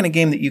 we're talking a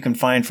game that you can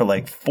find for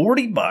like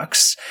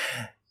 $40.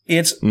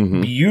 It's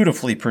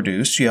beautifully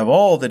produced. You have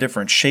all the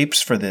different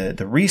shapes for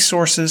the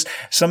resources.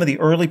 Some of the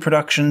early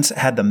productions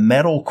had the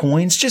metal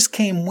coins, just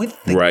came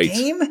with the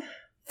game.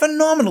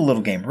 Phenomenal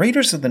little game.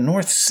 Raiders of the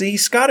North Sea.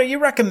 Scott, are you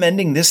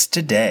recommending this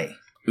today?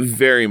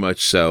 Very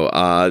much so.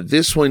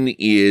 This one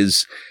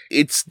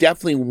it's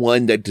definitely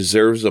one that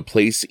deserves a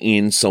place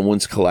in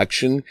someone's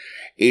collection.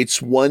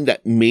 It's one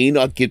that may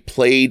not get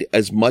played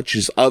as much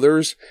as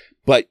others,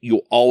 but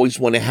you'll always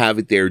want to have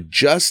it there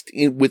just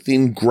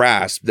within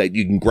grasp that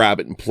you can grab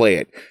it and play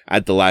it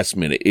at the last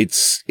minute.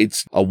 It's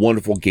a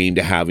wonderful game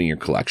to have in your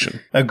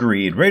collection.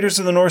 Agreed. Raiders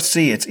of the North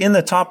Sea. It's in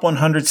the top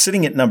 100,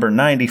 sitting at number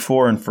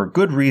 94, and for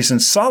good reason.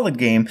 Solid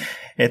game.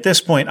 At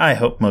this point, I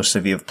hope most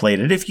of you have played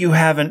it. If you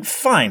haven't,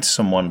 find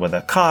someone with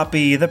a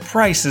copy. The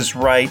price is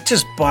right.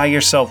 Just buy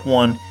yourself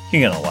one.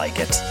 You're going to like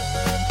it.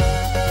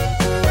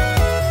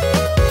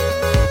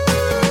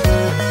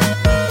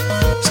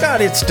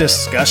 It's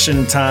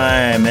discussion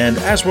time, and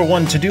as we're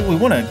one to do, we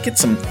want to get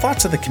some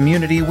thoughts of the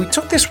community. We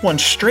took this one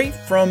straight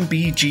from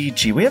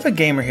BGG. We have a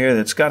gamer here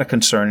that's got a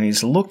concern, and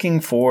he's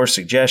looking for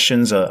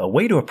suggestions, a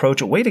way to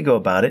approach it, a way to go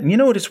about it. And you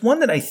know what? It's one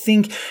that I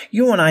think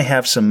you and I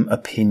have some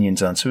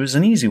opinions on, so it's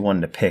an easy one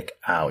to pick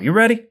out. You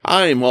ready?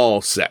 I'm all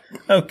set.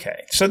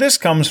 Okay, so this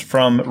comes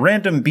from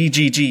random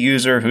BGG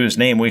user whose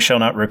name we shall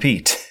not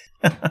repeat.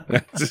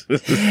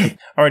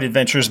 All right,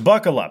 adventurers,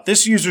 buckle up.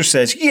 This user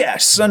says,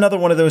 yes, another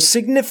one of those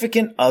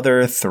significant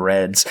other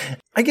threads.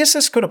 I guess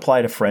this could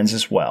apply to friends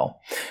as well.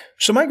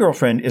 So my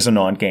girlfriend is a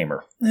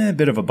non-gamer. A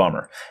bit of a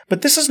bummer.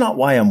 But this is not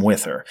why I'm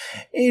with her.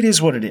 It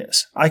is what it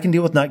is. I can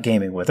deal with not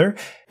gaming with her,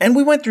 and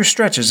we went through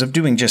stretches of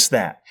doing just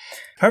that.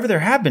 However, there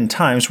have been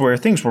times where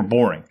things were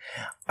boring.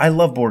 I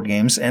love board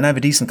games, and I have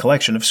a decent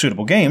collection of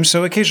suitable games,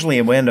 so occasionally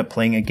I end up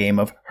playing a game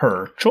of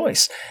her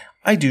choice.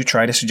 I do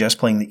try to suggest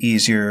playing the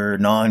easier,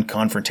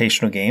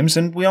 non-confrontational games,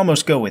 and we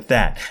almost go with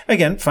that.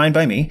 Again, fine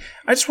by me.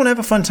 I just want to have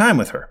a fun time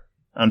with her.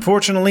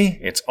 Unfortunately,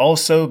 it's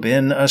also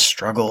been a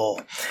struggle.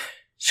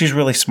 She's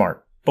really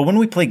smart. But when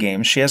we play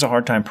games, she has a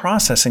hard time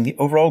processing the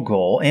overall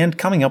goal and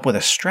coming up with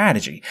a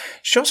strategy.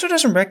 She also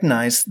doesn't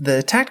recognize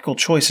the tactical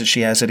choices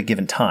she has at a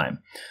given time.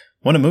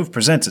 When a move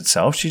presents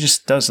itself, she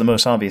just does the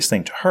most obvious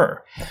thing to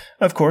her.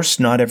 Of course,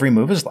 not every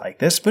move is like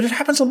this, but it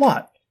happens a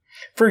lot.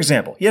 For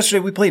example,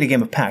 yesterday we played a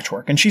game of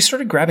patchwork, and she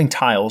started grabbing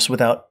tiles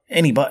without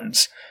any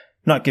buttons.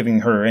 Not giving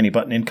her any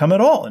button income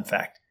at all, in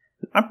fact.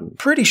 I'm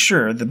pretty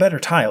sure the better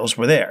tiles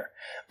were there.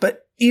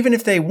 But even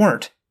if they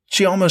weren't,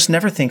 she almost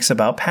never thinks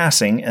about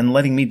passing and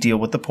letting me deal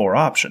with the poor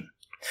option.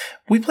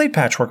 We played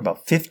patchwork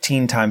about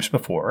 15 times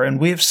before, and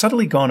we have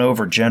subtly gone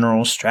over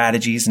general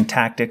strategies and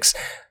tactics.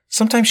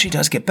 Sometimes she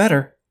does get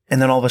better,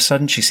 and then all of a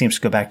sudden she seems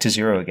to go back to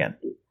zero again.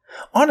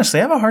 Honestly,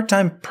 I have a hard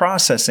time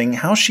processing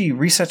how she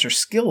resets her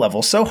skill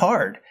level so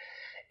hard.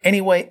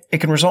 Anyway, it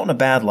can result in a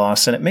bad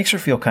loss, and it makes her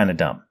feel kind of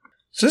dumb.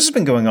 So this has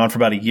been going on for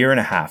about 1.5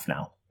 years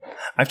now.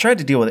 I've tried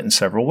to deal with it in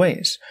several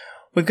ways.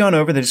 We've gone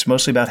over that it's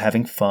mostly about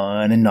having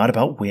fun and not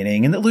about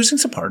winning, and that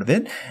losing's a part of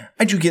it.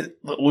 I do get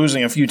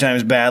losing a few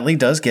times badly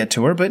does get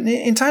to her, but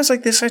in times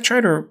like this, I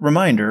try to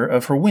remind her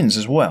of her wins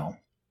as well.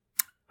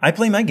 I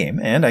play my game,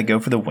 and I go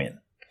for the win.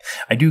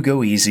 I do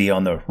go easy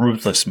on the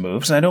ruthless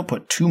moves, and I don't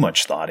put too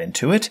much thought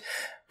into it,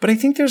 but I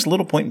think there's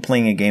little point in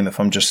playing a game if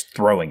I'm just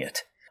throwing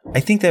it. I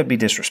think that would be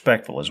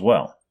disrespectful as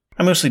well.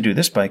 I mostly do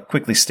this by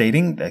quickly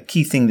stating the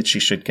key thing that she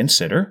should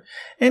consider,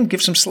 and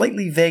give some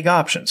slightly vague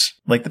options,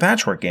 like the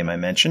patchwork game I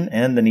mentioned,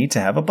 and the need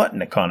to have a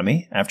button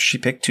economy after she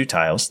picked 2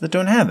 tiles that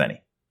don't have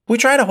any. We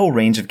tried a whole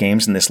range of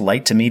games in this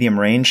light to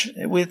medium range,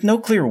 with no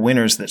clear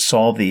winners that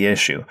solve the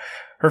issue.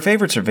 Her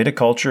favorites are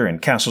Viticulture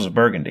and Castles of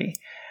Burgundy.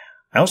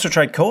 I also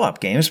tried co-op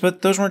games,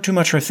 but those weren't too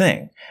much her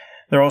thing.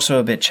 They're also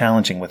a bit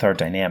challenging with our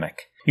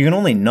dynamic. You can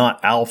only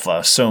not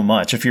alpha so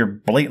much if you're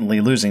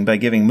blatantly losing by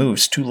giving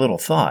moves too little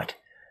thought.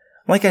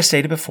 Like I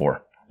stated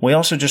before, we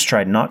also just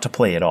tried not to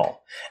play at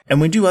all.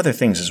 And we do other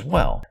things as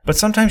well. But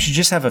sometimes you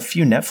just have a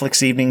few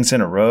Netflix evenings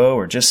in a row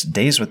or just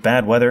days with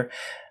bad weather.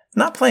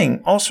 Not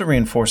playing also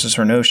reinforces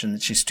her notion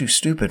that she's too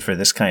stupid for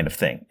this kind of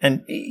thing.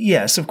 And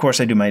yes, of course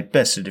I do my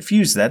best to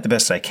diffuse that the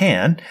best I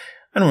can.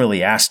 I don't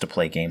really ask to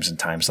play games in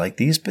times like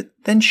these, but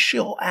then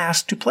she'll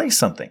ask to play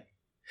something.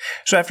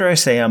 So after I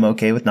say I'm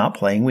okay with not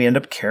playing, we end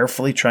up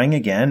carefully trying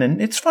again,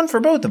 and it's fun for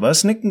both of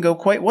us, and it can go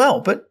quite well,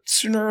 but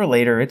sooner or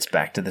later it's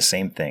back to the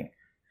same thing.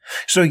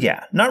 So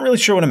yeah, not really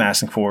sure what I'm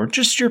asking for,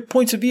 just your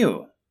points of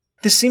view.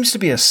 This seems to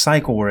be a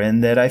cycle we're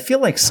in that I feel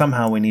like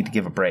somehow we need to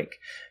give a break.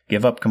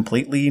 Give up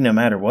completely no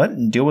matter what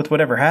and deal with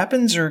whatever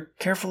happens, or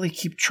carefully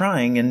keep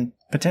trying and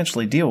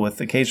potentially deal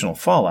with occasional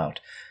fallout.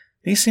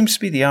 These seems to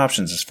be the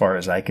options as far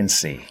as I can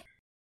see.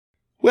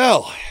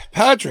 Well,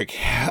 Patrick,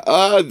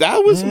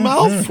 that was a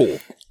mouthful.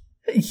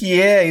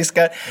 Yeah, he's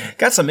got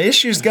some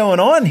issues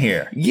going on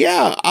here.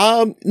 Yeah,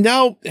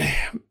 now,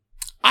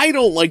 I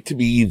don't like to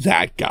be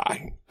that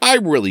guy. I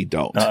really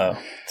don't. Uh-oh.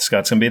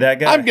 Scott's gonna be that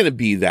guy? I'm gonna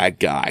be that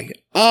guy.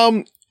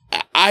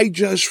 I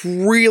just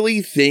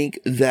really think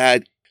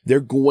that they're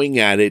going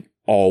at it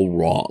all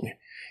wrong.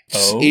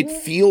 Oh? It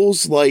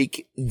feels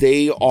like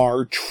they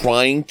are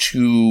trying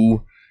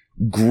to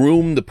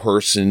groom the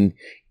person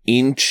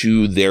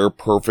into their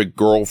perfect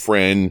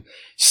girlfriend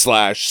 /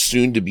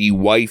 soon to be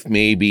wife,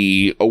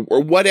 maybe,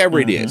 or whatever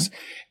it is.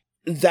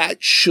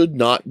 That should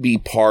not be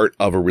part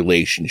of a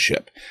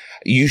relationship.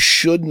 You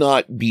should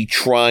not be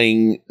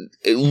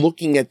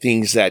looking at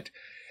things that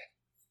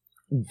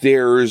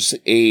there's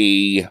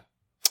a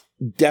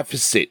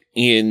deficit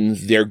in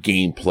their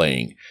game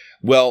playing.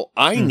 Well,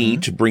 I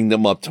need to bring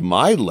them up to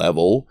my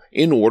level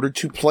in order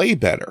to play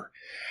better.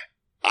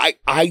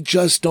 I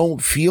just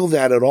don't feel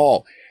that at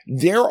all.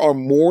 There are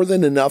more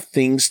than enough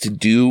things to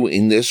do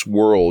in this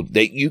world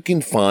that you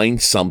can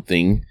find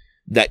something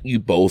that you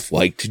both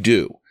like to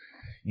do.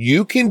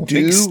 You can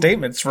do big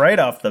statements right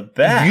off the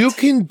bat. You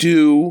can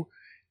do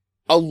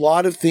a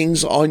lot of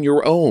things on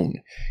your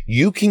own.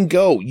 You can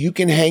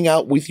hang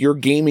out with your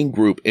gaming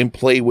group and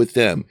play with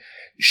them.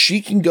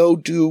 She can go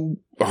do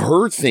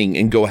her thing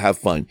and go have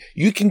fun.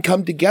 You can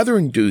come together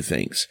and do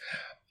things.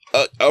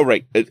 All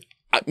right.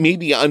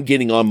 Maybe I'm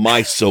getting on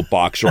my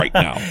soapbox right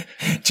now.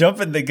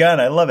 Jumping the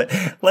gun. I love it.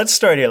 Let's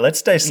start here.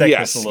 Let's dissect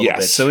this a little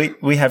bit. So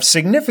we have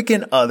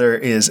significant other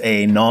is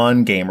a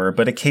non-gamer,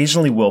 but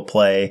occasionally will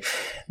play.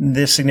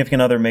 This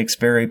significant other makes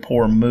very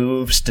poor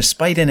moves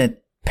despite an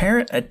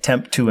apparent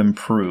attempt to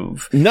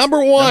improve.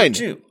 Number 1, Number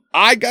 2.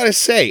 I gotta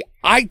say,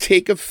 I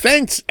take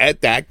offense at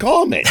that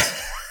comment.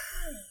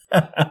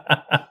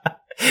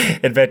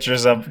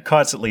 Adventures, I'm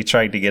constantly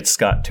trying to get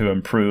Scott to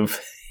improve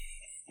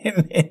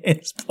in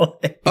his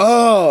play.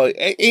 Oh,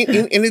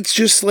 and it's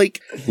just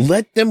like,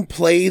 let them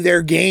play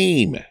their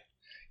game.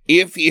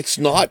 If it's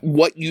not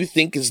what you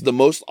think is the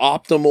most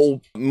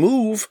optimal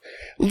move,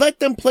 let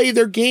them play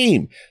their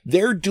game.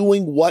 They're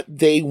doing what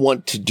they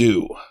want to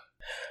do.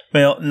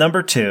 Well,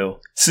 number 2,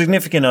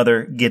 significant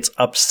other gets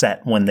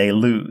upset when they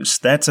lose.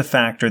 That's a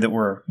factor that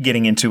we're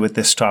getting into with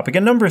this topic.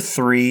 And number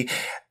 3,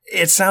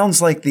 it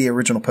sounds like the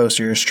original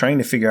poster is trying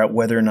to figure out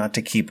whether or not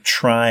to keep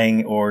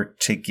trying or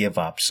to give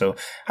up. So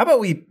how about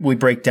we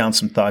break down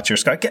some thoughts here,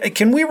 Scott?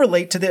 Can we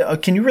relate to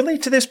can you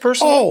relate to this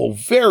person? Oh,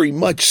 very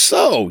much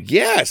so.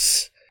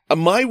 Yes.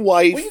 My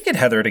wife. Well, you get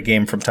Heather at a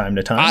game from time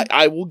to time.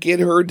 I will get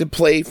her to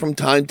play from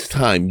time to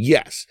time.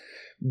 Yes.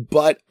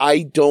 But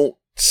I don't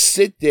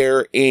sit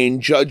there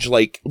and judge,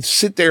 I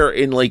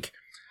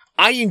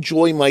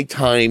enjoy my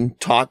time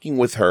talking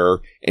with her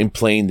and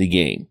playing the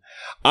game.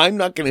 I'm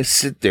not going to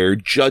sit there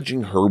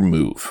judging her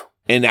move.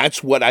 And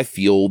that's what I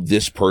feel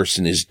this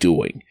person is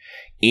doing.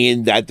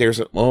 In that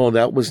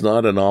that was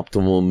not an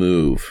optimal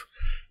move.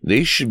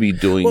 They should be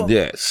doing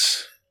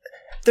this.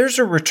 There's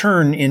a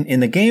return in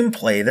the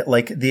gameplay that,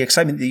 like, the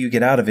excitement that you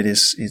get out of it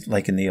is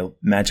like in the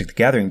Magic the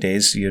Gathering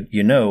days,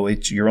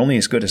 you're only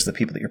as good as the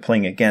people that you're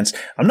playing against.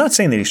 I'm not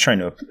saying that he's trying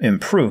to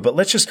improve, but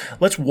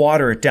let's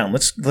water it down.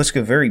 Let's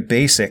go very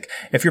basic.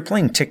 If you're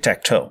playing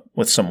tic-tac-toe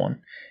with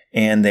someone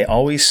and they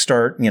always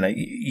start,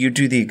 you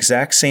do the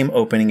exact same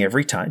opening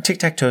every time.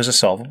 Tic-tac-toe is a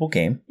solvable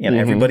game, and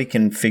everybody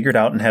can figure it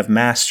out and have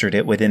mastered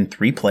it within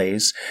 3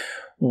 plays.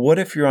 What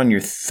if you're on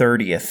your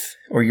 30th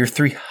or your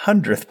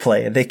 300th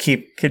play and they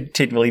keep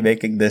continually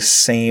making this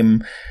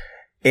same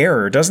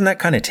error? Doesn't that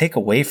kind of take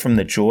away from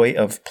the joy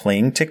of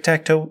playing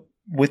tic-tac-toe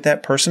with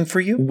that person for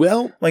you?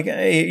 Well, like,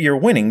 you're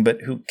winning,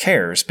 but who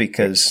cares,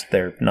 because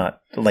they're not,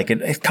 like,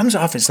 it comes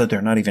off as though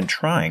they're not even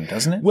trying,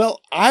 doesn't it?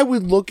 Well, I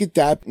would look at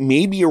that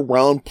maybe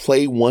around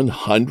play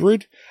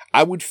 100.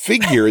 I would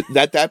figure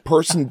that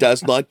person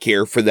does not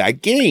care for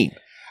that game.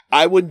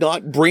 I would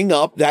not bring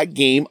up that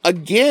game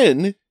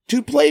again to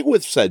play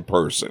with said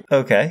person.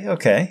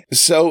 Okay.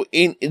 So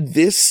in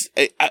this,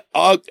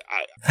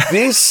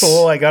 this.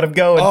 Oh, I got him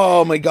going.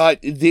 Oh my God.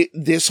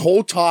 This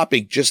whole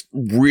topic just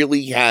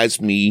really has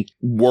me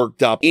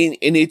worked up. And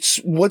it's,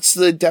 what's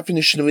the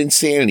definition of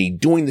insanity?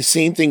 Doing the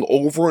same thing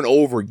over and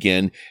over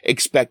again,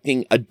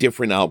 expecting a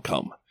different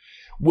outcome.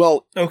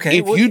 Well, okay,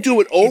 if you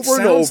do it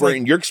over and over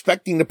and you're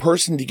expecting the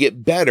person to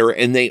get better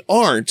and they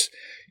aren't,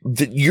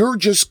 that you're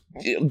just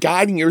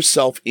guiding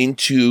yourself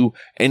into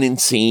an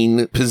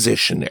insane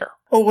position there.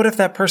 Oh, what if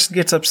that person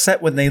gets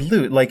upset when they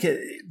lose? Like,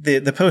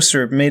 the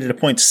poster made it a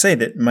point to say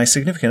that my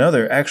significant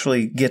other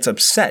actually gets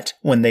upset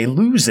when they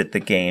lose at the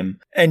game,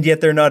 and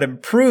yet they're not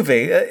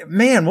improving.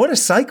 Man, what a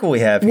cycle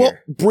we have here. Well,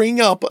 bring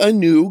up a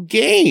new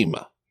game.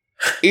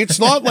 It's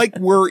not like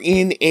we're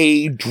in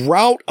a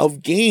drought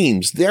of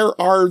games. There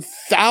are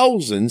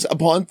thousands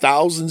upon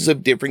thousands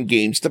of different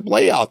games to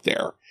play out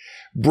there.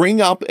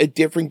 Bring up a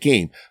different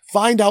game.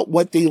 Find out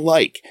what they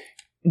like.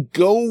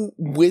 Go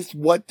with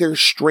what their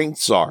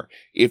strengths are.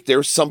 If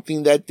there's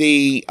something that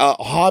they,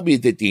 hobby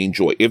that they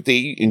enjoy, if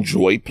they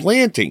enjoy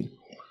planting,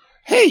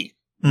 hey,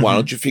 why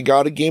don't you figure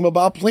out a game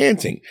about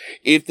planting?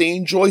 If they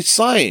enjoy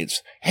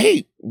science,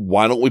 hey,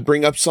 why don't we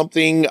bring up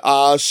something,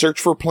 Search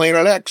for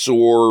Planet X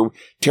or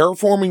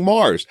Terraforming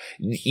Mars?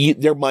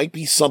 There might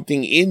be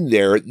something in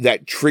there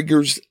that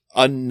triggers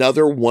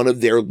another one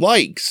of their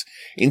likes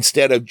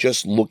instead of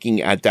just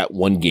looking at that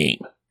one game.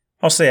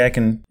 I'll say I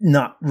can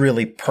not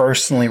really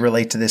personally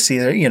relate to this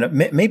either.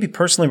 Maybe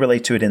personally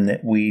relate to it in that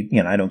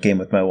I don't game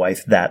with my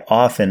wife that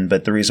often,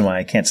 but the reason why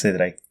I can't say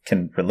that I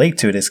can relate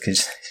to it is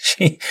because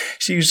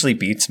she usually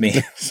beats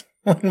me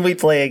when we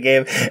play a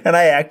game, and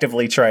I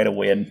actively try to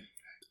win.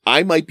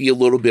 I might be a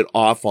little bit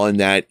off on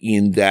that,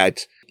 in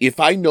that if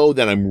I know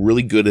that I'm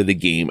really good at a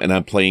game and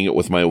I'm playing it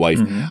with my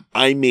wife,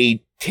 I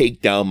may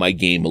take down my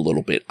game a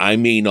little bit. I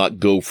may not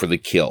go for the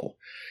kill.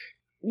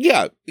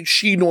 Yeah,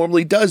 she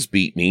normally does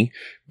beat me,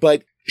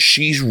 but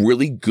she's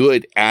really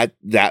good at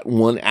that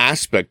one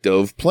aspect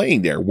of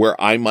playing there,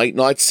 where I might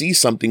not see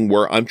something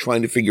where I'm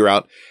trying to figure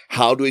out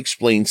how to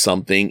explain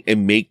something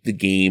and make the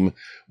game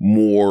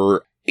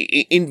more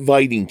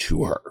inviting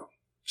to her.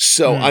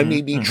 So I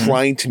may be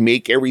trying to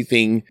make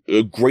everything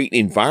a great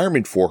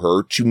environment for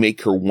her to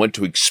make her want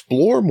to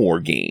explore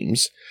more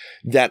games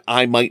that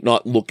I might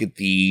not look at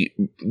the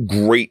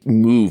great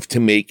move to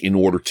make in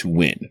order to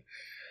win.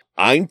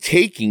 I'm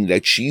taking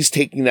that she's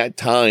taking that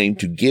time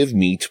to give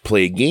me to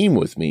play a game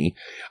with me.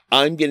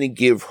 I'm going to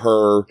give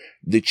her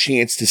the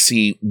chance to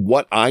see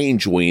what I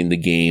enjoy in the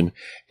game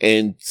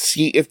and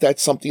see if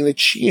that's something that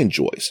she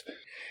enjoys.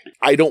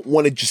 I don't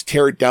want to just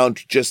tear it down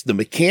to just the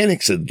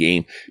mechanics of the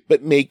game,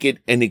 but make it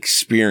an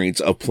experience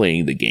of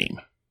playing the game.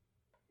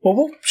 Well,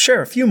 we'll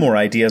share a few more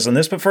ideas on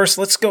this, but first,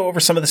 let's go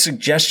over some of the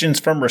suggestions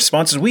from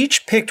responses. We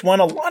each picked one.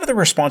 A lot of the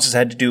responses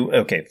had to do,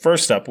 okay,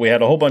 first up, we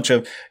had a whole bunch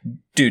of,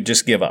 dude,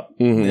 just give up.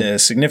 A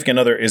significant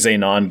other is a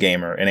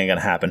non-gamer. It ain't going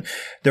to happen.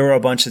 There were a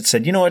bunch that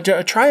said, you know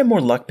what, try a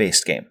more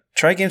luck-based game.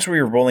 Try games where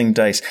you're rolling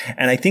dice.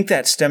 And I think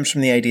that stems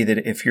from the idea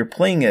that if you're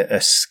playing a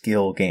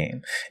skill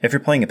game, if you're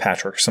playing a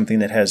patchwork, something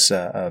that has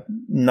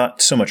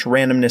not so much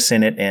randomness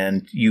in it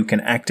and you can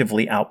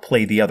actively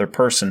outplay the other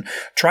person,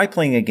 try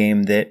playing a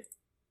game that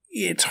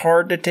it's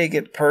hard to take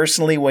it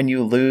personally when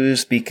you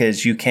lose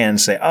because you can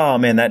say, oh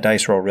man, that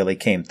dice roll really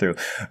came through.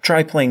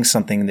 Try playing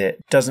something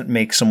that doesn't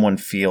make someone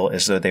feel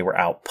as though they were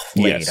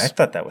outplayed. Yes. I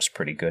thought that was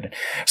pretty good.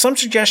 Some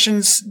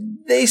suggestions,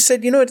 they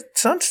said, it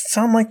doesn't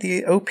sound like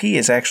the OP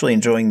is actually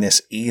enjoying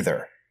this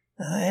either.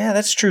 Yeah,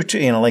 that's true too.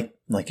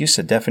 Like you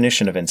said,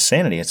 definition of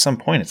insanity. At some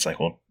point, it's like,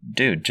 well,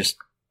 dude, just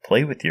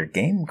play with your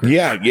game group.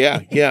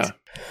 Yeah.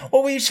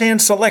 Well, we each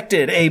hand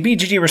selected a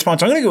BGG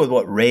response. I'm going to go with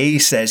what Ray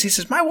says. He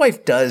says, my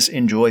wife does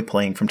enjoy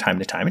playing from time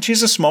to time, and she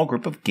has a small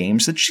group of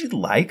games that she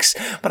likes,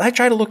 but I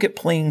try to look at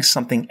playing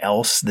something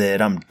else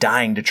that I'm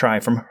dying to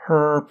try from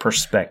her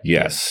perspective.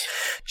 Yes.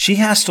 She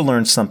has to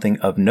learn something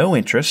of no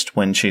interest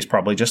when she's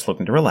probably just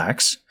looking to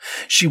relax.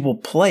 She will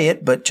play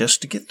it, but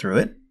just to get through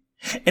it.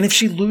 And if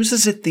she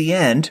loses at the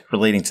end,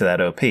 relating to that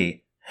OP,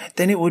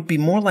 then it would be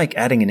more like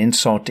adding an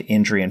insult to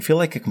injury and feel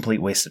like a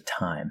complete waste of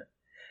time.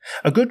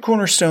 A good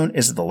cornerstone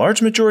is the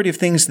large majority of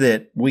things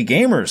that we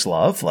gamers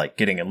love, like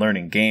getting and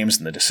learning games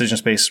and the decision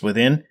space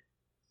within.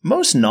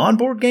 Most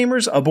non-board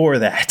gamers abhor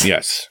that.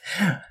 Yes.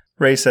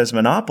 Ray says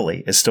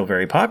Monopoly is still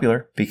very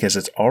popular because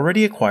it's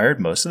already acquired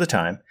most of the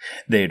time.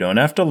 They don't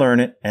have to learn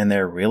it, and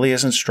there really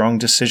isn't strong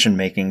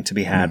decision-making to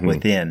be had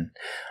within.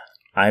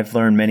 I've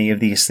learned many of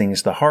these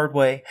things the hard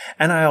way,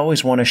 and I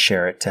always want to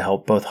share it to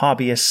help both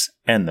hobbyists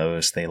and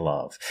those they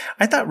love.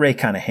 I thought Ray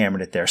kind of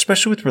hammered it there,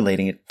 especially with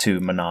relating it to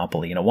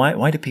Monopoly.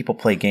 Why do people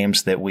play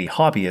games that we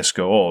hobbyists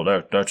go,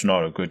 oh, that's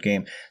not a good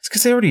game? It's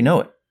because they already know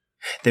it.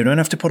 They don't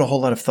have to put a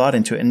whole lot of thought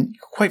into it. And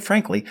quite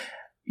frankly,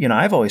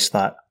 I've always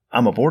thought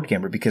I'm a board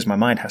gamer because my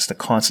mind has to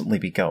constantly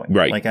be going.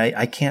 Right. Like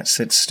I can't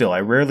sit still. I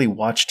rarely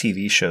watch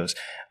TV shows.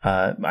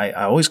 I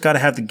always got to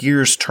have the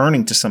gears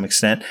turning to some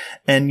extent.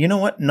 And you know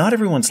what? Not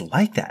everyone's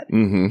like that.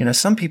 Mm-hmm.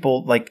 Some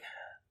people like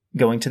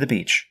going to the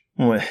beach.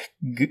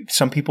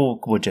 Some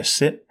people would just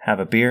sit, have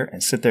a beer,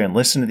 and sit there and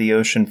listen to the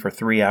ocean for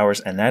 3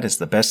 hours. And that is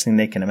the best thing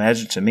they can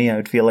imagine. To me, I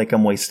would feel like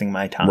I'm wasting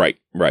my time.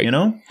 Right.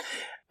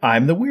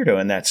 I'm the weirdo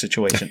in that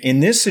situation. In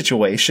this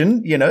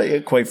situation,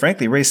 quite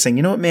frankly, Ray's saying,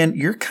 you know what, man,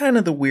 you're kind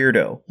of the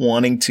weirdo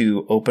wanting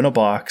to open a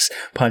box,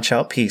 punch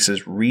out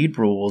pieces, read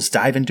rules,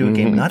 dive into a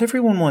game. Not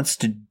everyone wants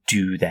to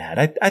do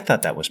that. I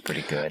thought that was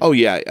pretty good. Oh,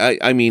 yeah.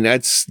 I mean,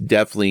 that's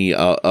definitely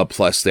a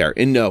plus there.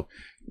 And no,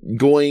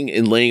 going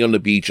and laying on the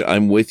beach,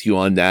 I'm with you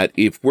on that.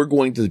 If we're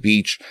going to the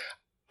beach,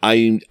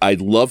 I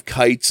love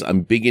kites.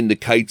 I'm big into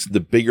kites.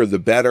 The bigger, the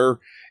better.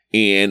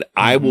 And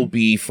I will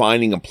be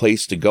finding a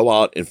place to go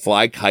out and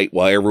fly a kite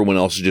while everyone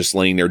else is just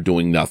laying there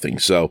doing nothing.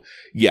 So,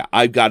 yeah,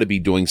 I've got to be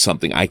doing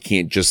something. I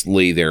can't just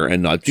lay there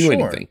and not do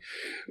anything.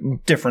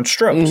 Different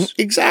strokes.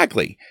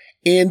 Exactly.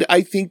 And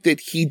I think that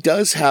he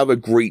does have a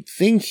great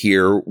thing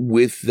here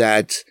with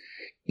that.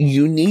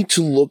 You need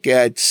to look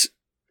at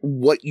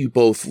what you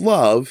both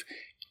love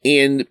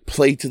and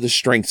play to the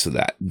strengths of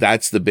that.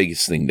 That's the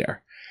biggest thing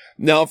there.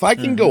 Now, if I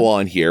can go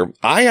on here,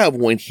 I have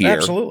one here.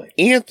 Absolutely.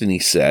 Anthony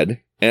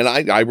said, and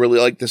I really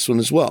like this one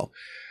as well,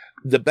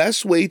 the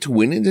best way to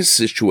win in this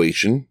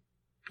situation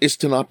is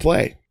to not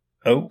play.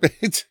 Oh.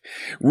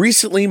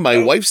 Recently,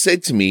 my wife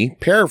said to me,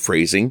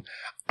 paraphrasing,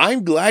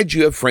 I'm glad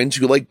you have friends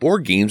who like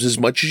board games as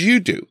much as you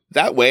do.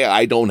 That way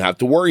I don't have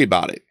to worry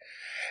about it.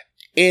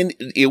 And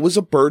it was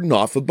a burden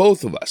off of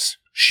both of us.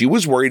 She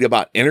was worried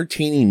about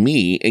entertaining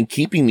me and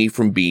keeping me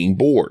from being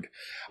bored.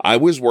 I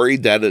was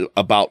worried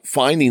about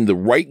finding the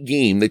right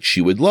game that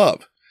she would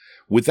love.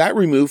 With that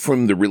removed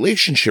from the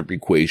relationship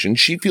equation,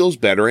 she feels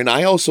better, and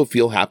I also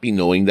feel happy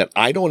knowing that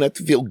I don't have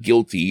to feel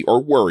guilty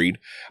or worried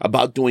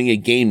about doing a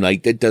game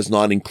night that does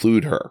not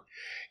include her.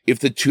 If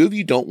the two of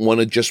you don't want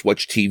to just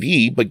watch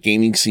TV, but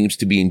gaming seems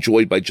to be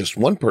enjoyed by just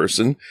one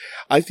person,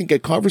 I think a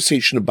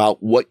conversation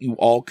about what you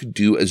all could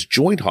do as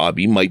joint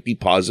hobby might be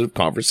positive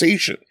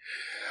conversation.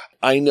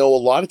 I know a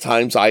lot of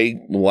times I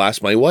will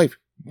ask my wife,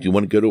 do you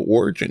want to go to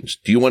Origins?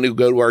 Do you want to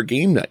go to our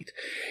game night?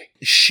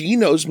 She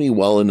knows me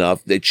well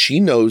enough that she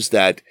knows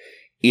that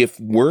if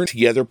we're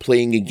together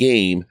playing a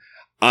game,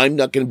 I'm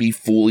not going to be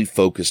fully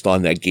focused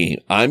on that game.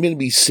 I'm going to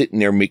be sitting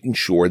there making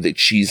sure that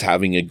she's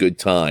having a good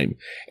time.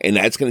 And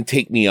that's going to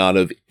take me out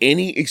of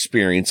any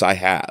experience I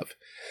have.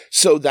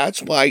 So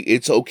that's why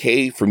it's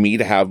okay for me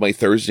to have my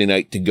Thursday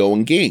night to go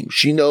and game.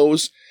 She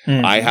knows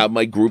I have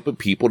my group of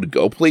people to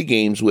go play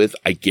games with.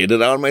 I get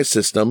it out of my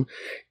system.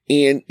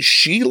 And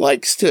she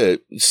likes to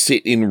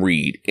sit and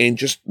read and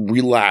just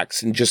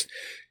relax and just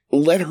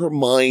let her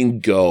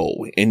mind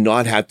go and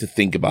not have to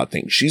think about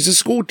things. She's a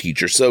school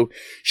teacher, so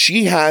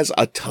she has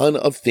a ton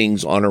of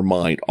things on her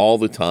mind all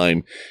the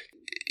time.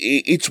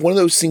 It's one of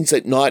those things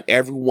that not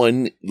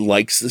everyone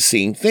likes the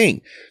same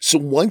thing. So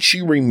once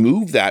you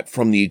remove that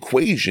from the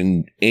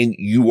equation and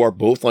you are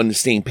both on the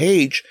same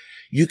page,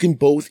 you can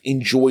both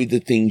enjoy the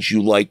things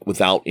you like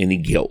without any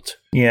guilt.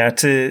 Yeah,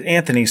 to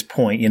Anthony's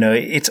point,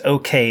 it's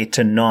okay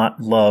to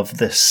not love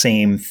the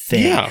same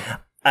thing. Yeah.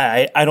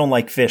 I don't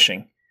like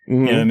fishing. You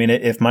know what I mean?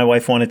 If my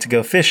wife wanted to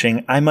go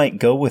fishing, I might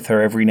go with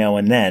her every now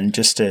and then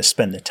just to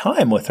spend the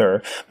time with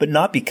her, but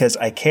not because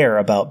I care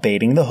about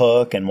baiting the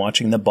hook and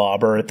watching the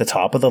bobber at the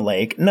top of the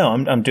lake. No,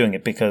 I'm doing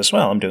it because,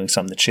 well, I'm doing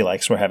something that she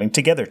likes. We're having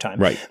together time.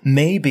 Right.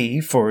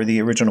 Maybe for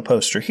the original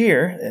poster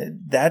here,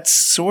 that's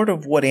sort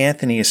of what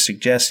Anthony is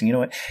suggesting. You know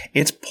what?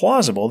 It's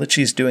plausible that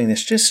she's doing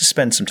this just to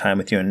spend some time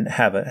with you and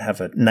have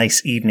a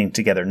nice evening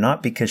together,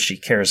 not because she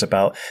cares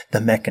about the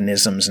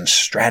mechanisms and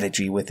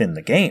strategy within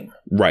the game.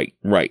 Right.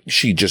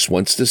 She just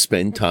wants to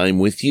spend time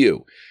with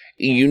you.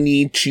 You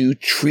need to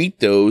treat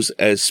those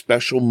as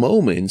special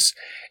moments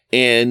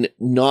and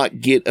not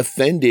get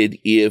offended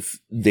if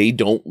they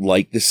don't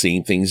like the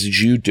same things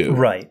as you do.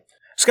 Right.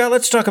 Scott,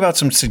 let's talk about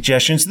some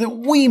suggestions that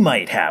we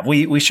might have.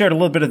 We shared a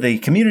little bit of the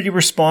community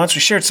response.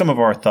 We shared some of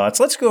our thoughts.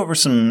 Let's go over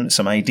some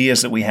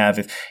ideas that we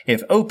have.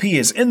 If OP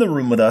is in the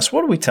room with us,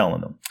 what are we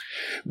telling them?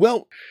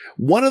 Well,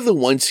 one of the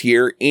ones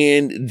here,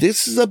 and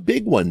this is a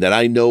big one that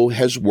I know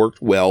has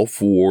worked well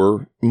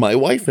for my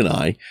wife and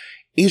I,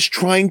 is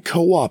trying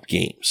co-op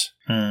games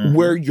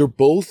where you're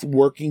both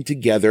working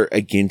together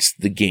against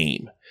the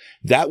game.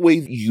 That way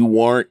you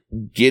aren't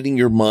getting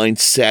your mind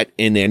set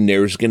and then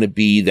there's going to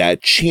be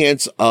that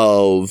chance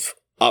of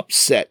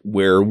upset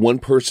where one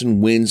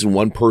person wins and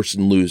one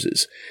person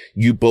loses.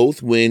 You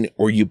both win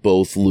or you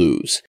both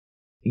lose.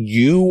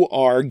 You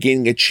are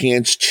getting a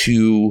chance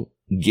to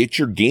get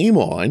your game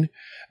on,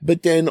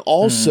 but then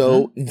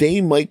also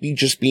they might be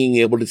just being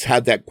able to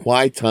have that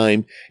quiet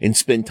time and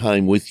spend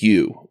time with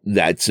you.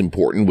 That's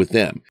important with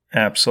them.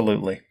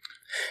 Absolutely.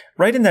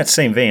 Right in that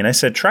same vein, I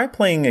said, try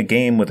playing a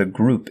game with a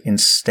group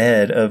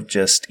instead of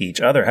just each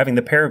other. Having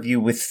the pair of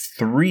you with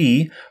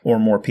 3 or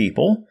more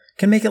people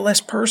can make it less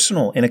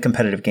personal in a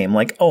competitive game.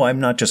 Like, oh, I'm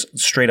not just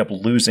straight up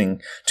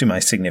losing to my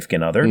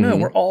significant other. No,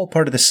 we're all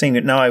part of the same.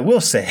 Now, I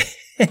will say,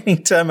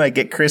 anytime I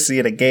get Chrissy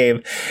in a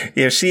game,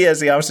 if she has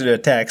the option to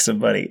attack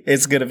somebody,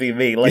 it's going to be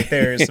me. Like,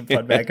 there is some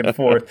fun back and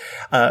forth.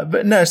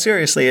 But no,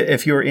 seriously,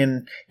 if you're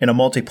in a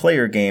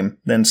multiplayer game,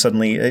 then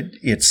suddenly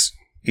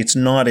it's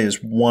not as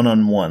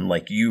one-on-one,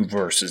 like you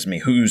versus me,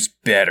 who's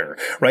better,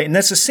 right? And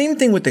that's the same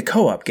thing with the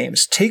co-op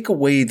games. Take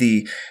away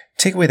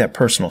that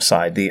personal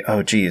side,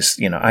 oh geez,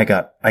 I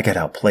got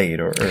outplayed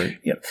or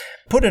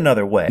put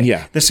another way.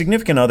 Yeah. The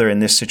significant other in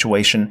this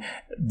situation,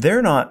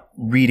 they're not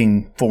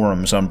reading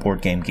forums on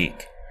Board Game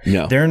Geek.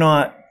 No. They're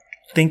not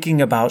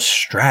thinking about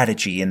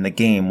strategy in the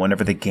game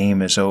whenever the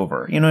game is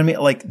over. You know what I mean?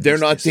 Like, they're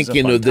not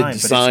thinking of the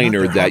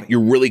designer that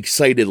you're really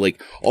excited, like,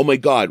 oh my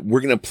God,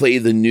 we're going to play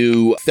the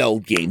new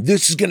Feld game.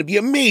 This is going to be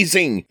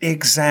amazing.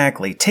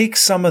 Exactly. Take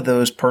some of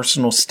those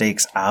personal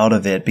stakes out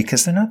of it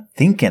because they're not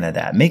thinking of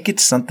that. Make it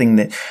something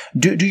that,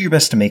 do your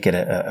best to make it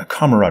a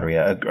camaraderie,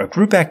 a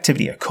group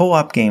activity, a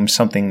co-op game,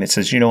 something that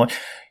says, you know what,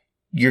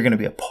 you're going to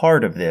be a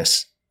part of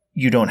this.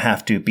 You don't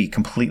have to be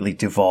completely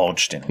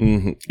divulged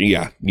in.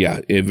 Yeah,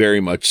 very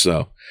much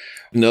so.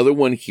 Another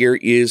one here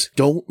is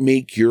don't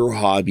make your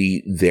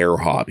hobby their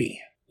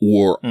hobby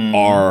or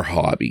our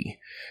hobby,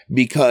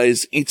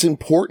 because it's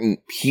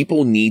important.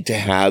 People need to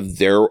have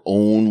their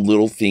own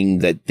little thing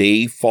that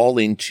they fall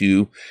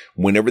into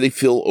whenever they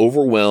feel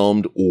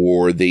overwhelmed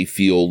or they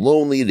feel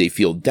lonely, they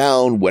feel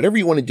down, whatever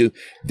you want to do.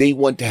 They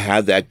want to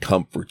have that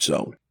comfort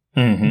zone.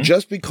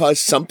 Just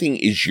because something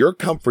is your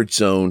comfort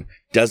zone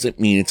doesn't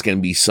mean it's going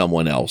to be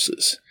someone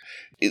else's.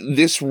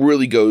 This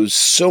really goes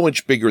so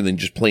much bigger than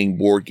just playing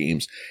board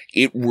games.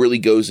 It really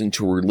goes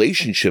into a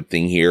relationship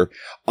thing here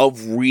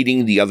of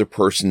reading the other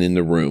person in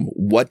the room.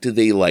 What do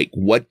they like?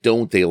 What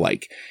don't they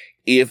like?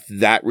 If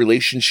that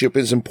relationship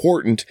is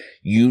important,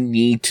 you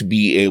need to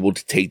be able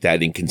to take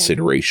that in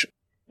consideration.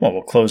 Well,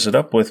 we'll close it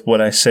up with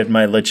what I said,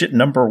 my legit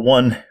number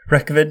 1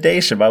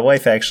 recommendation. My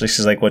wife actually,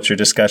 she's like, what's your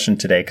discussion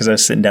today? Because I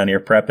was sitting down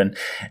here prepping,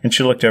 and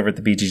she looked over at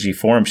the BGG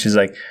forum. She's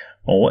like,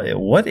 well,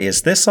 what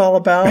is this all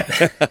about?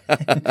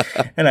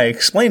 And I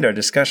explained our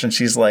discussion.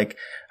 She's like,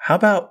 how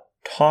about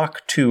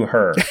talk to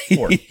her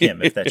or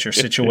him if that's your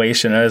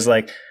situation? And I was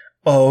like,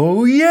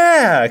 oh,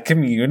 yeah,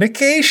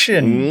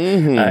 communication.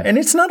 And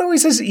it's not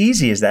always as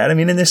easy as that. I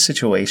mean, in this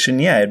situation,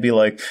 yeah, it'd be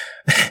like,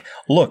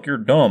 look, you're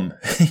dumb.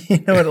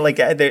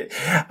 Like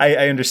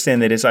I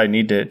understand that I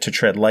need to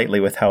tread lightly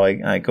with how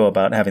I go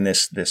about having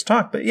this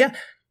talk. But yeah,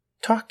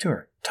 talk to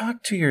her.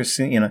 Talk to your,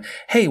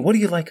 hey, what do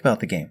you like about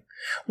the game?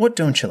 What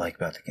don't you like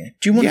about the game?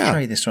 Do you want to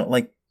try this one?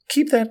 Like,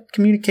 keep that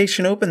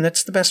communication open.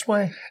 That's the best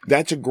way.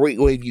 That's a great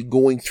way of you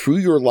going through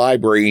your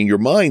library in your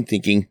mind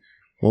thinking,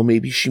 well,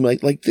 maybe she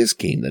might like this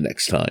game the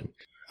next time.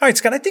 All right,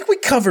 Scott, I think we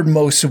covered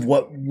most of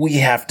what we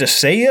have to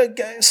say.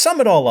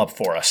 Sum it all up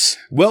for us.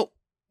 Well,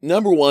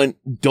 number 1,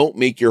 don't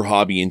make your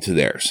hobby into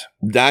theirs.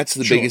 That's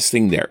the biggest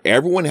thing there.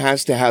 Everyone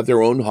has to have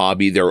their own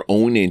hobby, their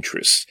own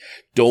interests.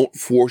 Don't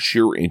force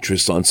your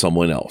interests on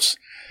someone else.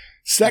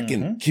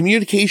 Second,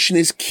 communication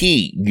is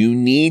key. You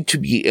need to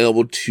be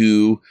able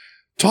to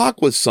talk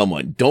with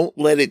someone. Don't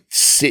let it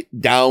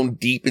sit down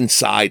deep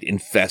inside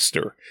and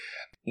fester.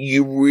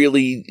 You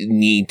really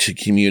need to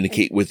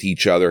communicate with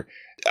each other.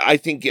 I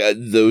think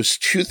those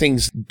 2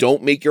 things,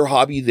 don't make your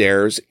hobby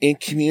theirs and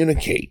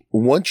communicate.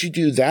 Once you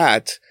do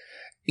that,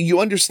 you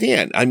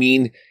understand. I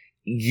mean,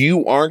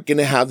 you aren't going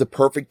to have the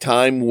perfect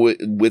time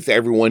with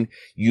everyone.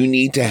 You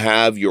need to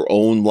have your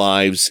own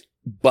lives,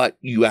 but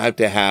you have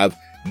to have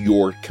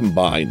your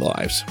combined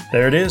lives.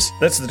 There it is.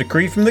 That's the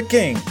decree from the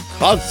king.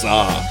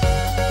 Huzzah!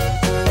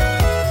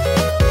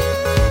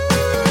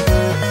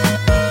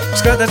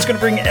 Scott, that's going to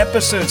bring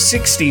episode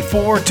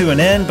 64 to an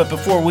end, but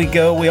before we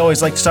go, we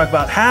always like to talk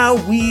about how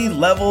we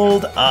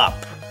leveled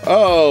up.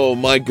 Oh,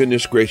 my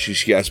goodness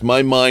gracious, yes.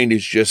 My mind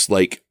is just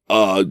like,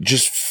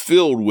 just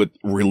filled with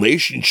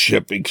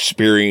relationship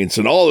experience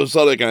and all this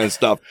other kind of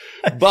stuff.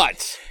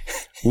 But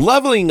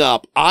leveling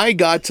up, I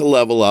got to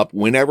level up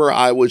whenever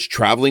I was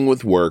traveling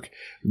with work.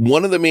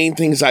 One of the main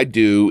things I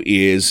do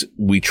is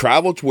we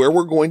travel to where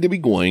we're going to be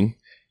going,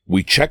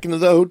 we check into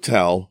the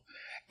hotel,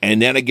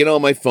 and then I get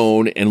on my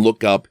phone and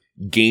look up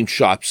game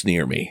shops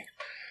near me.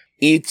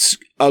 It's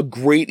a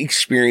great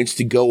experience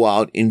to go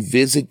out and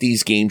visit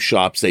these game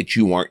shops that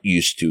you aren't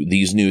used to,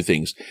 these new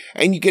things.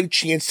 And you get a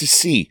chance to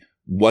see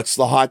what's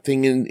the hot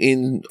thing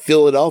in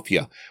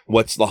Philadelphia,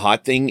 what's the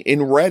hot thing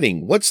in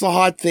Reading, what's the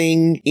hot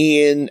thing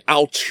in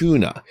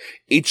Altoona.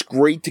 It's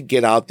great to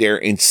get out there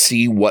and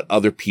see what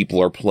other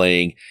people are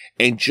playing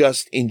and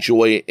just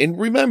enjoy it. And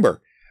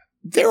remember,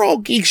 they're all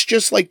geeks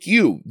just like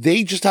you.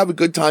 They just have a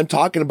good time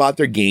talking about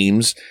their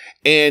games,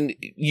 and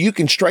you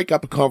can strike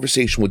up a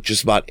conversation with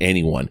just about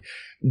anyone.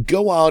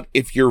 Go out.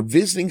 If you're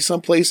visiting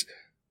someplace,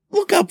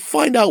 look up,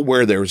 find out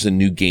where there's a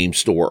new game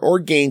store or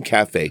game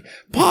cafe.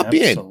 Pop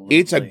in.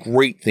 It's a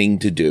great thing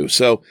to do.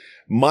 So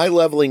my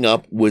leveling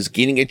up was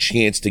getting a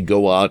chance to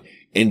go out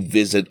and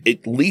visit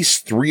at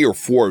least 3 or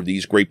 4 of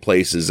these great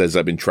places as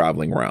I've been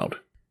traveling around.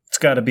 It's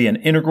got to be an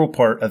integral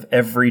part of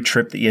every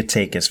trip that you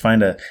take is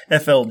find a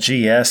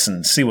FLGS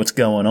and see what's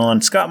going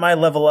on. Scott, my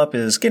level up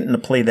is getting to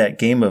play that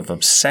game of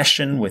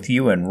Obsession with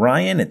you and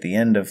Ryan at the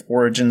end of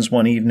Origins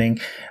one evening.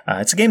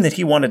 It's a game that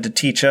he wanted to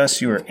teach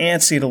us. You were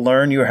antsy to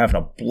learn. You were having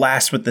a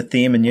blast with the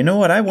theme. And you know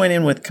what? I went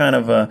in with kind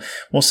of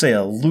we'll say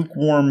a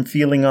lukewarm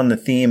feeling on the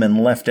theme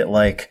and left it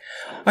like,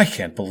 I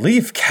can't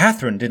believe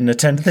Catherine didn't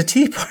attend the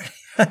tea party.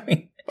 I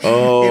mean,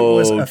 it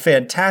was a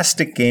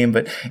fantastic game,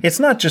 but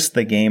it's not just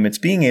the game. It's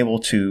being able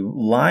to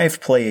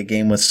live play a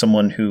game with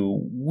someone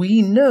who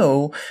we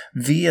know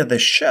via the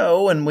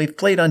show, and we've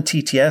played on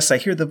TTS. I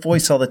hear the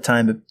voice all the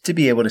time, but to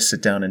be able to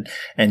sit down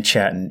and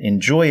chat and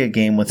enjoy a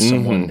game with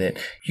someone that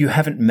you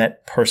haven't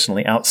met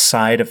personally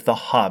outside of the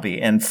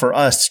hobby, and for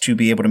us to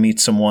be able to meet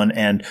someone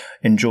and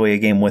enjoy a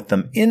game with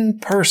them in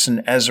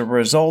person as a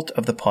result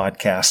of the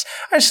podcast,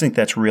 I just think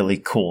that's really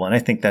cool, and I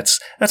think that's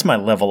my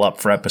level up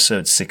for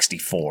episode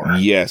 64.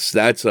 Yes,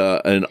 that's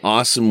an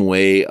awesome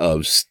way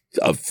of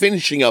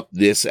finishing up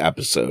this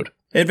episode.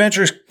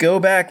 Adventurers, go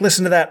back,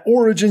 listen to that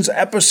Origins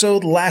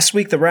episode last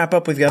week, the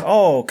wrap-up. We've got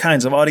all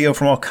kinds of audio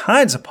from all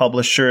kinds of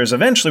publishers.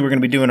 Eventually, we're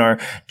going to be doing our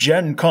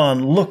Gen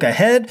Con look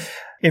ahead.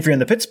 If you're in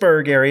the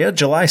Pittsburgh area,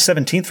 July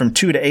 17th from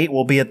 2 to 8,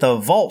 we'll be at the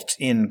Vault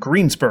in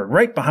Greensburg,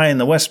 right behind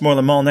the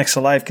Westmoreland Mall next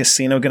to Live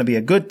Casino. Going to be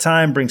a good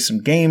time. Bring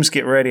some games,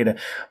 get ready to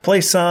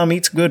play some,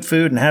 eat some good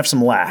food, and have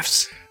some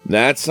laughs.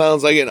 That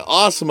sounds like an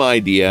awesome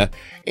idea.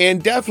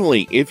 And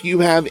definitely, if you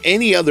have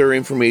any other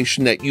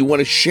information that you want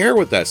to share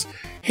with us,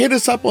 hit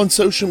us up on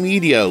social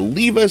media.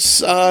 Leave us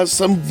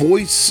some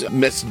voice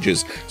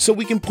messages so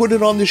we can put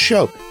it on the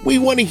show. We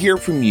want to hear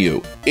from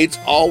you. It's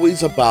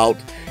always about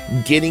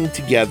getting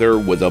together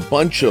with a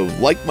bunch of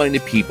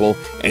like-minded people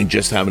and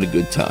just having a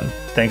good time.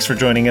 Thanks for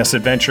joining us,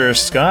 Adventurers.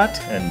 Scott,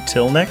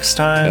 until next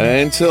time.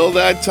 Until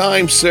that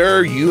time,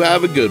 sir, you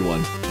have a good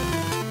one.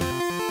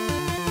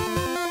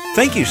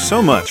 Thank you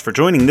so much for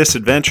joining this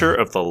adventure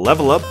of the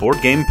Level Up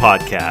Board Game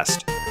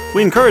Podcast.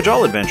 We encourage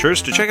all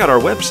adventurers to check out our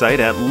website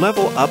at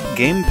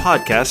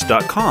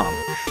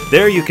levelupgamepodcast.com.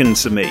 There you can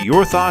submit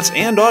your thoughts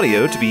and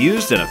audio to be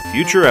used in a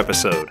future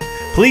episode.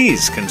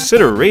 Please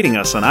consider rating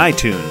us on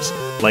iTunes,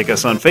 like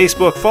us on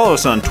Facebook, follow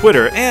us on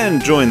Twitter,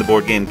 and join the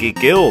Board Game Geek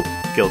Guild,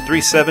 Guild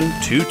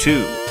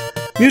 3722.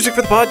 Music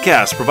for the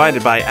podcast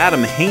provided by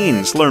Adam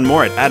Haynes. Learn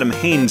more at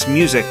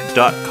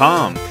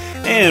adamhaynesmusic.com.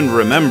 And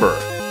remember,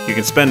 you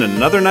can spend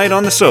another night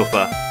on the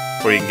sofa,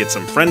 or you can get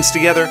some friends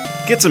together,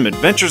 get some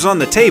adventures on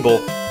the table,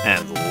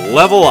 and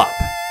level up.